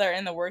many things that are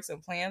in the works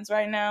and plans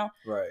right now.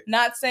 Right.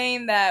 Not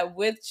saying that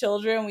with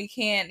children we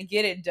can't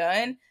get it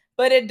done.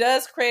 But it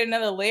does create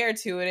another layer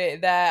to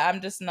it that we're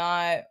just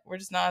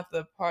not at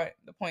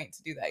the point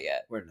to do that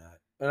yet. We're not.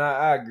 And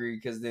I agree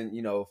because then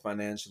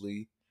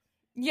financially,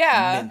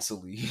 Yeah.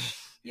 mentally,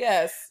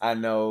 Yes. I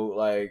know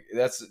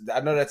that's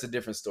a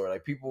different story.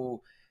 Like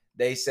people,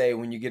 they say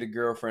when you get a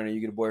girlfriend or you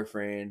get a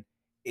boyfriend,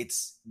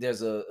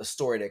 there's a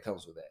story that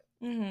comes with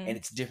that. Mm-hmm. And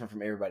it's different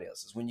from everybody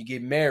else's. When you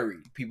get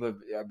married, people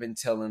have been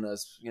telling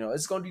us,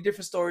 it's going to be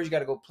different stories. You got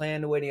to go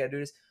plan the wedding, you got to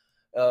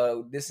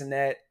do this and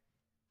that.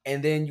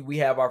 And then we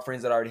have our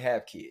friends that already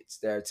have kids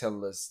that are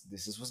telling us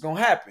this is what's going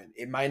to happen.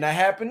 It might not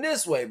happen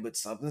this way, but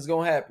something's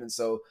going to happen.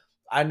 So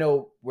I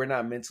know we're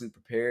not mentally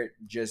prepared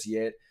just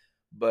yet,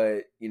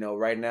 but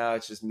right now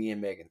it's just me and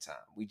Megan time.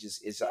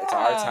 It's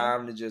our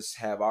time to just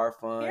have our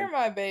fun. You're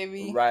my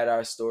baby. Write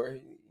our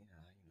story.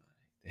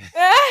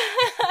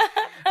 I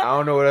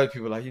don't know what other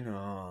people like.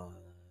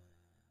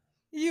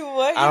 You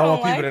what? I don't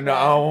want people to know.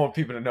 I don't want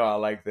people to know I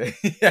like that.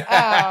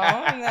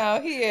 Oh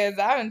no, he is.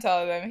 I've been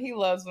telling them he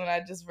loves when I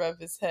just rub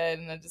his head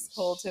and I just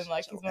hold him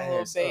like he's my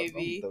little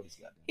baby.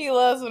 He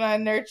loves when I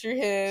nurture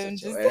him,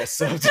 just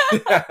squeeze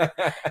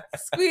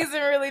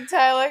him really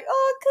tight, like,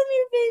 oh, come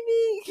here,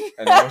 baby.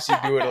 And then once you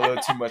do it a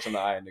little too much on the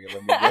eye, nigga,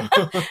 let me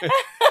go.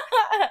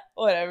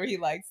 Whatever, he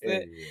likes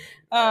it.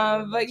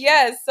 Yeah. But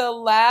yeah, so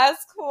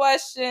last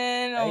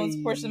question on this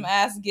portion of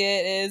Ask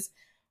Get is,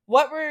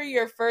 what were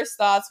your first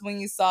thoughts when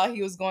you saw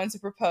he was going to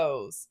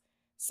propose?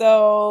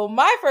 So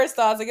my first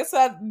thoughts, I guess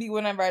that'd be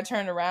whenever I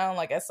turned around,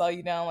 like I saw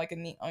you down like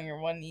on your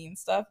one knee and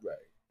stuff. Right.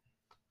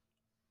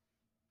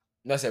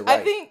 That's it, right.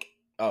 I think.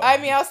 I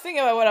was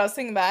thinking about what I was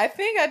thinking about.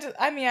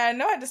 I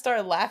know I just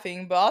started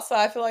laughing, but also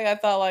I feel like I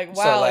thought like,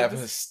 wow, started laughing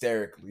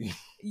hysterically.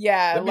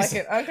 Yeah, like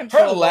an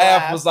uncontrollable her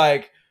laugh was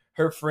like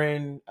her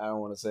friend. I don't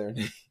want to say her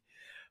name.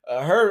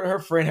 Her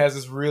friend has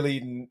this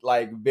really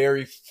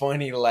very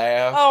funny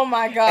laugh. Oh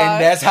my god!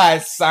 And that's how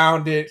it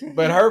sounded.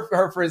 But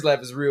her friend's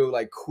laugh is real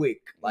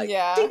quick.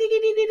 Yeah.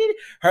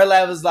 Her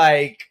laugh is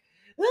like.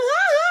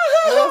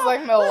 It was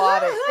like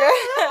melodic.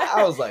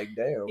 I was like,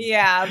 damn.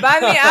 Yeah, but I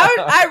mean,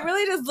 I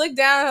really just looked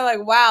down and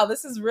like, wow,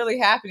 this is really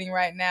happening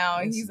right now,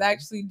 and he's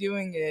actually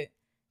doing it.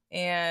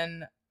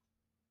 And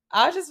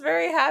I was just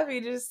very happy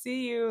to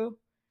see you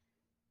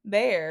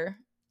there.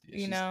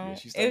 Yeah,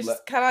 it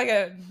was kind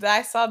of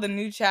I saw the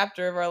new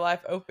chapter of our life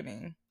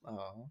opening.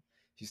 Oh,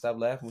 she stopped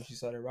laughing when she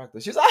saw that rock.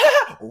 She was like,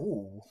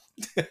 "Oh,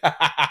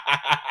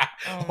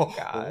 oh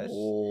gosh."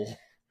 Oh.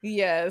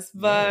 Yes,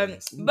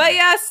 but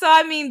yeah, so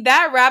I mean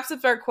that wraps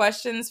up our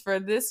questions for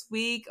this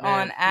week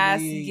on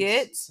Ask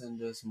Get.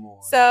 Send us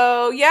more.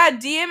 So yeah,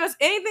 DM us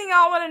anything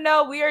y'all want to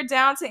know. We are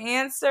down to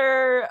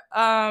answer.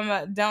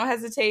 Don't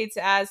hesitate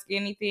to ask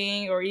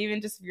anything, or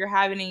even just if you're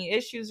having any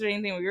issues or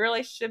anything with your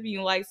relationship,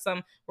 you like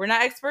some. We're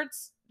not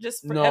experts.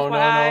 Just for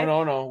FYI.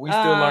 No. We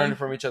still learning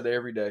from each other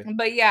every day.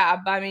 But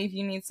yeah, I mean, if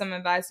you need some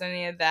advice on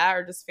any of that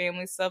or just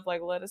family stuff,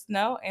 let us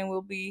know, and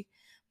we'll be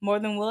more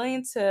than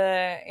willing to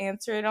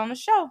answer it on the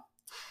show.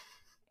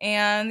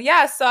 And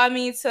yeah, so I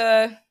mean,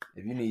 if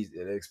you need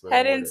an expert,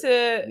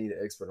 need an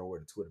expert on where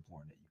the Twitter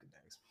porn that you can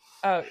ask.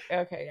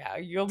 Oh, okay, yeah,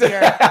 you'll be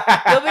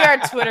our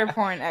Twitter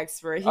porn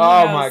expert. He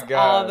knows my gosh.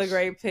 all the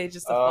great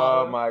pages to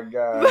follow. Oh my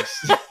gosh.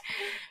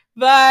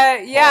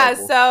 But yeah,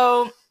 horrible.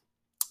 So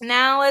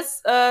now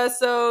let's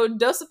so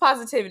dose of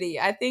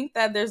positivity. I think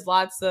that there's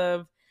lots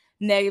of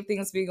negative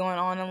things to be going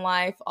on in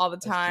life all the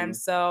time.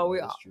 So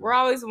we're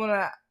always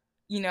want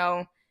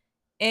to,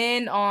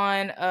 end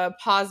on a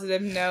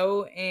positive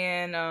note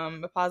and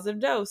a positive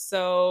dose.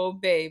 So,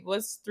 babe,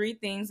 what's 3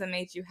 things that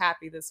made you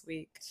happy this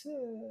week?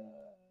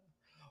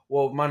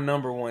 Well, my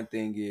number one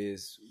thing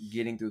is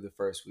getting through the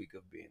first week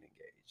of being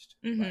engaged.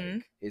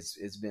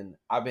 Mm-hmm.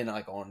 I've been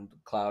on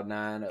cloud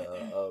 9,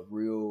 a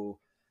real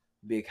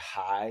big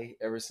high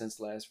ever since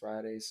last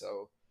Friday.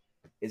 So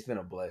it's been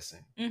a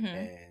blessing. Mm-hmm.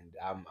 And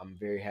I'm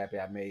very happy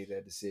I made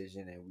that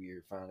decision, and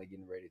we're finally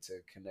getting ready to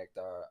connect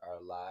our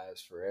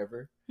lives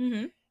forever.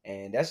 Mm-hmm.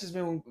 And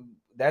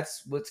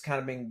that's what's kind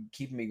of been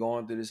keeping me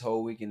going through this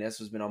whole week, and that's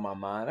what's been on my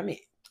mind. I mean,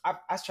 I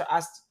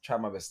try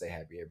my best to stay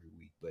happy every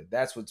week, but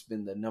that's what's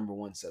been the number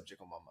one subject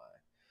on my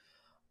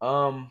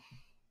mind.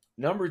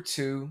 Number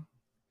 2,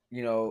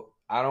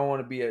 I don't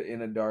want to be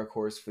in a dark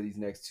horse for these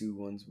next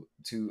two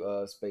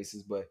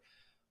spaces, but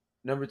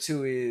number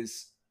 2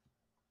 is,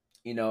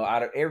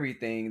 out of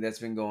everything that's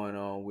been going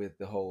on with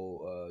the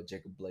whole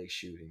Jacob Blake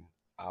shooting,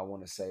 I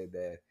want to say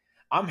that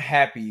I'm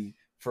happy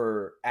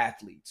for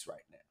athletes right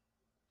now.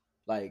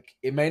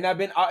 It may not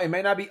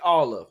be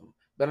all of them,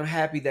 but I'm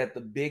happy that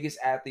the biggest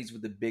athletes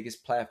with the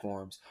biggest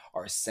platforms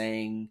are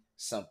saying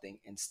something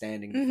and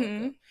standing the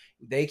fuck up.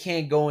 They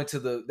can't go into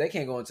the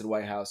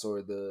White House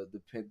or the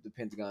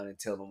Pentagon and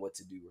tell them what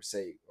to do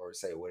or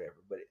say whatever.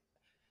 But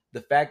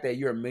the fact that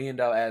you're $1 million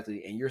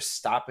athlete and you're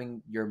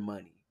stopping your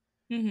money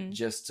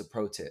just to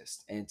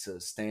protest and to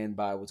stand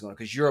by what's going on,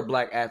 because you're a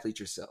black athlete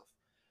yourself,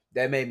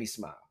 that made me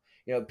smile.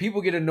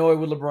 People get annoyed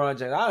with LeBron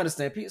James. I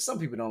understand. Some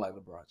people don't like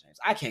LeBron James.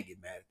 I can't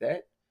get mad at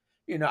that.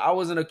 I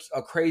wasn't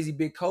a crazy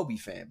big Kobe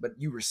fan, but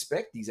you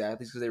respect these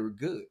athletes because they were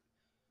good.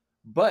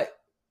 But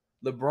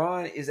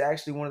LeBron is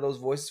actually one of those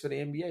voices for the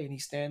NBA, and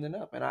he's standing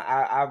up. And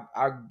I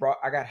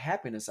got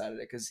happiness out of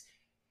that, because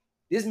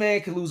This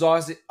man could lose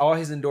all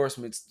his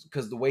endorsements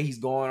because the way he's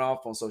going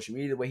off on social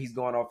media, the way he's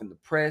going off in the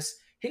press,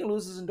 he can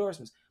lose his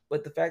endorsements.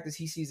 But the fact is,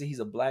 he sees that he's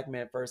a black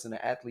man first and an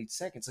athlete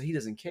second, so he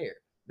doesn't care.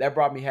 That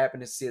brought me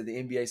happiness to see that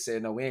the NBA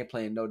said, no, we ain't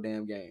playing no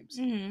damn games.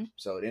 Mm-hmm.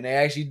 So then they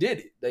actually did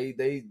it.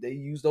 They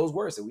used those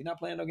words, said, we're not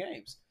playing no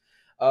games.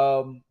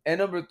 And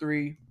number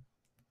 3,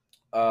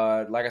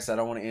 like I said, I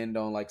don't want to end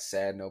on like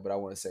sad note, but I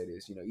want to say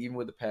this. Even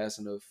with the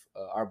passing of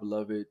our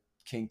beloved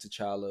King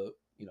T'Challa,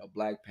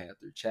 Black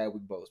Panther,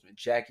 Chadwick Boseman,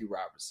 Jackie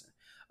Robinson,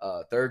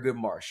 Thurgood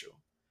Marshall.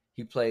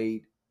 He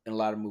played in a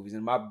lot of movies.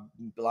 And a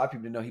lot of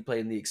people know he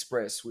played in The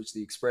Express, which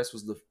The Express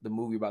was the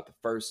movie about the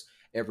first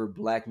ever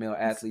black male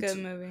athlete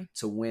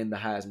to win the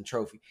Heisman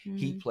Trophy. Mm-hmm.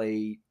 He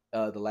played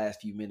the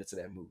last few minutes of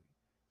that movie.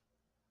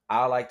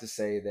 I like to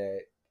say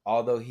that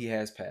although he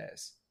has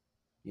passed,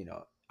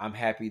 I'm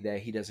happy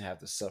that he doesn't have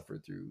to suffer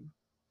through,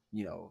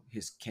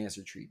 his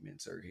cancer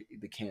treatments or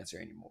the cancer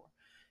anymore.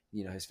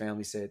 His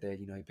family said that,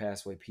 he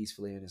passed away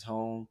peacefully in his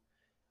home.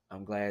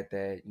 I'm glad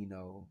that,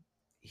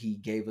 he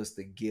gave us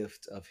the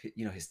gift of,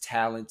 his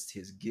talents,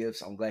 his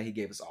gifts. I'm glad he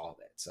gave us all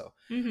that. So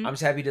I'm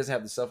just happy he doesn't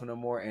have to suffer no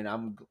more. And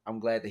I'm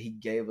glad that he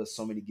gave us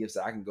so many gifts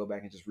that I can go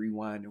back and just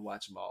rewind and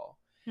watch them all,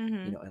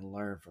 and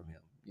learn from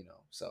him,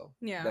 So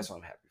that's what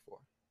I'm happy for.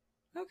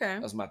 Okay.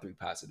 Those are my 3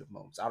 positive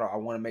moments. I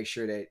want to make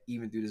sure that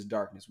even through this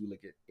darkness, we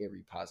look at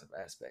every positive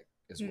aspect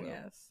as well.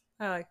 Yes.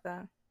 I like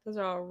that. Those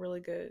are all really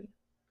good.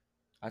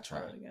 I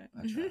try. Really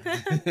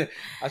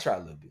I try a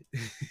little bit.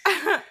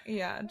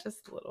 Yeah,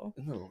 just a little.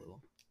 A little.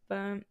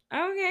 But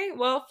okay,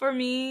 well, for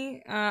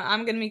me,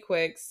 I'm gonna be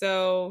quick.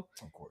 So,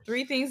 of course,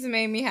 3 things that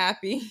made me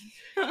happy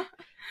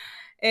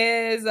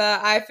is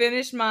I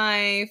finished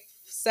my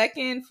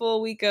 2nd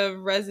full week of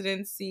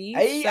residency.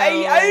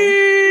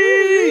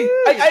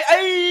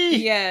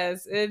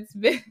 Yes, it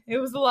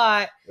was a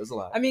lot. It was a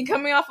lot. I mean,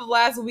 coming off of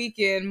last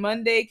weekend,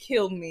 Monday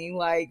killed me.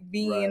 Like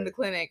being in the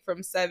clinic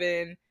from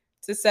 7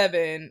 to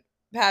 7.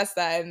 Past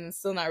that and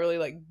still not really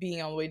like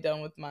being all the way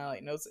done with my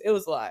notes. It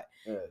was a lot.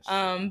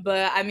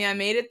 But I mean, I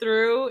made it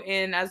through,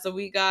 and as the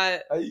week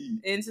got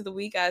into the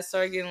week, I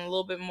started getting a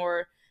little bit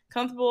more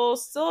comfortable.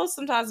 Still,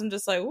 sometimes I'm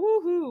just like,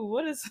 woohoo,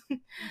 what is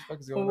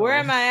where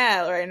am I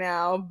at right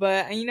now?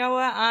 But you know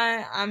what?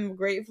 I'm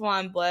grateful.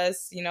 I'm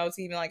blessed, to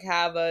even like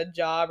have a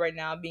job right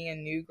now, being a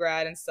new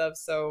grad and stuff.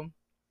 So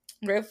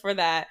I'm grateful for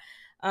that.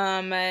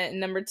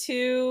 Number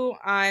 2,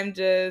 I'm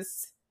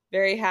just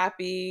very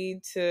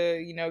happy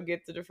to,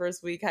 get through the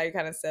first week, how you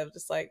kind of said,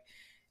 just like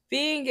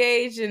being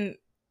engaged and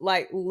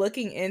like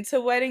looking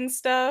into wedding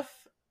stuff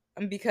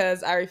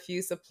because I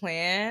refuse to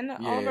plan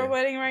all of our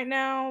wedding right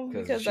now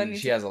because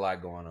she has a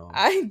lot going on.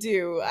 I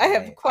do. I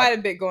have quite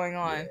a bit going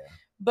on. Yeah.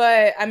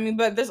 But I mean,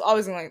 there's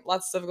always like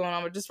lots of stuff going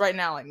on. But just right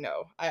now, like,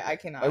 no, I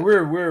cannot. Like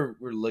we're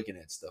looking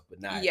at stuff, but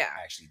not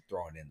actually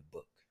throwing in the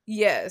book.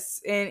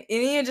 Yes. And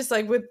even just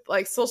like with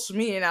like social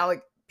media now,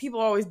 like, people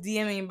are always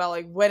DMing about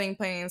like wedding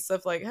planning and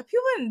stuff. Like, have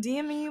people been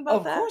DMing you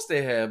about that? Of course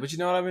they have, but you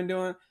know what I've been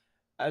doing?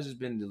 I've just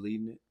been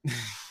deleting it.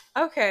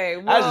 Okay,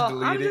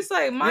 well, I'm just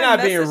like my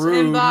message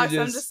inbox.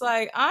 I'm just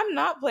like, I'm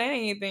not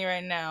planning anything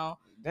right now.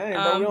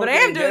 Dang, but I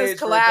am doing this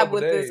collab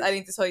with this. I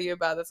need to tell you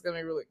about. That's gonna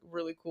be really,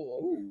 really cool.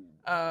 Ooh,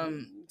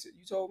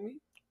 you told me?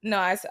 No,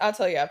 I'll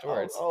tell you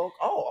afterwards.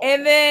 Oh.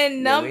 And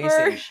then number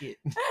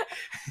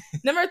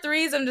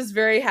 3 is I'm just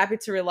very happy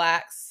to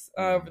relax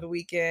over the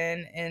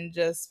weekend and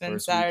just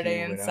spend Saturday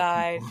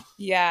inside.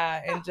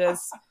 Yeah, and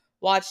just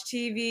watch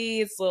TV.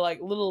 It's like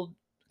little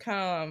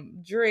kind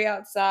of dreary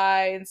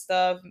outside and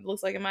stuff. It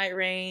looks like it might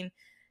rain.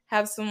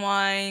 Have some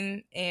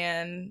wine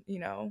and,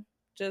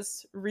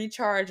 just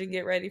recharge and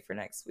get ready for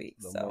next week.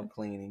 A little more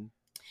cleaning.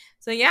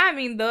 So yeah, I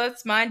mean,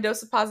 that's my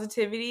dose of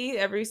positivity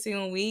every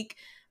single week.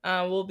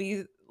 We'll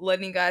be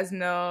letting you guys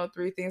know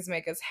 3 things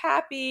make us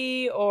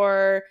happy,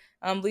 or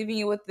leaving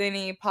you with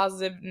any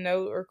positive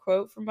note or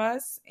quote from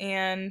us.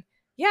 And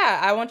yeah,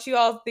 I want you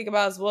all to think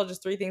about as well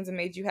just 3 things that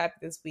made you happy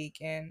this week,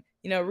 and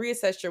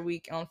reassess your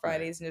week on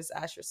Fridays and just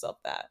ask yourself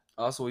that.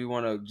 Also, we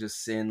want to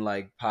just send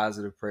like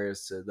positive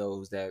prayers to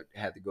those that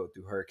had to go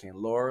through Hurricane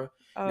Laura.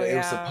 It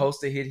was supposed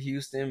to hit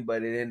Houston,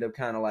 but it ended up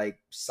kind of like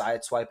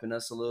sideswiping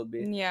us a little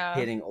bit. Yeah,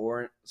 hitting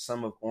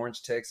some of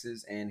Orange,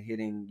 Texas, and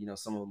hitting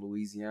some of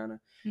Louisiana.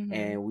 Mm-hmm.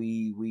 And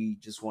we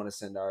just want to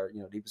send our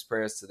deepest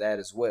prayers to that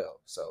as well.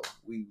 So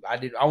I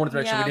wanted to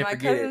make sure we didn't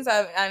forget it.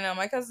 I know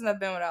my cousins have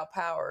been without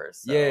power.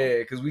 So. Yeah,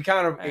 because we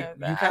kind of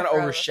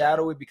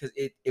overshadow it because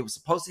it was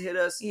supposed to hit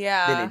us.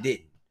 Yeah, then it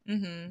didn't.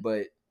 Mm-hmm.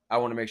 But I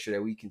want to make sure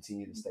that we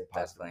continue to stay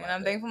positive. And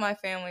I'm thankful my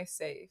family's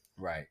safe.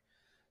 Right.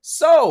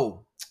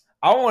 So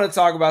I want to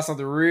talk about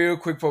something real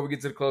quick before we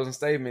get to the closing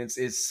statements.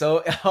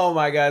 Oh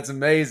my God, it's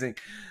amazing.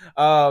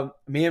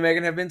 Me and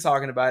Megan have been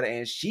talking about it,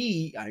 and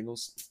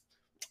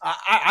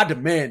I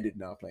demanded,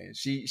 not playing.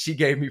 She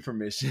gave me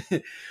permission.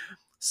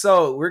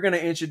 So we're going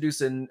to introduce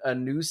a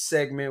new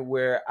segment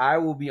where I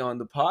will be on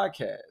the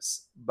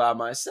podcast by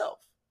myself.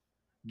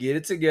 Get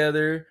It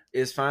Together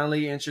is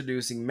finally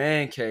introducing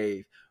Man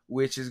Cave,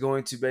 which is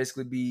going to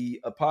basically be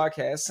a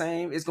podcast.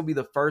 It's going to be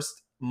the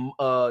first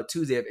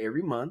Tuesday of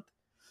every month.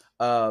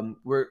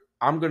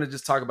 I'm gonna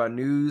just talk about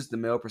news, the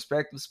male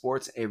perspective,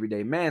 sports, and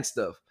everyday man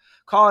stuff.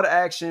 Call to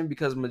action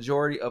because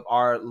majority of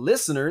our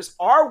listeners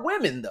are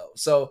women though.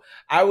 So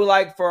I would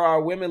like for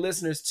our women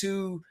listeners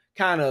to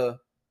kind of,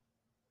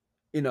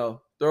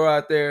 throw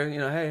out there,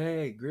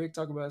 hey, Greg,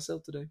 talk about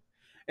himself today.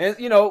 And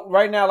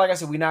right now, like I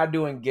said, we're not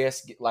doing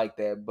guests like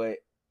that, but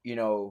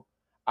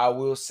I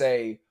will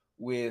say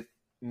with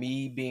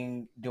me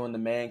doing the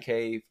man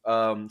cave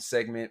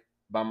segment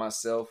by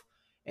myself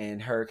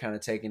and her kind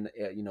of taking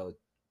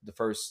the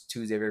first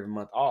Tuesday of every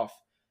month off,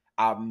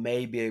 I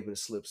may be able to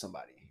slip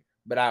somebody in here.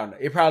 But I don't know.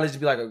 It probably just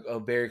be like a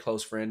very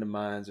close friend of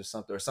mine or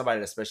something, or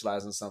somebody that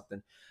specializes in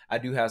something. I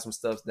do have some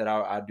stuff that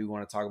I do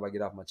want to talk about,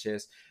 get off my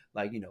chest.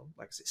 Like, like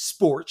I said,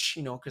 sports,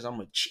 because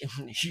I'm a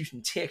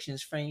Houston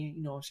Texans fan,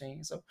 you know what I'm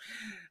saying? So,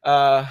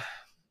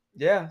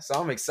 yeah, so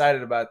I'm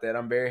excited about that.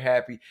 I'm very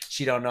happy.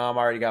 She don't know I'm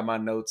already got my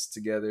notes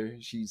together.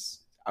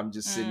 I'm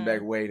just sitting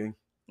back waiting.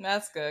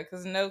 That's good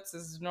because notes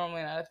is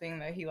normally not a thing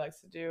that he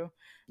likes to do.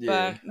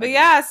 Yeah, but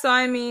yeah, so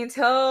I mean,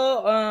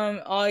 tell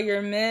all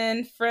your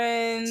men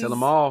friends. Tell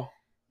them all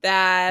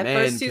that Man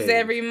first Tuesday Cave.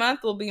 every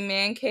month will be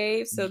Man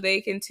Cave, so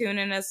they can tune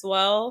in as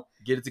well.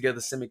 Get it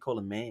together,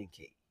 semicolon Man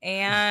Cave.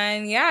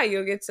 And yeah,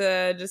 you'll get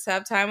to just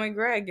have time with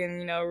Greg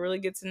and really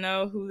get to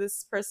know who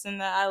this person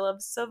that I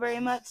love so very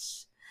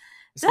much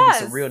It's gonna be does.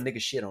 some real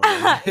nigga shit on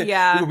there.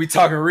 Yeah. We're gonna be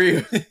talking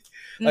real.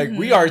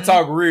 We already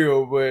talk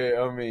real, but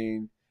I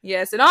mean.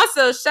 Yes, and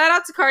also shout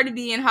out to Cardi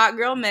B and Hot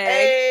Girl Meg.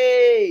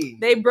 Hey!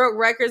 They broke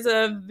records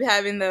of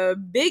having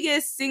the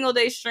biggest single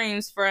day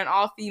streams for an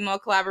all-female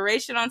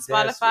collaboration on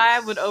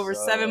Spotify with over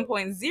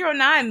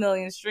 7.09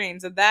 million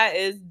streams. So that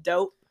is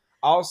dope.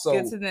 Also,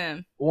 good to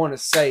them. Want to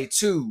say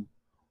too,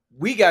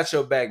 we got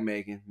your back,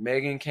 Megan.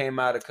 Megan came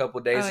out a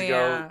couple days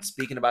ago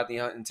speaking about the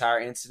entire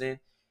incident.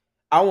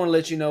 I want to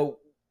let you know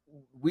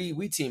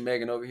we team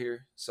Megan over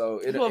here. So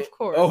of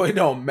course. It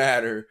don't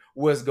matter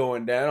what's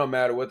going down. It don't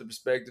matter what the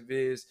perspective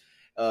is.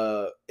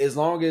 As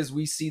long as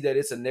we see that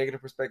it's a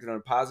negative perspective and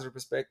a positive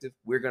perspective,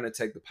 we're gonna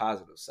take the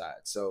positive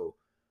side. So,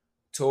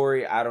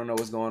 Tori, I don't know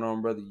what's going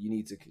on, brother. You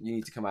need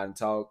to come out and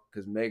talk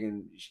because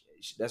Megan,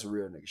 that's a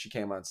real nigga. She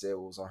came out and said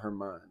what was on her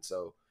mind.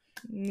 So,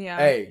 yeah.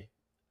 Hey,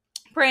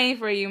 praying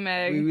for you,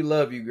 Meg. We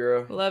love you,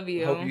 girl. Love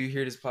you. I hope you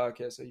hear this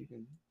podcast so you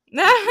can.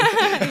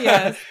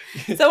 Yes.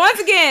 So once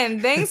again,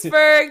 thanks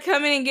for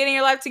coming and getting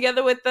your life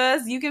together with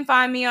us. You can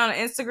find me on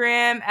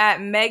Instagram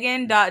at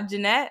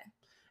megan.jeanette.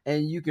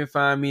 And you can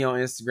find me on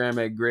Instagram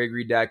at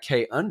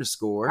gregory.k_.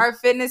 Our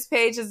fitness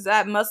page is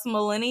at Muscle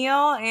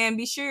Millennial. And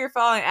be sure you're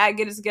following at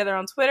Get It Together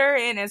on Twitter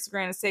and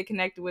Instagram to stay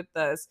connected with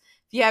us.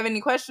 If you have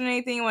any question or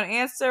anything you want to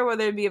answer,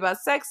 whether it be about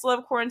sex,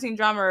 love, quarantine,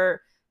 drama,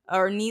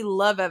 or need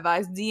love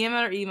advice, DM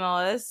or email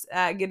us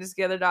at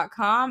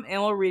getittogether.com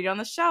and we'll read it on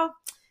the show.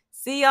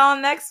 See y'all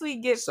next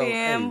week,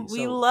 Fam.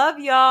 We love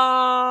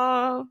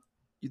y'all.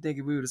 You think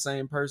if we were the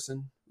same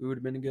person, we would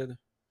have been together?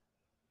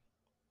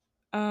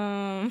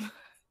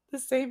 The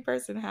same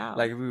person how?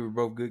 Like if we were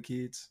both good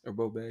kids or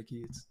both bad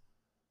kids?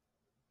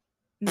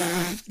 No,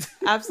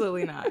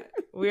 absolutely not.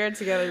 We are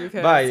together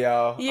because bye,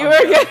 y'all. You were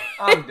good.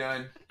 I'm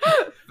done.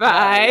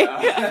 Bye.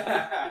 Bye,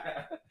 y'all.